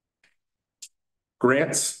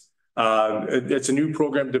 Grants. It's a new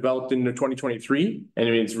program developed in 2023, and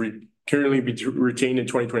it's currently retained in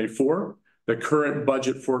 2024. The current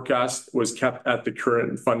budget forecast was kept at the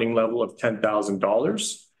current funding level of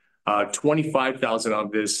 $10,000. $25,000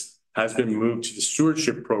 of this has been moved to the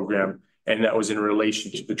stewardship program, and that was in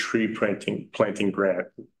relation to the tree planting grant.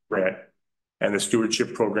 And the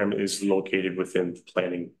stewardship program is located within the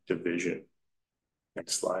planning division.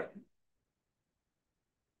 Next slide.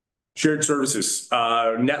 Shared services.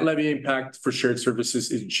 Net levy impact for shared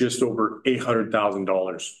services is just over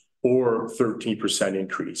 $800,000 or 13%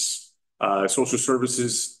 increase. Social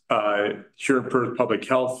services, here in Perth Public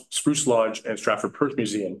Health, Spruce Lodge, and Stratford Perth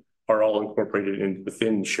Museum are all incorporated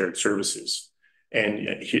within shared services.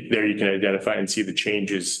 And there you can identify and see the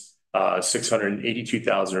changes.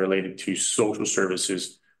 $682,000 related to social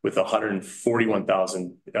services, with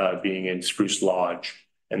 $141,000 being in Spruce Lodge.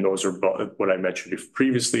 And those are what I mentioned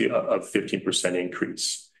previously, of 15%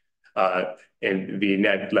 increase. And the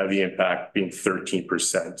net levy impact being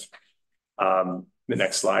 13%. The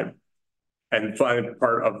next slide. And the final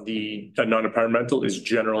part of the non-departmental is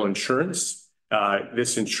general insurance.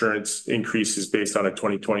 This insurance increase is based on a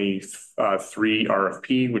 2023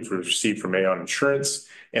 RFP, which was received from Aon Insurance,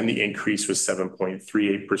 and the increase was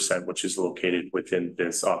 7.38%, which is located within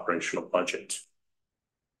this operational budget.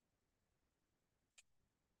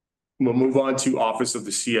 We'll move on to Office of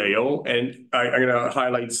the CIO, and I'm going to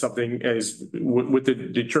highlight something as with the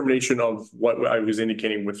determination of what I was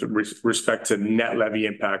indicating with respect to net levy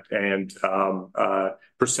impact and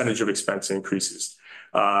percentage of expense increases.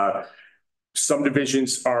 Some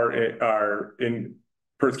divisions are in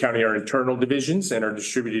Perth County are internal divisions and are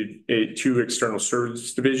distributed to external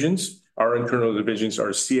service divisions. Our internal divisions are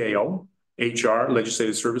CAO, HR,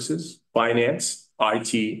 Legislative Services, Finance,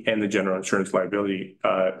 IT, and the General Insurance Liability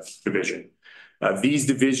Division. These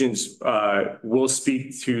divisions will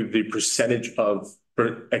speak to the percentage of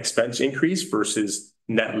expense increase versus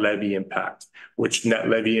net levy impact, which net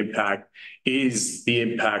levy impact is the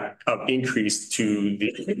impact of increase to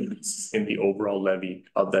the in the overall levy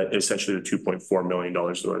of that, essentially the $2.4 million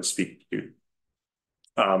that I speak to.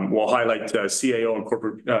 We'll highlight CAO and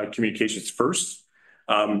corporate communications first.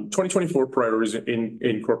 2024 priorities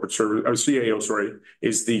in corporate service, or CAO, sorry,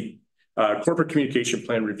 is the corporate communication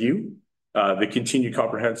plan review, the continued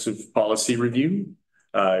comprehensive policy review,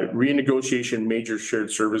 renegotiation major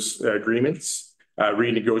shared service agreements,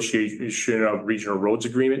 renegotiation of regional roads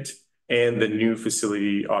agreement, and the new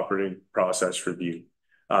facility operating process review.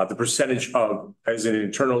 The percentage of, as an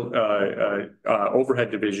internal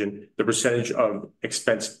overhead division, the percentage of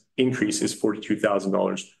expense increase is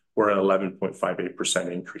 $42,000 or an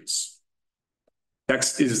 11.58% increase.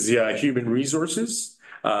 Next is the human resources.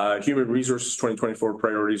 Human resources 2024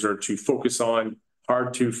 priorities are to focus on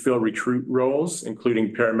hard to fill recruit roles, including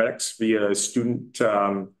paramedics via student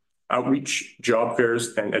outreach, job fairs,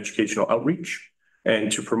 and educational outreach, and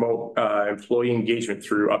to promote employee engagement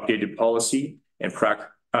through updated policy and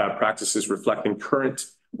practices reflecting current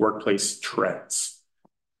workplace trends.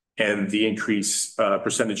 And the increase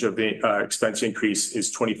percentage of the expense increase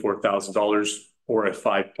is $24,000 or a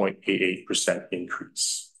 5.88%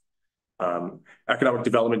 increase. Economic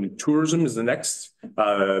development and tourism is the next.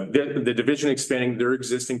 The division expanding their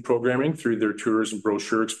existing programming through their tourism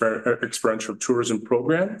brochure experiential tourism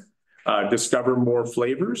program, discover more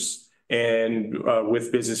flavors, and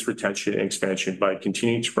with business retention and expansion by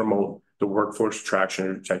continuing to promote the workforce attraction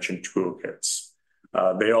and retention toolkits.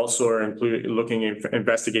 They also are looking at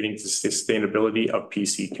investigating the sustainability of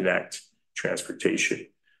PC Connect transportation.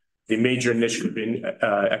 The major initiative in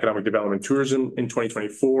economic development tourism in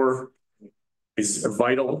 2024 is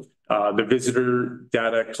vital. The visitor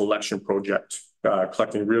data collection project,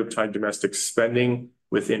 collecting real-time domestic spending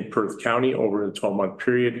within Perth County over the 12-month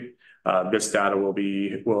period. This data will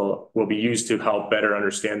be used to help better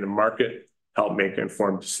understand the market, help make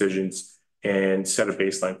informed decisions, and set a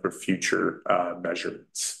baseline for future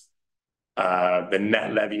measurements. The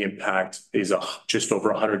net levy impact is just over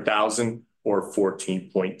 100,000 or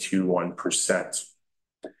 14.21%.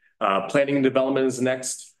 Planning and development is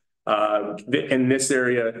next. In this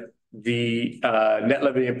area, the net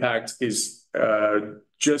levy impact is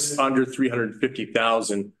just under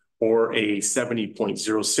 350,000 or a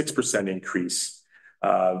 70.06% increase.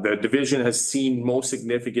 The division has seen most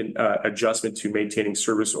significant adjustment to maintaining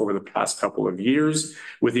service over the past couple of years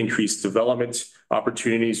with increased development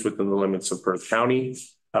opportunities within the limits of Perth County.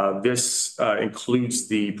 This includes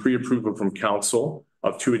the pre-approval from council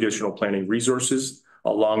of 2 additional planning resources,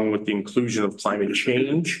 along with the inclusion of climate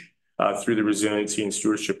change through the resiliency and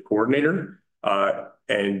stewardship coordinator,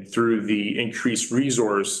 and through the increased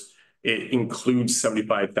resource. It includes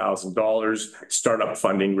 $75,000 startup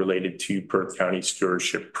funding related to Perth County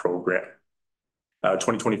Stewardship Program.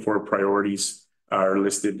 2024 priorities are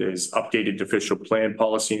listed as updated official plan,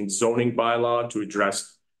 policy, and zoning bylaw to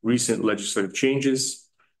address recent legislative changes,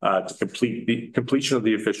 to complete the completion of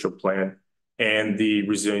the official plan, and the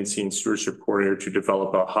resiliency and stewardship coordinator to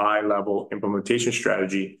develop a high-level implementation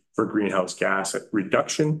strategy for greenhouse gas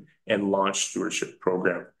reduction and launch stewardship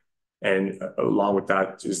program. And along with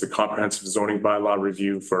that is the comprehensive zoning bylaw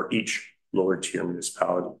review for each lower tier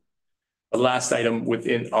municipality. The last item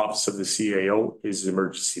within Office of the CAO is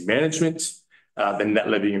emergency management. The net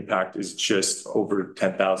levy impact is just over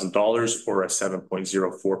 $10,000 or a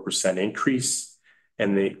 7.04% increase.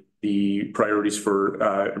 And the priorities for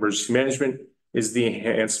emergency management is the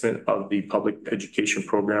enhancement of the public education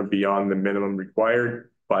program beyond the minimum required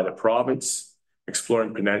by the province,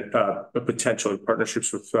 exploring potential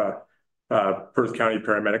partnerships with Perth County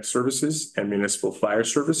Paramedic Services and Municipal Fire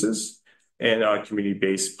Services, and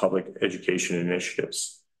community-based public education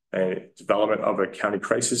initiatives, and development of a county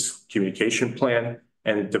crisis communication plan,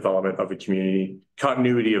 and development of a community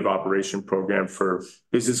continuity of operation program for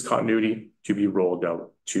business continuity to be rolled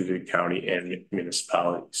out to the county and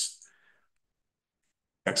municipalities.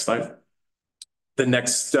 Next slide. The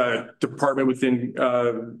next department within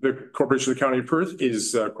the Corporation of the County of Perth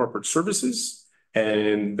is corporate services.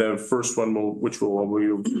 And the first one which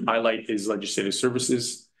we'll highlight is legislative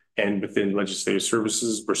services. And within legislative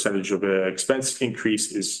services, percentage of expense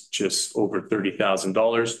increase is just over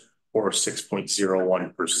 $30,000 or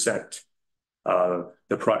 6.01%.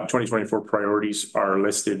 The 2024 priorities are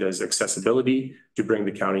listed as accessibility to bring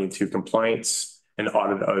the county into compliance. An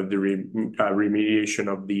audit of the remediation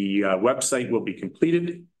of the website will be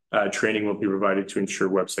completed. Training will be provided to ensure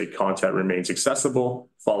website content remains accessible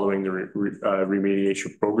following the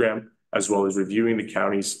remediation program, as well as reviewing the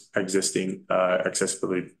county's existing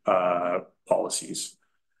accessibility policies.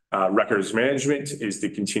 Records management is the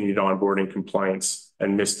continued onboarding, compliance,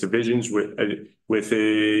 and missed divisions with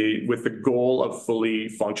the goal of fully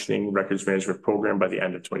functioning records management program by the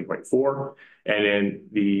end of 2024. And then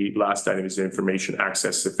the last item is information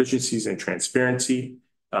access efficiencies and transparency,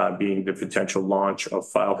 being the potential launch of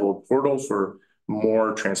FileHold portal for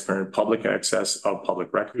more transparent public access of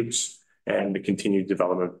public records, and the continued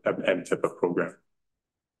development of MTIPA program.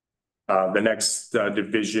 The next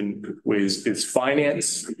division is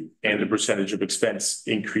finance, and the percentage of expense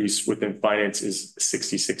increase within finance is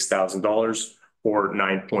 $66,000 or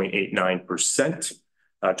 9.89%.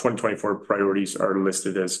 2024 priorities are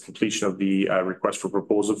listed as completion of the request for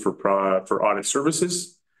proposal for audit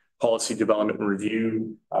services, policy development and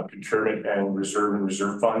review, procurement and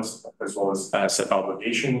reserve funds, as well as asset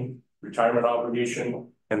obligation, retirement obligation,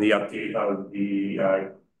 and the update of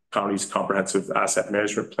the county's comprehensive asset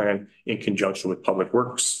management plan in conjunction with Public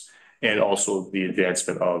Works, and also the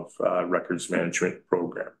advancement of records management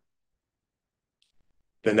program.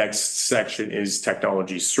 The next section is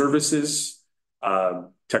technology services.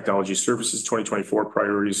 Technology services 2024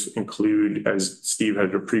 priorities include, as Steve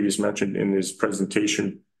had previously mentioned in his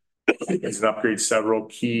presentation, is an upgrade several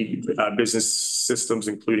key business systems,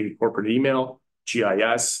 including corporate email,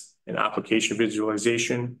 GIS, and application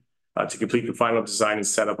visualization, to complete the final design and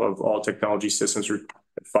setup of all technology systems for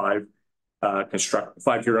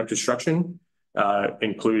 5-year construction,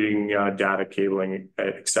 including data cabling,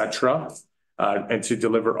 etc. And to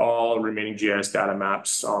deliver all remaining GIS data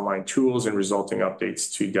maps, online tools, and resulting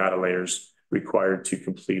updates to data layers required to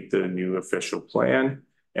complete the new official plan,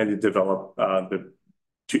 and to develop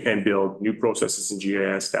and build new processes and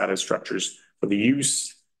GIS data structures for the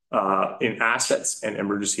use in assets and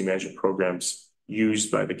emergency management programs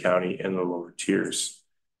used by the county in the lower tiers.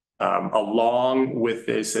 Along with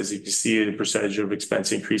this, as you can see, the percentage of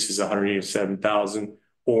expense increase is $187,000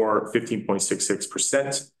 or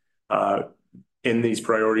 15.66%. In these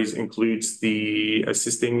priorities includes the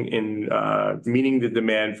assisting in meeting the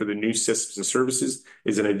demand for the new systems and services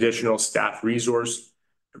is an additional staff resource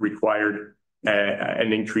required,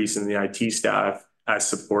 an increase in the IT staff as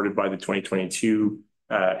supported by the 2022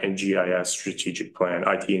 and GIS strategic plan,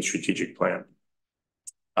 IT and strategic plan.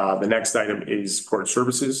 The next item is court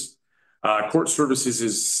services. Court services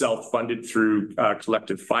is self-funded through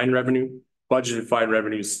collective fine revenue. Budgeted fine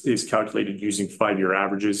revenues is calculated using 5-year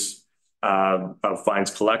averages of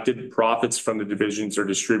fines collected. Profits from the divisions are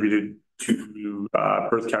distributed to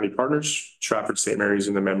Perth County partners, Stratford, St. Mary's,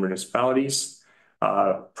 and the member municipalities.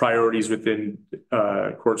 Priorities within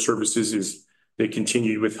court services is they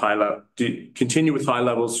continue with high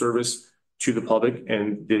level service to the public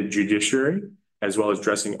and the judiciary, as well as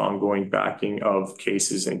addressing ongoing backing of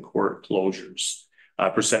cases and court closures.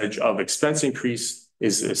 Percentage of expense increase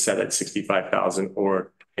is set at $65,000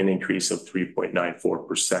 or an increase of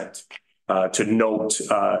 3.94%. To note,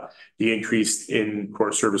 the increase in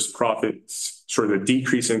court service profits, the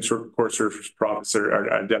decrease in court service profits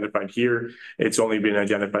are identified here. It's only been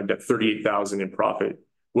identified that $38,000 in profit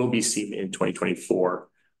will be seen in 2024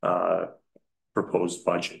 proposed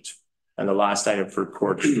budget. And the last item for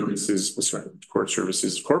corporate services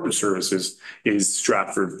is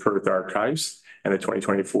Stratford Perth Archives, and the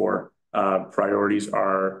 2024 priorities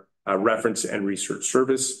are reference and research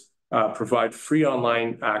service. Provide free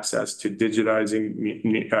online access to digitizing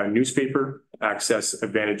newspaper, access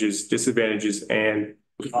advantages, disadvantages, and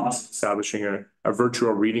establishing a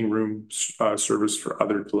virtual reading room service for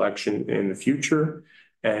other collection in the future,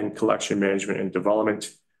 and collection management and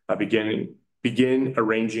development. Begin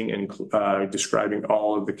arranging and describing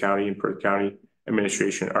all of the county and Perth County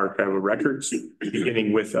administration archival records,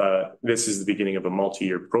 beginning with this is the beginning of a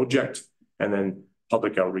multi-year project, and then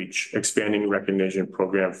public outreach, expanding recognition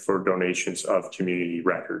program for donations of community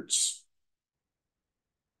records.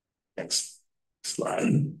 Next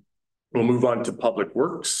slide. We'll move on to Public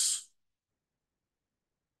Works.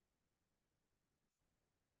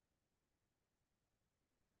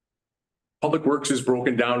 Public Works is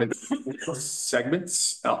broken down into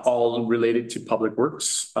segments, all related to Public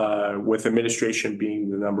Works, with administration being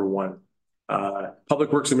the number one.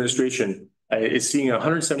 Public Works administration is seeing a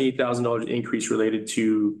 $178,000 increase related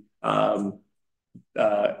to, or a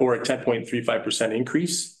 10.35%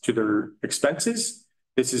 increase to their expenses.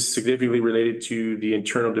 This is significantly related to the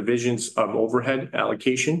internal divisions of overhead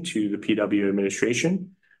allocation to the PW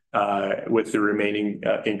administration, with the remaining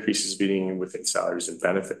increases being within salaries and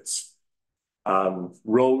benefits.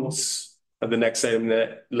 Roads, the next item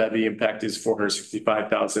that levy impact is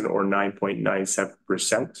 $465,000 or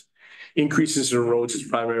 9.97%. Increases in roads is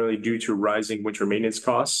primarily due to rising winter maintenance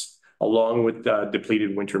costs, along with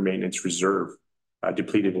depleted winter maintenance reserve,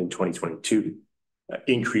 depleted in 2022.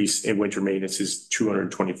 Increase in winter maintenance is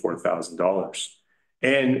 $224,000,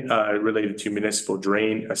 and related to municipal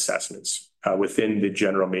drain assessments within the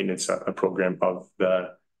general maintenance program of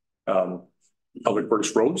the Public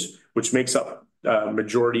Works roads, which makes up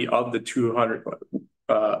majority of the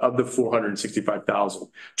 $465,000,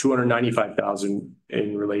 $295,000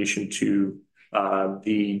 in relation to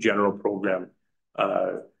the general program,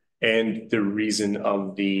 and the reason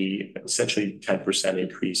of the essentially 10%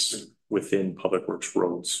 increase within Public Works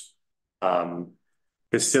roads.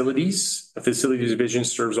 Facilities. The facilities division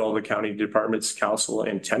serves all the county departments, council,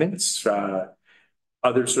 and tenants.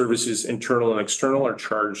 Other services, internal and external, are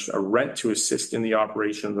charged a rent to assist in the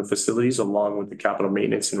operation of the facilities, along with the capital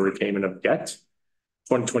maintenance and repayment of debt.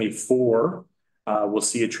 2024 will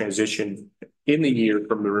see a transition in the year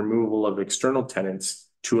from the removal of external tenants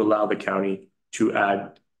to allow the county to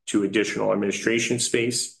add to additional administration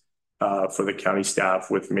space for the county staff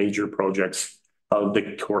with major projects of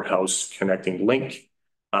the courthouse connecting link.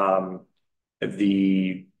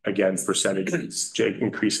 The again percentage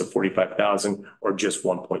increase of 45,000 or just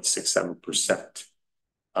 1.67%.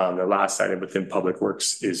 The last item within Public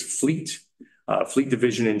Works is fleet. Fleet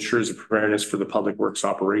division ensures the preparedness for the public works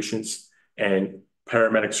operations and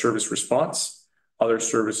paramedic service response. Other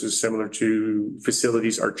services similar to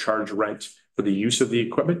facilities are charged rent for the use of the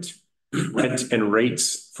equipment. Rent and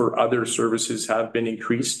rates for other services have been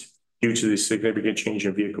increased due to the significant change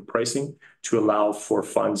in vehicle pricing to allow for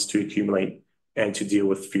funds to accumulate and to deal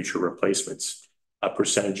with future replacements. A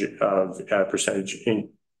percentage of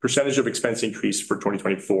expense increase for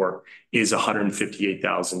 2024 is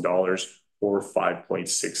 $158,000 or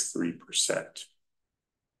 5.63%.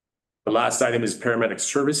 The last item is paramedic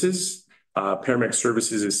services. Paramedic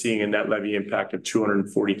services is seeing a net levy impact of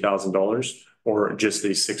 $240,000 or just a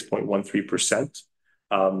 6.13%.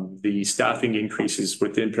 The staffing increases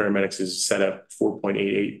within paramedics is set at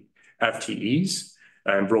 4.88 FTEs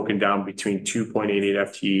and broken down between 2.88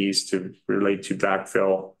 FTEs to relate to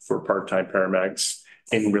backfill for part-time paramedics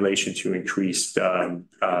in relation to increased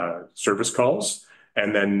service calls,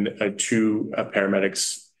 and then two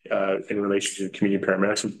paramedics in relation to the community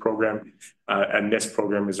paramedics program. And this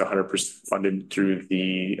program is 100% funded through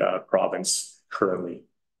the province currently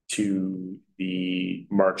to the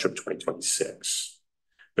March of 2026.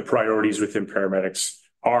 The priorities within paramedics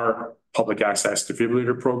are public access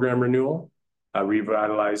defibrillator program renewal,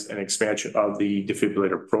 revitalize and expansion of the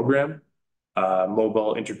defibrillator program,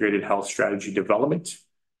 mobile integrated health strategy development.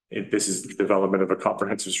 This is the development of a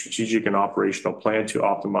comprehensive strategic and operational plan to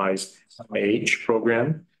optimize MAH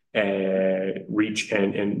program and reach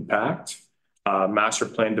and impact. Master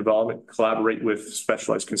plan development, collaborate with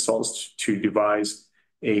specialized consultants to devise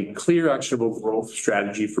a clear, actionable growth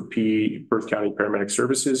strategy for Perth County Paramedic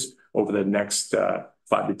Services over the next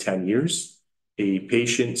 5 to 10 years. A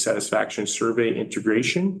patient satisfaction survey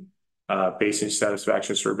integration, patient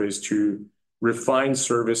satisfaction surveys to refine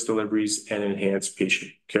service deliveries and enhance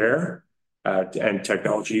patient care, and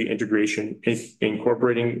technology integration,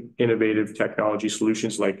 incorporating innovative technology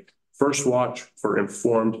solutions like First Watch for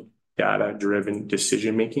informed data-driven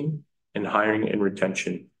decision-making and hiring and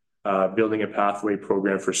retention, building a pathway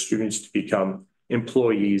program for students to become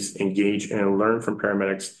employees, engage and learn from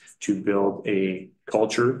paramedics to build a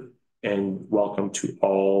culture and welcome to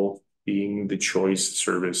all being the choice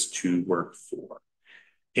service to work for.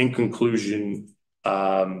 In conclusion,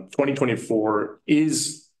 2024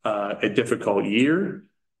 is a difficult year.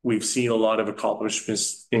 We've seen a lot of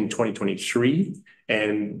accomplishments in 2023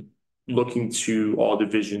 and looking to all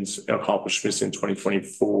divisions accomplishments in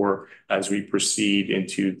 2024 as we proceed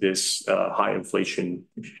into this high inflation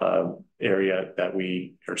area that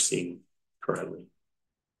we are seeing currently.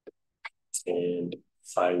 And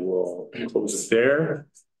I will close it there,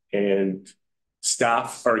 and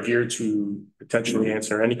staff are here to potentially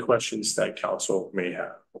answer any questions that council may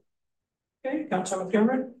have. Okay, Councilor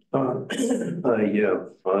McDermott. Yeah,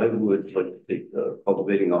 I would like to take the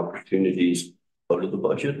cultivating opportunities out of the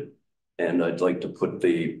budget, and I'd like to put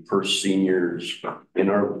the Perth seniors in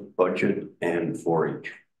our budget and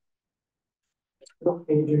 4-H. What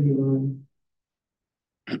page are you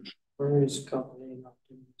on? Where is cultivating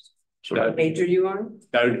opportunities? So what page are you on?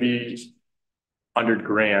 That would be under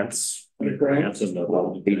grants. Under grants and the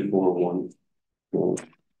 8401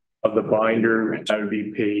 of the binder. That would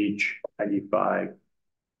be page 95.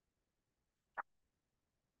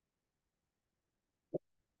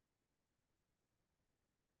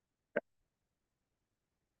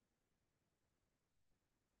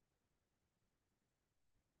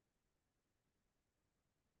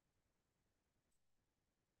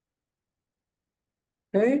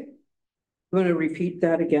 Okay. You want to repeat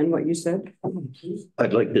that again, what you said?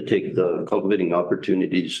 I'd like to take the cultivating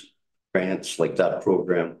opportunities grants like that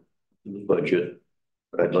program in the budget.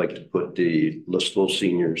 But I'd like to put the listable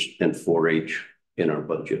seniors and 4-H in our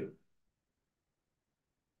budget.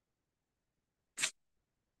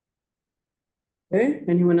 Okay,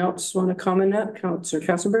 anyone else want to comment on that? Councilor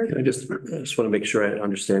Kassenberg? I just want to make sure I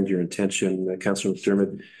understand your intention, Councilor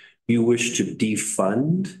McDermott. You wish to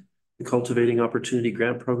defund the Cultivating Opportunity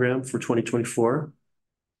Grant Program for 2024?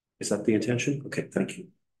 Is that the intention? Okay, thank you.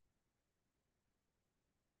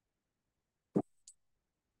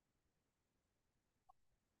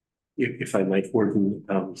 If I might, Warden,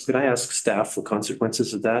 could I ask staff the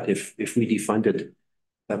consequences of that? If we defunded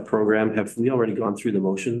that program, have we already gone through the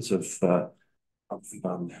motions of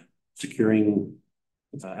securing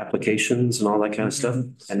applications and all that kind of stuff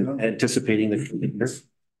and anticipating the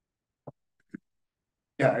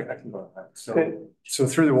Yeah, I can go with that. Okay. So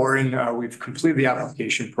through the warden, we've completed the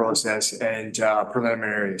application process and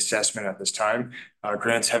preliminary assessment at this time.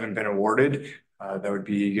 Grants haven't been awarded. That would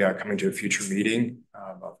be coming to a future meeting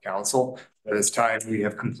of council. At this time, we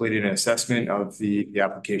have completed an assessment of the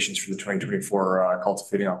applications for the 2024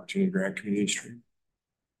 Cultivating Opportunity Grant Community Stream.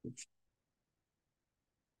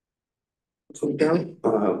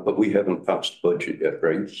 But we haven't passed budget yet,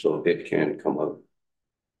 right? So it can come up.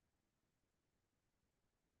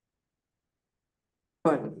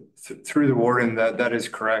 But through the warden, that is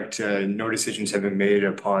correct. No decisions have been made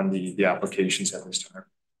upon the applications at this time.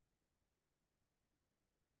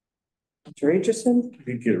 Mr. Aitchison? We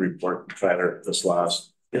did get a report from Tyler this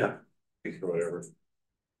last, week or whatever,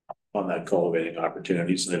 on that cultivating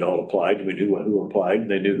opportunities, and it all applied. We knew who applied.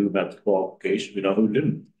 They knew who met the qualification. We know who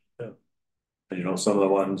didn't. And you know, some of the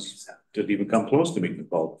ones didn't even come close to meeting the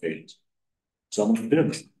qualifications. Some of them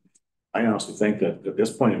didn't. I honestly think that at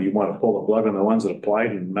this point, if you want to pull the plug on the ones that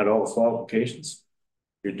applied and met all the qualifications,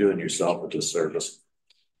 you're doing yourself a disservice.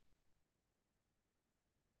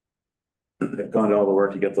 They've gone to all the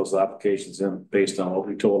work to get those applications in based on what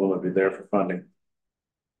we told them would be there for funding.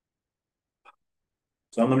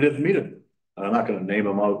 Some of them didn't meet it. I'm not going to name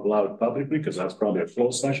them out loud publicly because that's probably a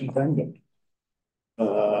closed session thing,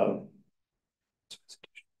 but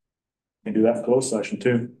we do that for closed session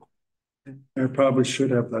too. I probably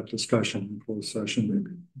should have that discussion in closed session,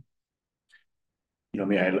 maybe. You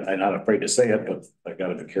know, I'm not afraid to say it, but I got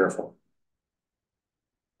to be careful.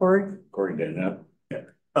 Corey? Corey did that.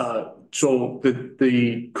 So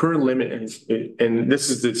the current limit is, and this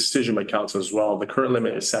is the decision by council as well, the current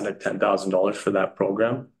limit is set at $10,000 for that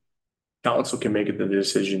program. Council can make the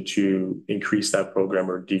decision to increase that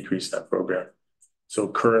program or decrease that program. So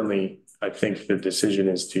currently, I think the decision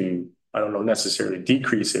is to, I don't know, necessarily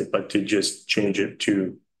decrease it, but to just change it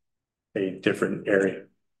to a different area.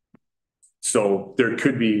 So there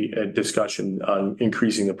could be a discussion on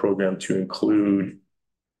increasing the program to include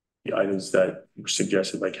the items that were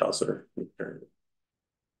suggested by Councillor.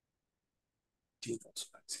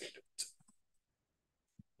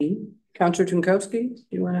 Councillor Jankowski, do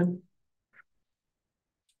you want to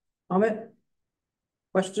comment?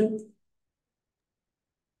 Question?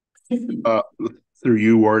 Through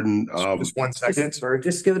you, warden. Just 1 second, sorry.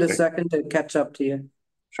 Just give it a second to catch up to you.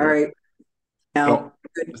 Sure. All right. Now,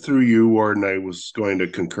 through you, warden, I was going to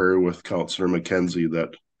concur with Councillor McKenzie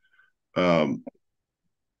that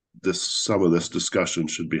some of this discussion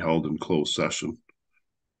should be held in closed session.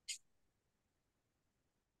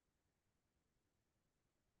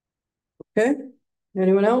 Okay.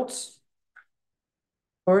 Anyone else?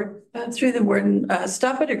 Or through the warden,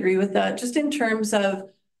 staff would agree with that. Just in terms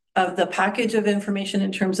of the package of information,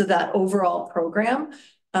 in terms of that overall program,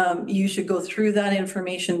 you should go through that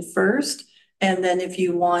information first. And then if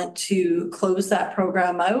you want to close that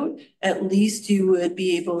program out, at least you would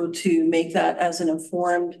be able to make that as an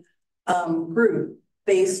informed group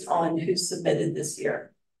based on who submitted this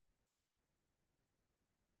year.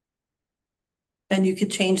 And you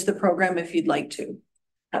could change the program if you'd like to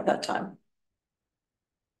at that time.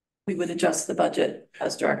 We would adjust the budget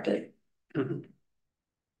as directed. Okay,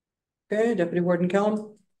 Deputy Warden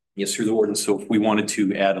Kellum. Yes, through the warden. So if we wanted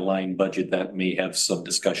to add a line budget that may have some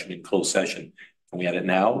discussion in closed session, can we add it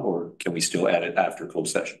now or can we still add it after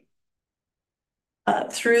closed session?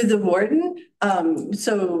 Through the warden.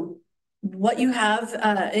 So what you have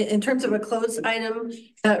in terms of a closed item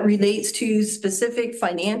relates to specific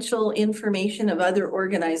financial information of other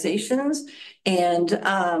organizations and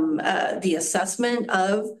the assessment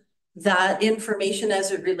of that information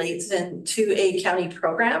as it relates into a county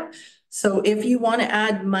program. So if you want to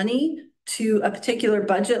add money to a particular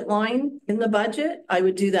budget line in the budget, I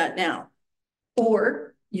would do that now.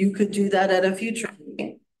 Or you could do that at a future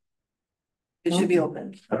meeting. It should be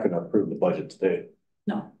open. I can approve the budget today.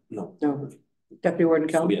 No. Deputy Warden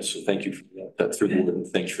Kellum. So, yes, so thank you for that. Through the warden,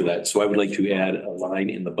 thanks for that. So I would like to add a line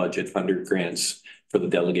in the budget under grants for the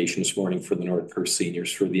delegation this morning for the North Perth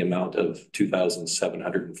seniors for the amount of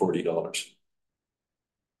 $2,740.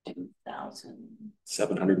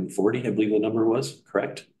 2,740, I believe the number was,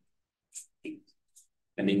 correct?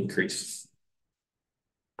 An increase.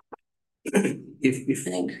 If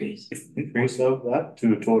an increase. Increase of that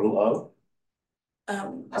to a total of?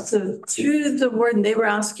 So through the warden, they were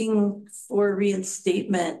asking for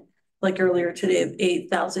reinstatement like earlier today of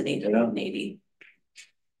 8,880.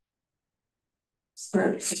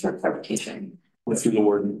 For clarification. Through the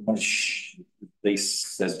warden, they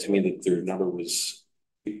said to me that their number was,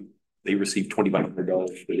 they received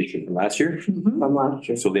 $2,500 from last year. From last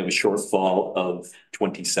year. So they have a shortfall of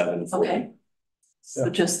 27. Okay. So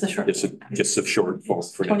just the short. Just a shortfall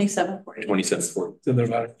for 2740. 2740. So they're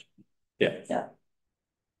not. Yeah. Yeah.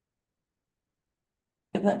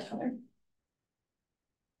 Give that to her.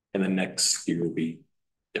 And the next year will be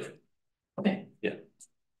different. Okay. Yeah.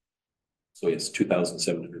 So it's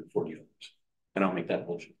 $2,740. And I'll make that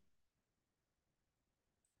motion.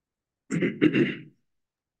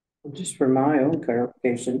 Just for my own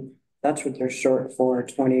clarification, that's what they're short for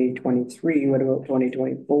 2023. What about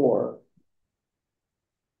 2024?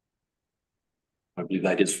 I believe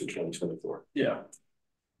that is for 2024. Yeah.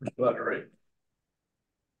 That's right.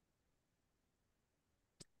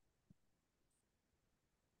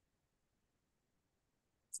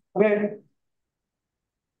 Okay.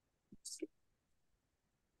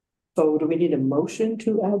 So do we need a motion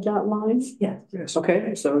to add that line? Yes.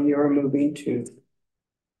 Okay, so you're moving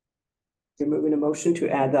a motion to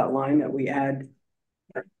add that line that we add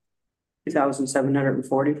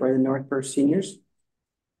 2,740 for the North Perth seniors.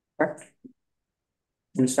 Correct?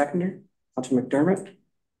 And a seconder, Councilor McDermott.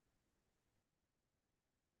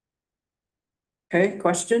 Okay,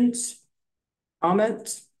 questions?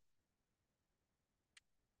 Comments?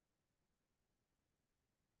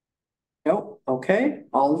 Nope. Okay,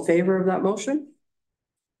 all in favor of that motion?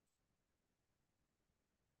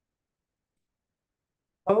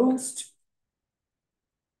 Opposed?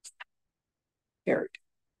 Carried.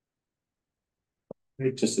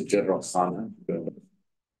 Just a general comment.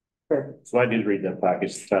 Sure. So I did read that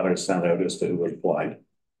package Tyler sent out as to who applied.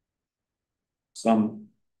 Some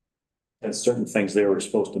had certain things they were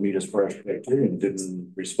supposed to meet as fresh criteria and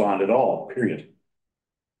didn't respond at all, period.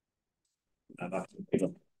 I'm not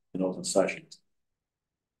in open session.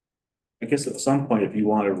 I guess at some point, if you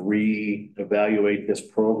want to re-evaluate this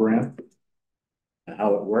program and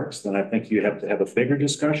how it works, then I think you have to have a bigger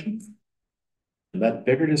discussion. And that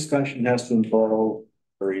bigger discussion has to involve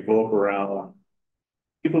or revolve around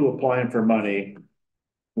people who are applying for money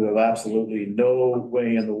who have absolutely no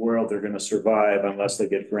way in the world they're going to survive unless they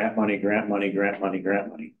get grant money, grant money, grant money, grant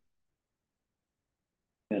money.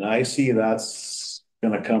 And I see that's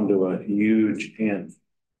going to come to a huge end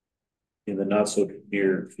in the not so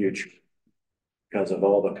near future because of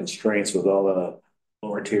all the constraints with all the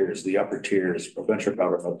lower tiers, the upper tiers, provincial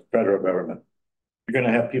government, the federal government. You're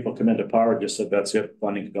going to have people come into power just so that's it,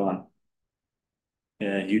 funding's gone.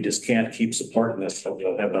 And you just can't keep supporting this. So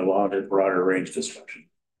we'll have a longer, broader range discussion.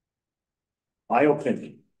 My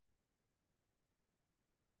opinion.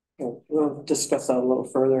 We'll discuss that a little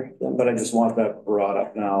further. But I just want that brought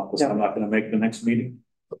up now because I'm not going to make the next meeting.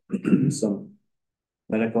 Some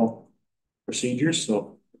medical procedures.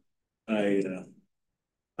 So I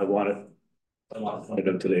want to find it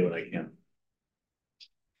out today when I can.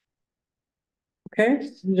 Okay,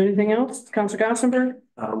 is there anything else? Councilor Gossenberg?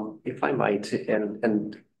 If I might,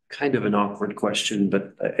 and kind of an awkward question,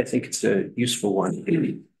 but I think it's a useful one.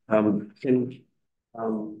 Between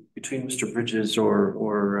Mr. Bridges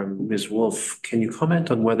or Ms. Wolf, can you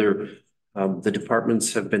comment on whether the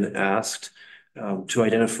departments have been asked to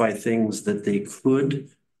identify things that they could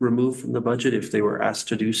remove from the budget if they were asked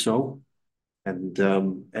to do so? And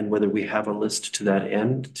whether we have a list to that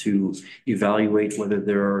end to evaluate whether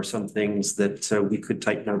there are some things that we could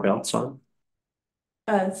tighten our belts on?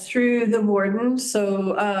 Through the warden.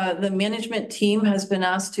 So the management team has been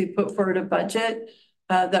asked to put forward a budget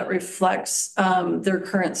that reflects their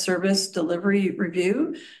current service delivery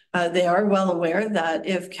review. They are well aware that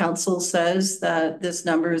if council says that this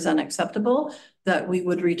number is unacceptable, that we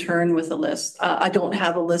would return with a list. I don't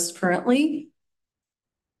have a list currently.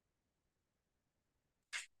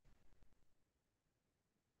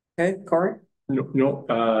 Okay, Corey? No,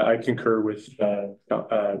 I concur with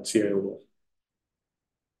CIO.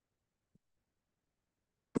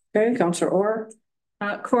 Okay, Councilor Orr?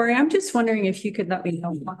 Corey, I'm just wondering if you could let me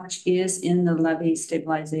know how much is in the levy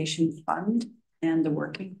stabilization fund and the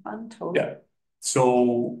working fund total? Yeah.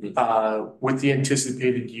 So with the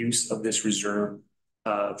anticipated use of this reserve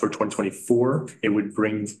for 2024, it would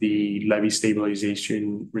bring the levy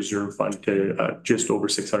stabilization reserve fund to just over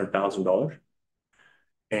 $600,000.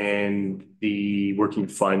 And the working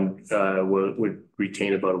fund would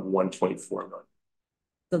retain about 1.4 million.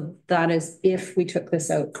 So that is if we took this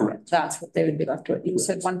out. Correct. That's what they would be left with. You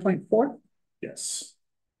said 1.4? Yes.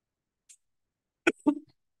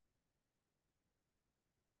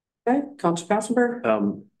 Okay, Councilor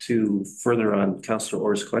Gossenberg? To further on Councilor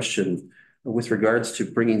Orr's question, with regards to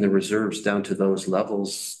bringing the reserves down to those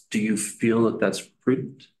levels, do you feel that that's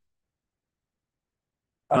prudent?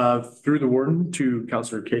 Through the warden to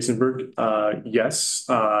Councillor Kaysenberg, yes.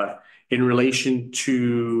 In relation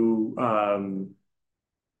to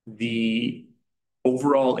the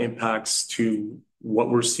overall impacts to what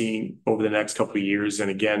we're seeing over the next couple of years.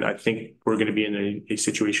 And again, I think we're going to be in a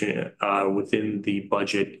situation within the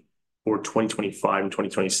budget for 2025 and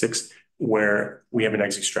 2026 where we have an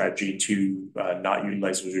exit strategy to not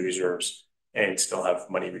utilize those reserves and still have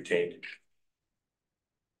money retained.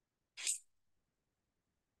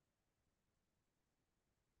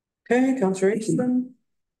 Okay, Councillor Aitchison.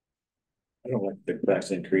 I don't like the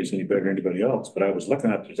tax increase any better than anybody else, but I was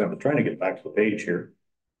looking at this, I'm trying to get back to the page here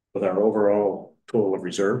with our overall total of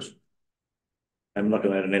reserves. I'm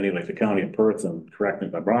looking at an entity like the county of Perth, and correct me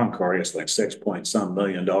if I'm wrong, Corey, it's like $6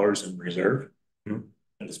 million in reserve. And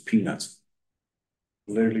it's peanuts.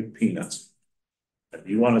 Literally peanuts. If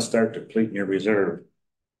you want to start depleting your reserve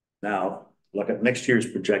now, look at next year's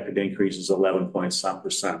projected increase is 11 point some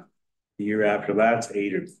percent. The year after that's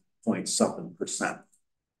 8 point something percent.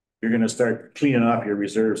 You're going to start cleaning off your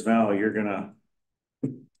reserves now. You're going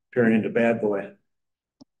to turn into bad boy.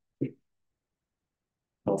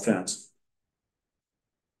 No offense.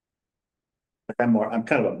 I'm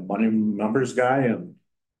kind of a money numbers guy, and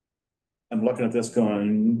I'm looking at this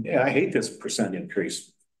going, yeah, I hate this percent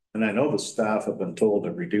increase. And I know the staff have been told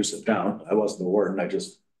to reduce it down. I wasn't the warden. I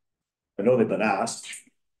know they've been asked.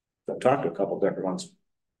 I've talked to a couple different ones.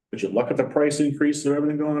 But you look at the price increase of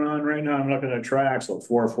everything going on right now. I'm looking at Triaxle,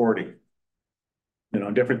 $440. You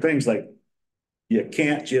know, different things like you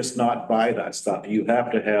can't just not buy that stuff. You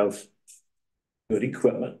have to have good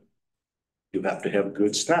equipment. You have to have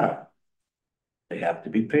good staff. They have to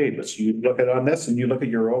be paid. But so you look at on this and you look at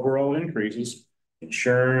your overall increases,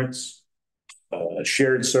 insurance,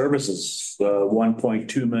 shared services,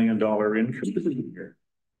 $1.2 million increase a year.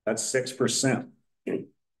 That's 6%.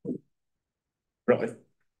 Really.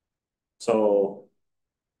 So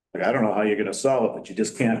like, I don't know how you're going to solve it, but you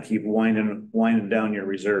just can't keep winding down your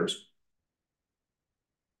reserves.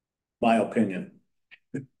 My opinion.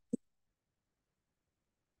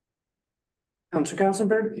 Councillor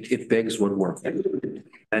Castleberg. It begs one more thing.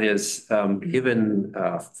 That is, given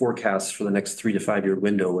forecasts for the next 3 to 5 year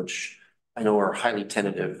window, which I know are highly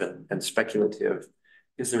tentative and speculative,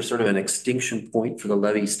 is there sort of an extinction point for the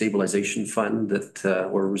levy stabilization fund that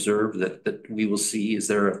or reserve that we will see? Is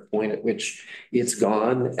there a point at which it's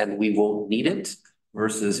gone and we won't need it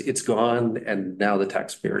versus it's gone and now the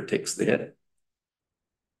taxpayer takes the hit?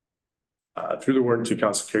 Through the word to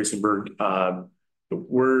Councillor Kaisenberg,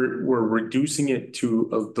 we're reducing it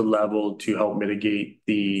to the level to help mitigate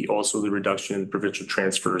also the reduction in provincial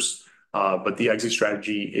transfers. But the exit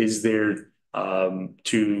strategy is there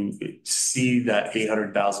to see that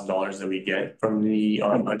 $800,000 that we get from the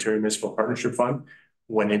Ontario Municipal Partnership Fund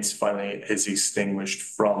when it's finally is extinguished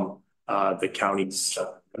from the county's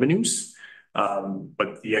revenues.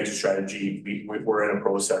 But the exit strategy, we're in a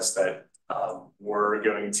process that we're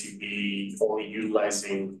going to be only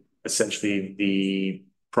utilizing essentially the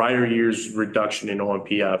prior year's reduction in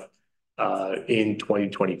OMPF in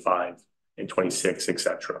 2025 and 26,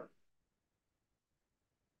 etc.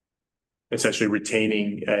 Essentially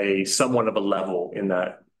retaining a somewhat of a level in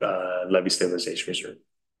that levy stabilization reserve.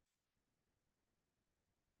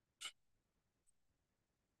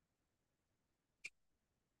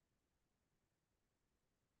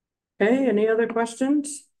 Okay, any other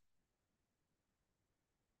questions?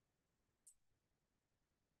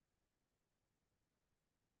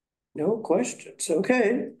 No questions.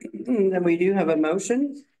 Okay, then we do have a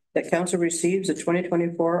motion that council receives a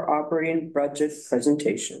 2024 operating budget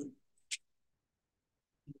presentation.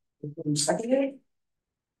 Seconded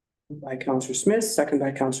by Councillor Smith, second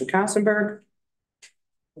by Councillor Kassenberg.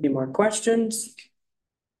 Any more questions?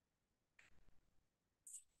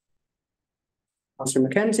 Councillor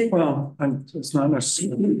McKenzie? Well, it's not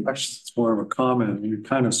necessarily a question, it's more of a comment. You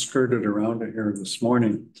kind of skirted around it here this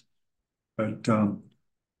morning. But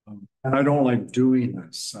and I don't like doing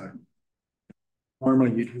this.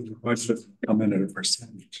 Normally you do the budget come in at a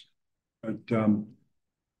percentage. But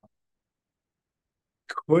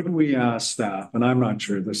could we ask staff, and I'm not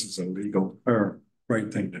sure this is a legal or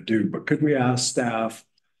right thing to do, but could we ask staff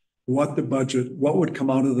what would come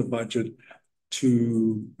out of the budget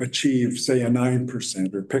to achieve, say, a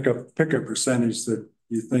 9% or pick a percentage that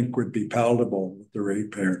you think would be palatable with the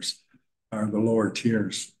ratepayers or the lower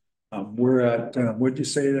tiers? We're at, what'd you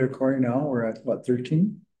say there, Corey, now? We're at what,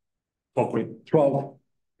 13? 12.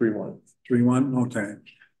 3-1. 3-1, okay.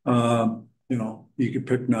 You know, you could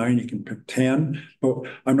pick 9, you can pick 10, but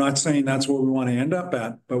I'm not saying that's what we want to end up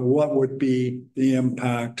at, but what would be the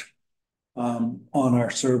impact on our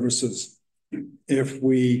services if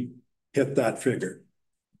we hit that figure?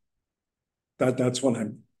 That's what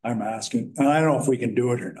I'm asking. And I don't know if we can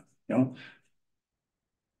do it or not, you know?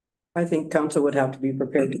 I think council would have to be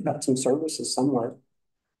prepared to cut some services somewhere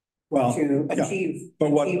Well, to yeah, achieve,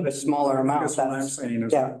 but what achieve a smaller amount. That's what I'm That's, saying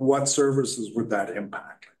is, yeah. what services would that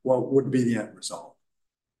impact? What would be the end result?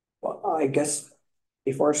 Well, I guess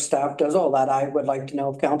before staff does all that, I would like to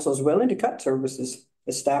know if council is willing to cut services.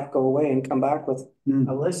 The staff go away and come back with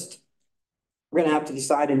a list. We're gonna have to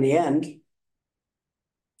decide in the end.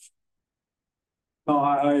 No,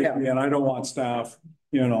 I agree, and I don't want staff,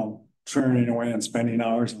 you know, turning away and spending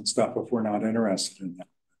hours on stuff if we're not interested in that.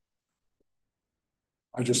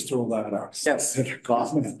 I just throw that out. Yes. It's a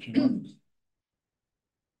comment, you know.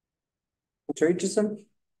 Richardson?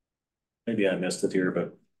 Maybe I missed it here,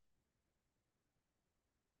 but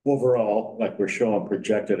overall, like we're showing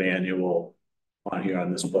projected annual on here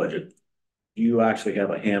on this budget. Do you actually have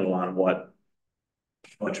a handle on what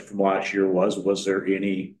budget from last year was? Was there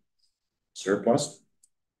any surplus?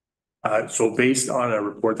 So based on a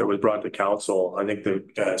report that was brought to council, I think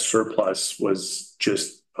the surplus was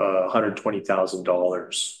just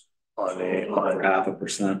 $120,000 on half a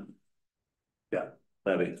percent. Yeah,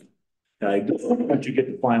 levy. Once you get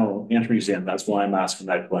the final entries in, that's why I'm asking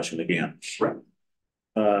that question again. Right.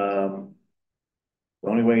 The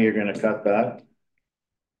only way you're going to cut that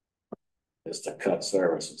is to cut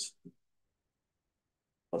services.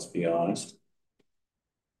 Let's be honest.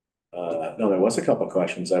 No, there was a couple of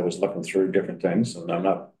questions. I was looking through different things, and I'm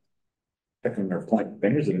not picking or pointing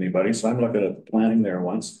fingers at anybody. So I'm looking at planning there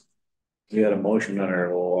once. We had a motion at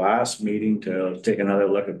our last meeting to take another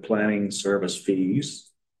look at planning service fees.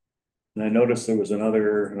 And I noticed there was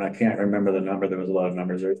another, and I can't remember the number. There was a lot of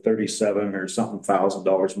numbers there, 37 or something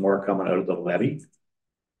 $1,000 more coming out of the levy.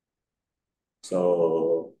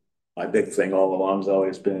 So my big thing all along has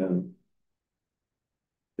always been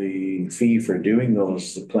the fee for doing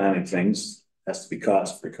those planning things has to be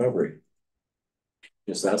cost recovery.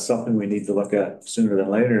 Is that something we need to look at sooner than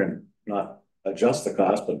later and not adjust the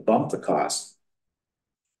cost, but bump the cost?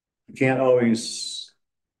 You can't always,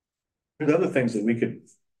 there's other things that we could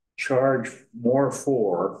charge more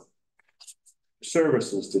for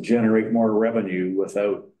services to generate more revenue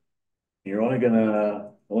without, you're only gonna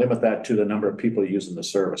limit that to the number of people using the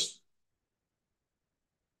service.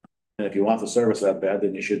 And if you want the service that bad,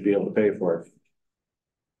 then you should be able to pay for it.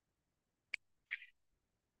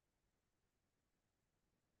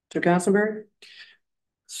 To Castleberry?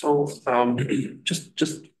 So, I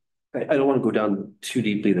don't want to go down too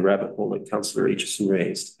deeply the rabbit hole that Councillor Aitchison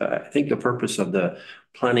raised. I think the purpose of the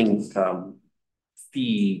planning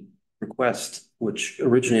fee request, which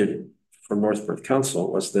originated from North Perth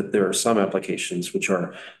Council, was that there are some applications which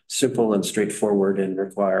are simple and straightforward and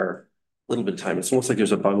require a little bit of time. It's almost like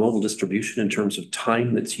there's a bimodal distribution in terms of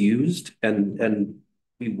time that's used, and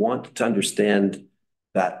we want to understand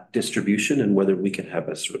that distribution and whether we can have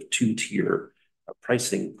a sort of two-tier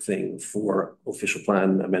pricing thing for official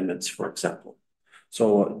plan amendments, for example.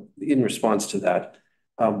 So in response to that,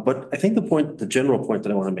 but I think the general point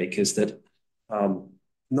that I want to make is that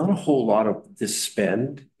not a whole lot of this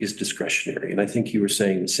spend is discretionary. And I think you were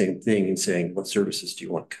saying the same thing and saying, what services do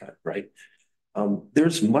you want cut, right?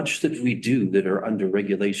 There's much that we do that are under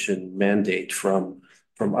regulation mandate from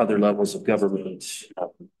other levels of government,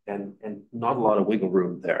 and not a lot of wiggle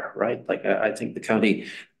room there, right? Like I think the county,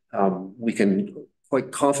 we can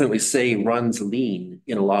quite confidently say runs lean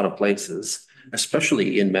in a lot of places,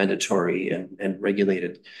 especially in mandatory and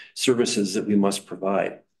regulated services that we must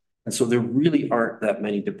provide. And so there really aren't that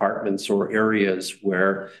many departments or areas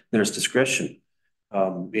where there's discretion.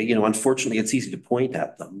 Unfortunately, it's easy to point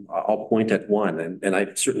at them. I'll point at one, and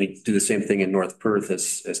I certainly do the same thing in North Perth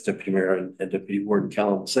as Deputy Mayor and Deputy Warden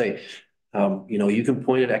Callum say. You can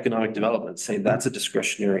point at economic development, say that's a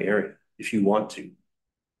discretionary area if you want to.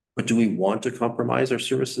 But do we want to compromise our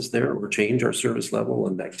services there or change our service level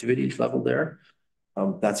and activities level there?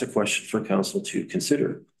 That's a question for council to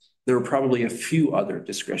consider. There are probably a few other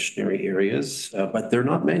discretionary areas, but they're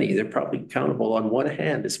not many. They're probably countable on one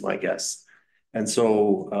hand, is my guess. And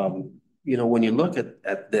so, when you look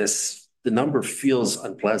at this, the number feels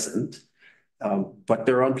unpleasant, but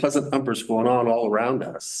there are unpleasant numbers going on all around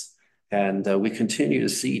us. And we continue to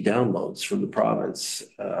see downloads from the province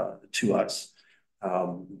to us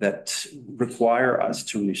that require us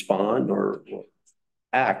to respond or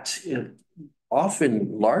act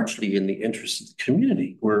often largely in the interest of the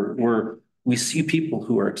community, where we see people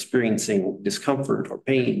who are experiencing discomfort or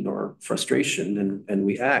pain or frustration, and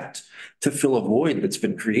we act to fill a void that's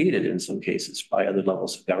been created in some cases by other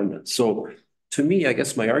levels of government. So to me, I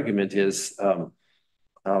guess my argument is,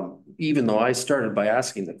 even though I started by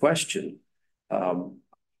asking the question,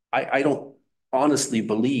 I don't honestly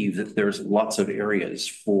believe that there's lots of areas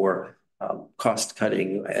for cost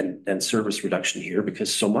cutting and service reduction here,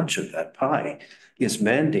 because so much of that pie is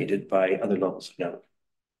mandated by other levels of government.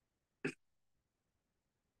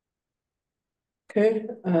 Okay,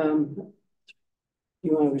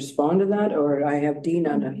 you want to respond to that, or I have Dean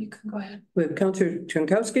on it? You can go ahead. With Councillor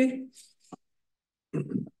Jankowski?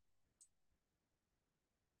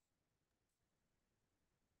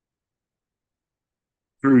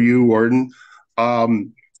 Through you, Warden.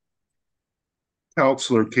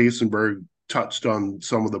 Councillor Kasenberg touched on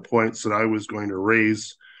some of the points that I was going to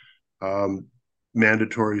raise.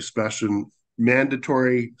 Mandatory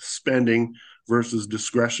spending versus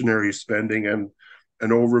discretionary spending, and an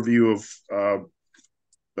overview of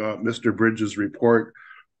Mr. Bridges' report.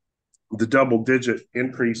 The double-digit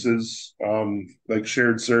increases, like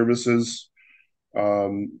shared services,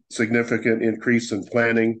 significant increase in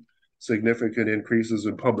planning, significant increases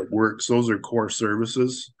in public works. Those are core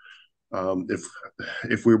services.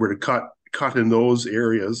 If we were to cut in those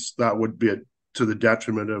areas, that would be to the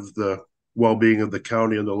detriment of the well-being of the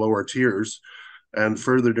county and the lower tiers. And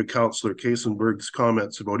further to Councillor Kasenberg's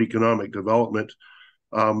comments about economic development,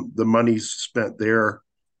 the monies spent there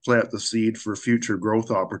plant the seed for future growth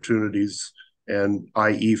opportunities, and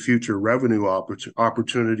i.e. future revenue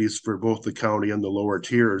opportunities for both the county and the lower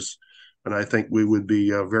tiers. And I think we would be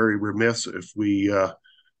very remiss if we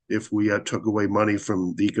took away money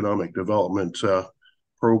from the economic development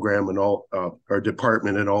program and all our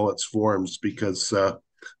department in all its forms, because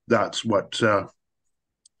that's what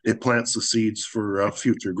it plants the seeds for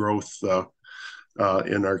future growth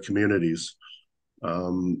in our communities.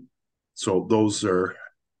 So those are,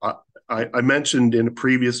 I mentioned in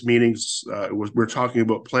previous meetings, we're talking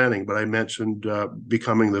about planning, but I mentioned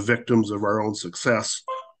becoming the victims of our own success.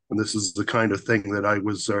 And this is the kind of thing that I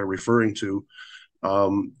was referring to.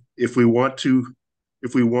 If we want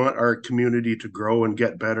our community to grow and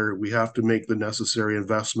get better, we have to make the necessary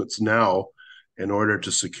investments now in order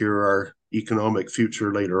to secure our economic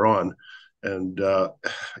future later on. And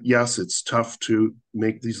yes, it's tough to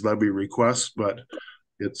make these levy requests, but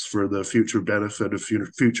it's for the future benefit of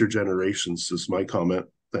future generations, is my comment.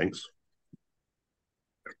 Thanks.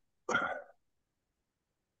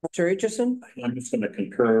 Councillor Aitchison? I'm just going to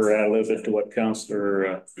concur a little bit to what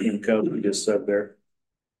Councillor Jankowski just said there.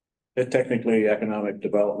 Technically, economic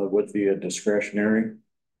development would be a discretionary.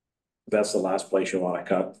 That's the last place you want to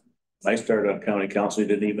cut. I started on county council, you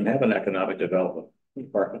didn't even have an economic development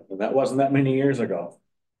department, and that wasn't that many years ago.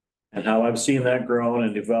 And how I've seen that grow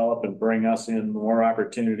and develop and bring us in more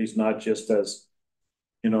opportunities, not just as,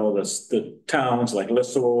 you know, the towns like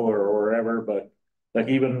Lissaw or wherever, but like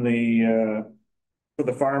even for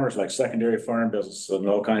the farmers, like secondary farm business and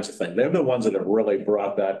all kinds of things. They're the ones that have really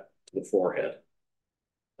brought that to the forehead.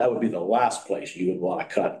 That would be the last place you would want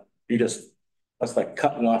to cut. That's like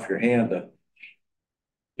cutting off your hand to,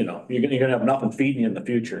 you know, you're gonna have nothing feeding you in the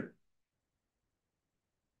future.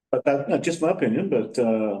 But that's not just my opinion, but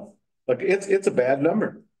look, it's a bad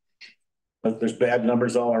number. But there's bad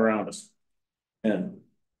numbers all around us. And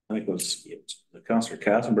I think it was Councillor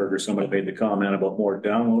Katzenberg or somebody made the comment about more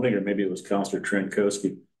downloading, or maybe it was Councillor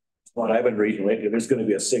Trenkowski. What I've been reading lately, there's going to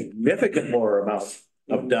be a significant more amount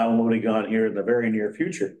of downloading on here in the very near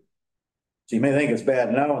future. So you may think it's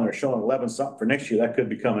bad now and they're showing 11 something for next year. That could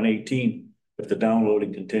become an 18 if the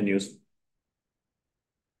downloading continues.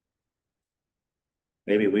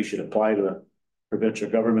 Maybe we should apply to the provincial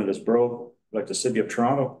government as broke, like the city of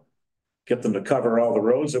Toronto, get them to cover all the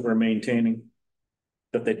roads that we're maintaining,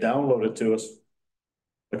 that they downloaded to us.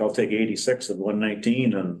 Like I'll take 86 and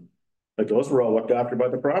 119, and like those were all looked after by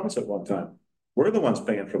the province at one time. We're the ones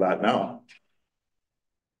paying for that now.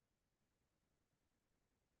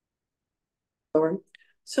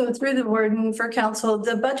 So through the warden for council,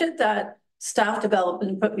 the budget that staff developed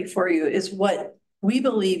and put before you is what we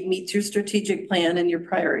believe meets your strategic plan and your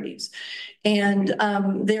priorities. And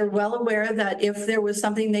they're well aware that if there was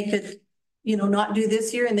something they could, you know, not do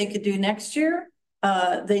this year and they could do next year,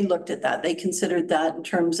 they looked at that. They considered that in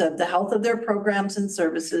terms of the health of their programs and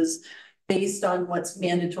services based on what's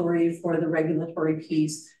mandatory for the regulatory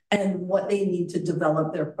piece and what they need to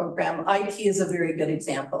develop their program. IT is a very good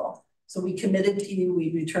example. So we committed to you,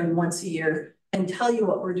 we return once a year and tell you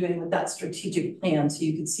what we're doing with that strategic plan. So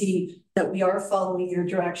you can see that we are following your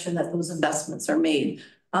direction, that those investments are made.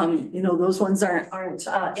 You know, those ones aren't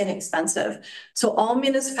inexpensive. So all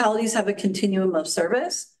municipalities have a continuum of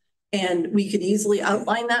service, and we could easily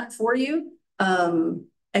outline that for you. And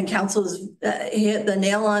council's hit the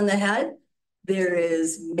nail on the head. There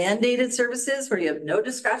is mandated services where you have no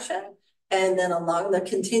discretion. And then along the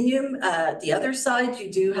continuum, the other side, you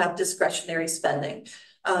do have discretionary spending.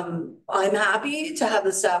 I'm happy to have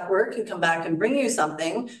the staff work and come back and bring you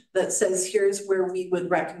something that says, here's where we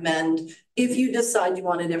would recommend if you decide you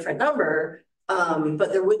want a different number.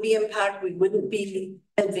 But there would be impact. We wouldn't be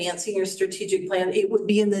advancing your strategic plan. It would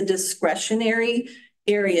be in the discretionary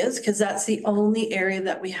areas because that's the only area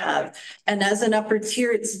that we have. And as an upper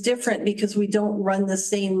tier, it's different because we don't run the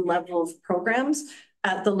same level of programs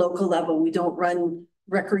at the local level. We don't run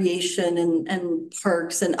recreation and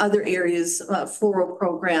parks and other areas, floral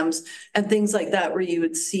programs and things like that, where you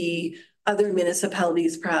would see other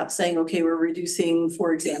municipalities perhaps saying, okay, we're reducing,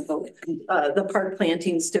 for example, the park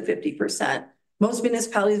plantings to 50%. Most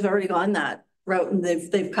municipalities have already gone that route and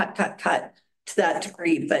they've cut to that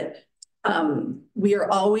degree. But we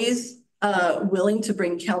are always willing to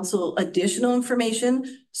bring council additional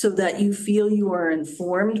information so that you feel you are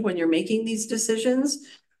informed when you're making these decisions.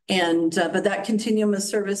 And but that continuum of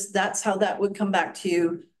service, that's how that would come back to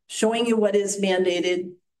you, showing you what is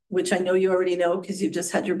mandated, which I know you already know because you've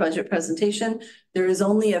just had your budget presentation. There is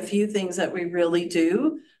only a few things that we really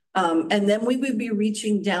do. And then we would be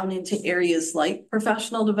reaching down into areas like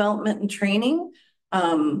professional development and training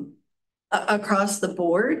across the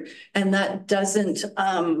board. And that doesn't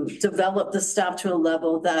develop the staff to a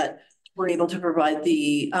level that we're able to provide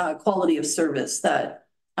the quality of service that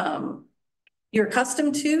you're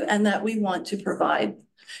accustomed to and that we want to provide.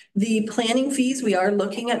 The planning fees, we are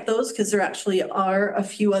looking at those because there actually are a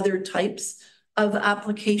few other types of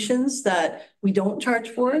applications that we don't charge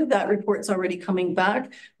for. That report's already coming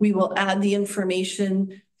back. We will add the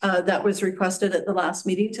information that was requested at the last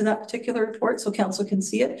meeting to that particular report so council can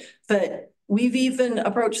see it. But we've even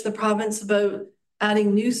approached the province about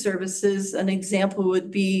adding new services. An example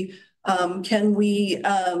would be, can we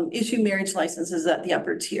issue marriage licenses at the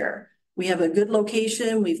upper tier? We have a good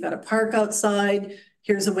location. We've got a park outside.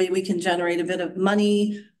 Here's a way we can generate a bit of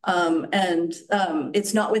money. And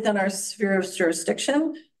it's not within our sphere of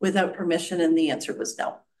jurisdiction without permission. And the answer was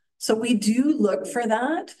no. So we do look for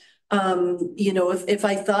that. You know, if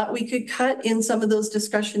I thought we could cut in some of those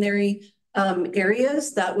discretionary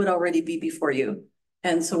areas, that would already be before you.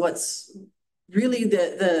 And so what's really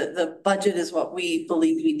the budget is what we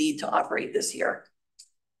believe we need to operate this year.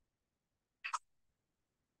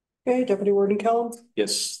 Okay, Deputy Warden Kellum.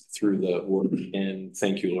 Yes, through the warden, and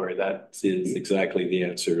thank you, Lori. That is exactly the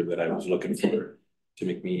answer that I was looking for to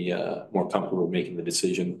make me more comfortable making the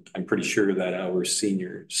decision. I'm pretty sure that our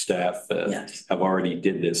senior staff have already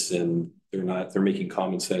did this, and they're making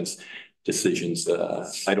common sense decisions.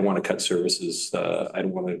 I don't want to cut services. I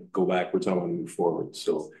don't want to go backwards. I want to move forward.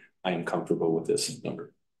 So I am comfortable with this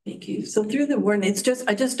number. Thank you. So through the warden, I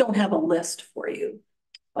just don't have a list for you,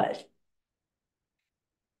 but.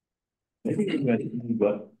 Maybe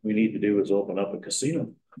what we need to do is open up a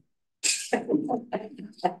casino.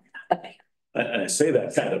 I say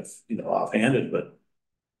that kind of, you know, offhanded, but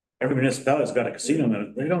every municipality's got a casino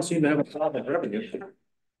and they don't seem to have a problem with revenue.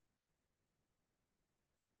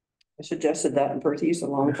 I suggested that in Perth East a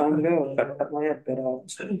long time ago. My head bit off.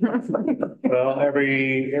 Well,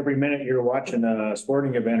 every minute you're watching a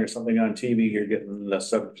sporting event or something on TV, you're getting the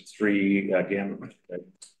sub-3 gambling.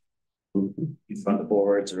 Either on the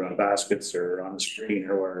boards or on baskets or on the screen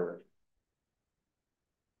or wherever.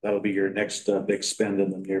 That'll be your next big spend in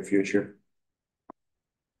the near future.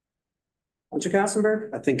 Mr.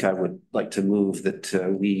 Kassenberg? I think I would like to move that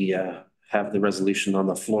we have the resolution on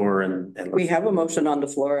the floor and we have a motion on the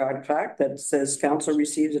floor, in fact, that says council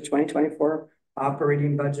receives a 2024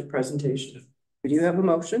 operating budget presentation. Do you have a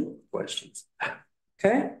motion? Questions?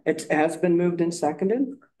 Okay, it has been moved and seconded,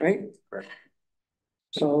 right? Correct.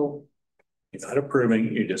 So you're not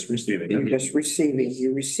approving, you're just receiving. You're just receiving.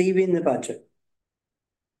 You're receiving the budget.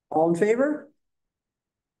 All in favor?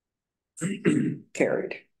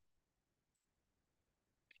 Carried.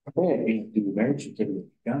 Okay, we do marriage certificate.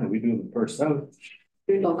 We do the first out.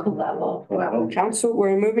 Local level. Well, council,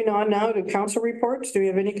 we're moving on now to council reports. Do we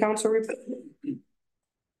have any council reports?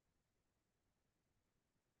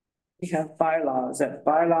 We have bylaws at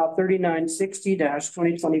bylaw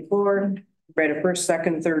 3960-2024. Read a first,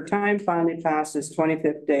 second, third time, finally passed this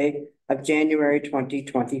 25th day of January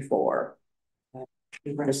 2024.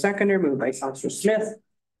 Read a seconder, moved by Councillor Smith,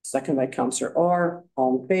 second by Councillor Orr.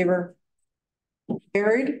 All in favor?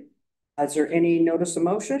 Carried. Is there any notice of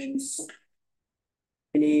motions?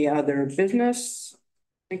 Any other business?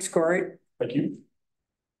 Thanks, Corey. Thank you.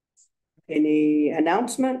 Any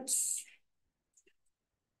announcements?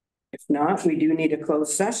 If not, we do need a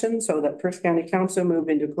closed session so that Perth County Council move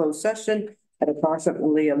into closed session at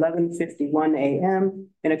approximately 11:51 a.m.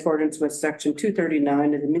 in accordance with Section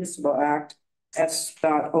 239 of the Municipal Act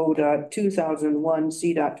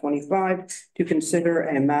S.O.2001C.25 to consider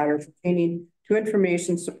a matter pertaining to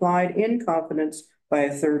information supplied in confidence by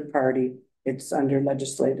a third party. It's under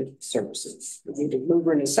legislative services. We need a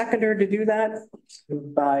mover and a seconder to do that.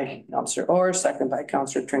 Moved by Councillor Orr, second by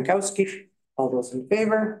Councillor Trinkowski. All those in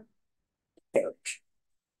favor? Carried.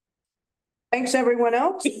 Thanks, everyone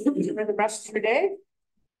else, for the rest of your day.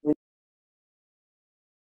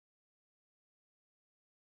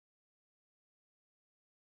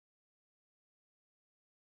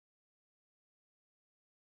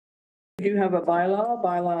 We do have a bylaw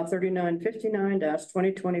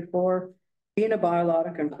 3959-2024, being a bylaw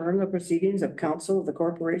to confirm the proceedings of Council of the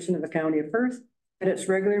Corporation of the County of Perth at its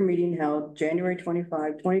regular meeting held January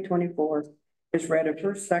 25, 2024, is read a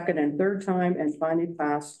first, second, and third time and finally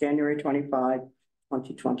passed January 25,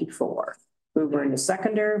 2024. Mover and a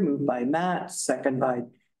seconder, moved by Matt, second by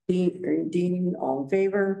Dean, all in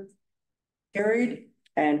favor. Carried,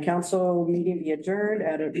 and council meeting be adjourned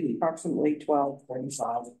at approximately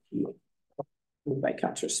 12:45 p.m. Moved by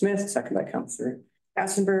Councillor Smith, second by Councillor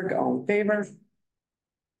Kassenberg, all in favor.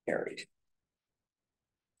 Carried.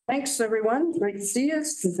 Thanks, everyone. Great to see you.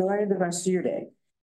 Enjoy the rest of your day.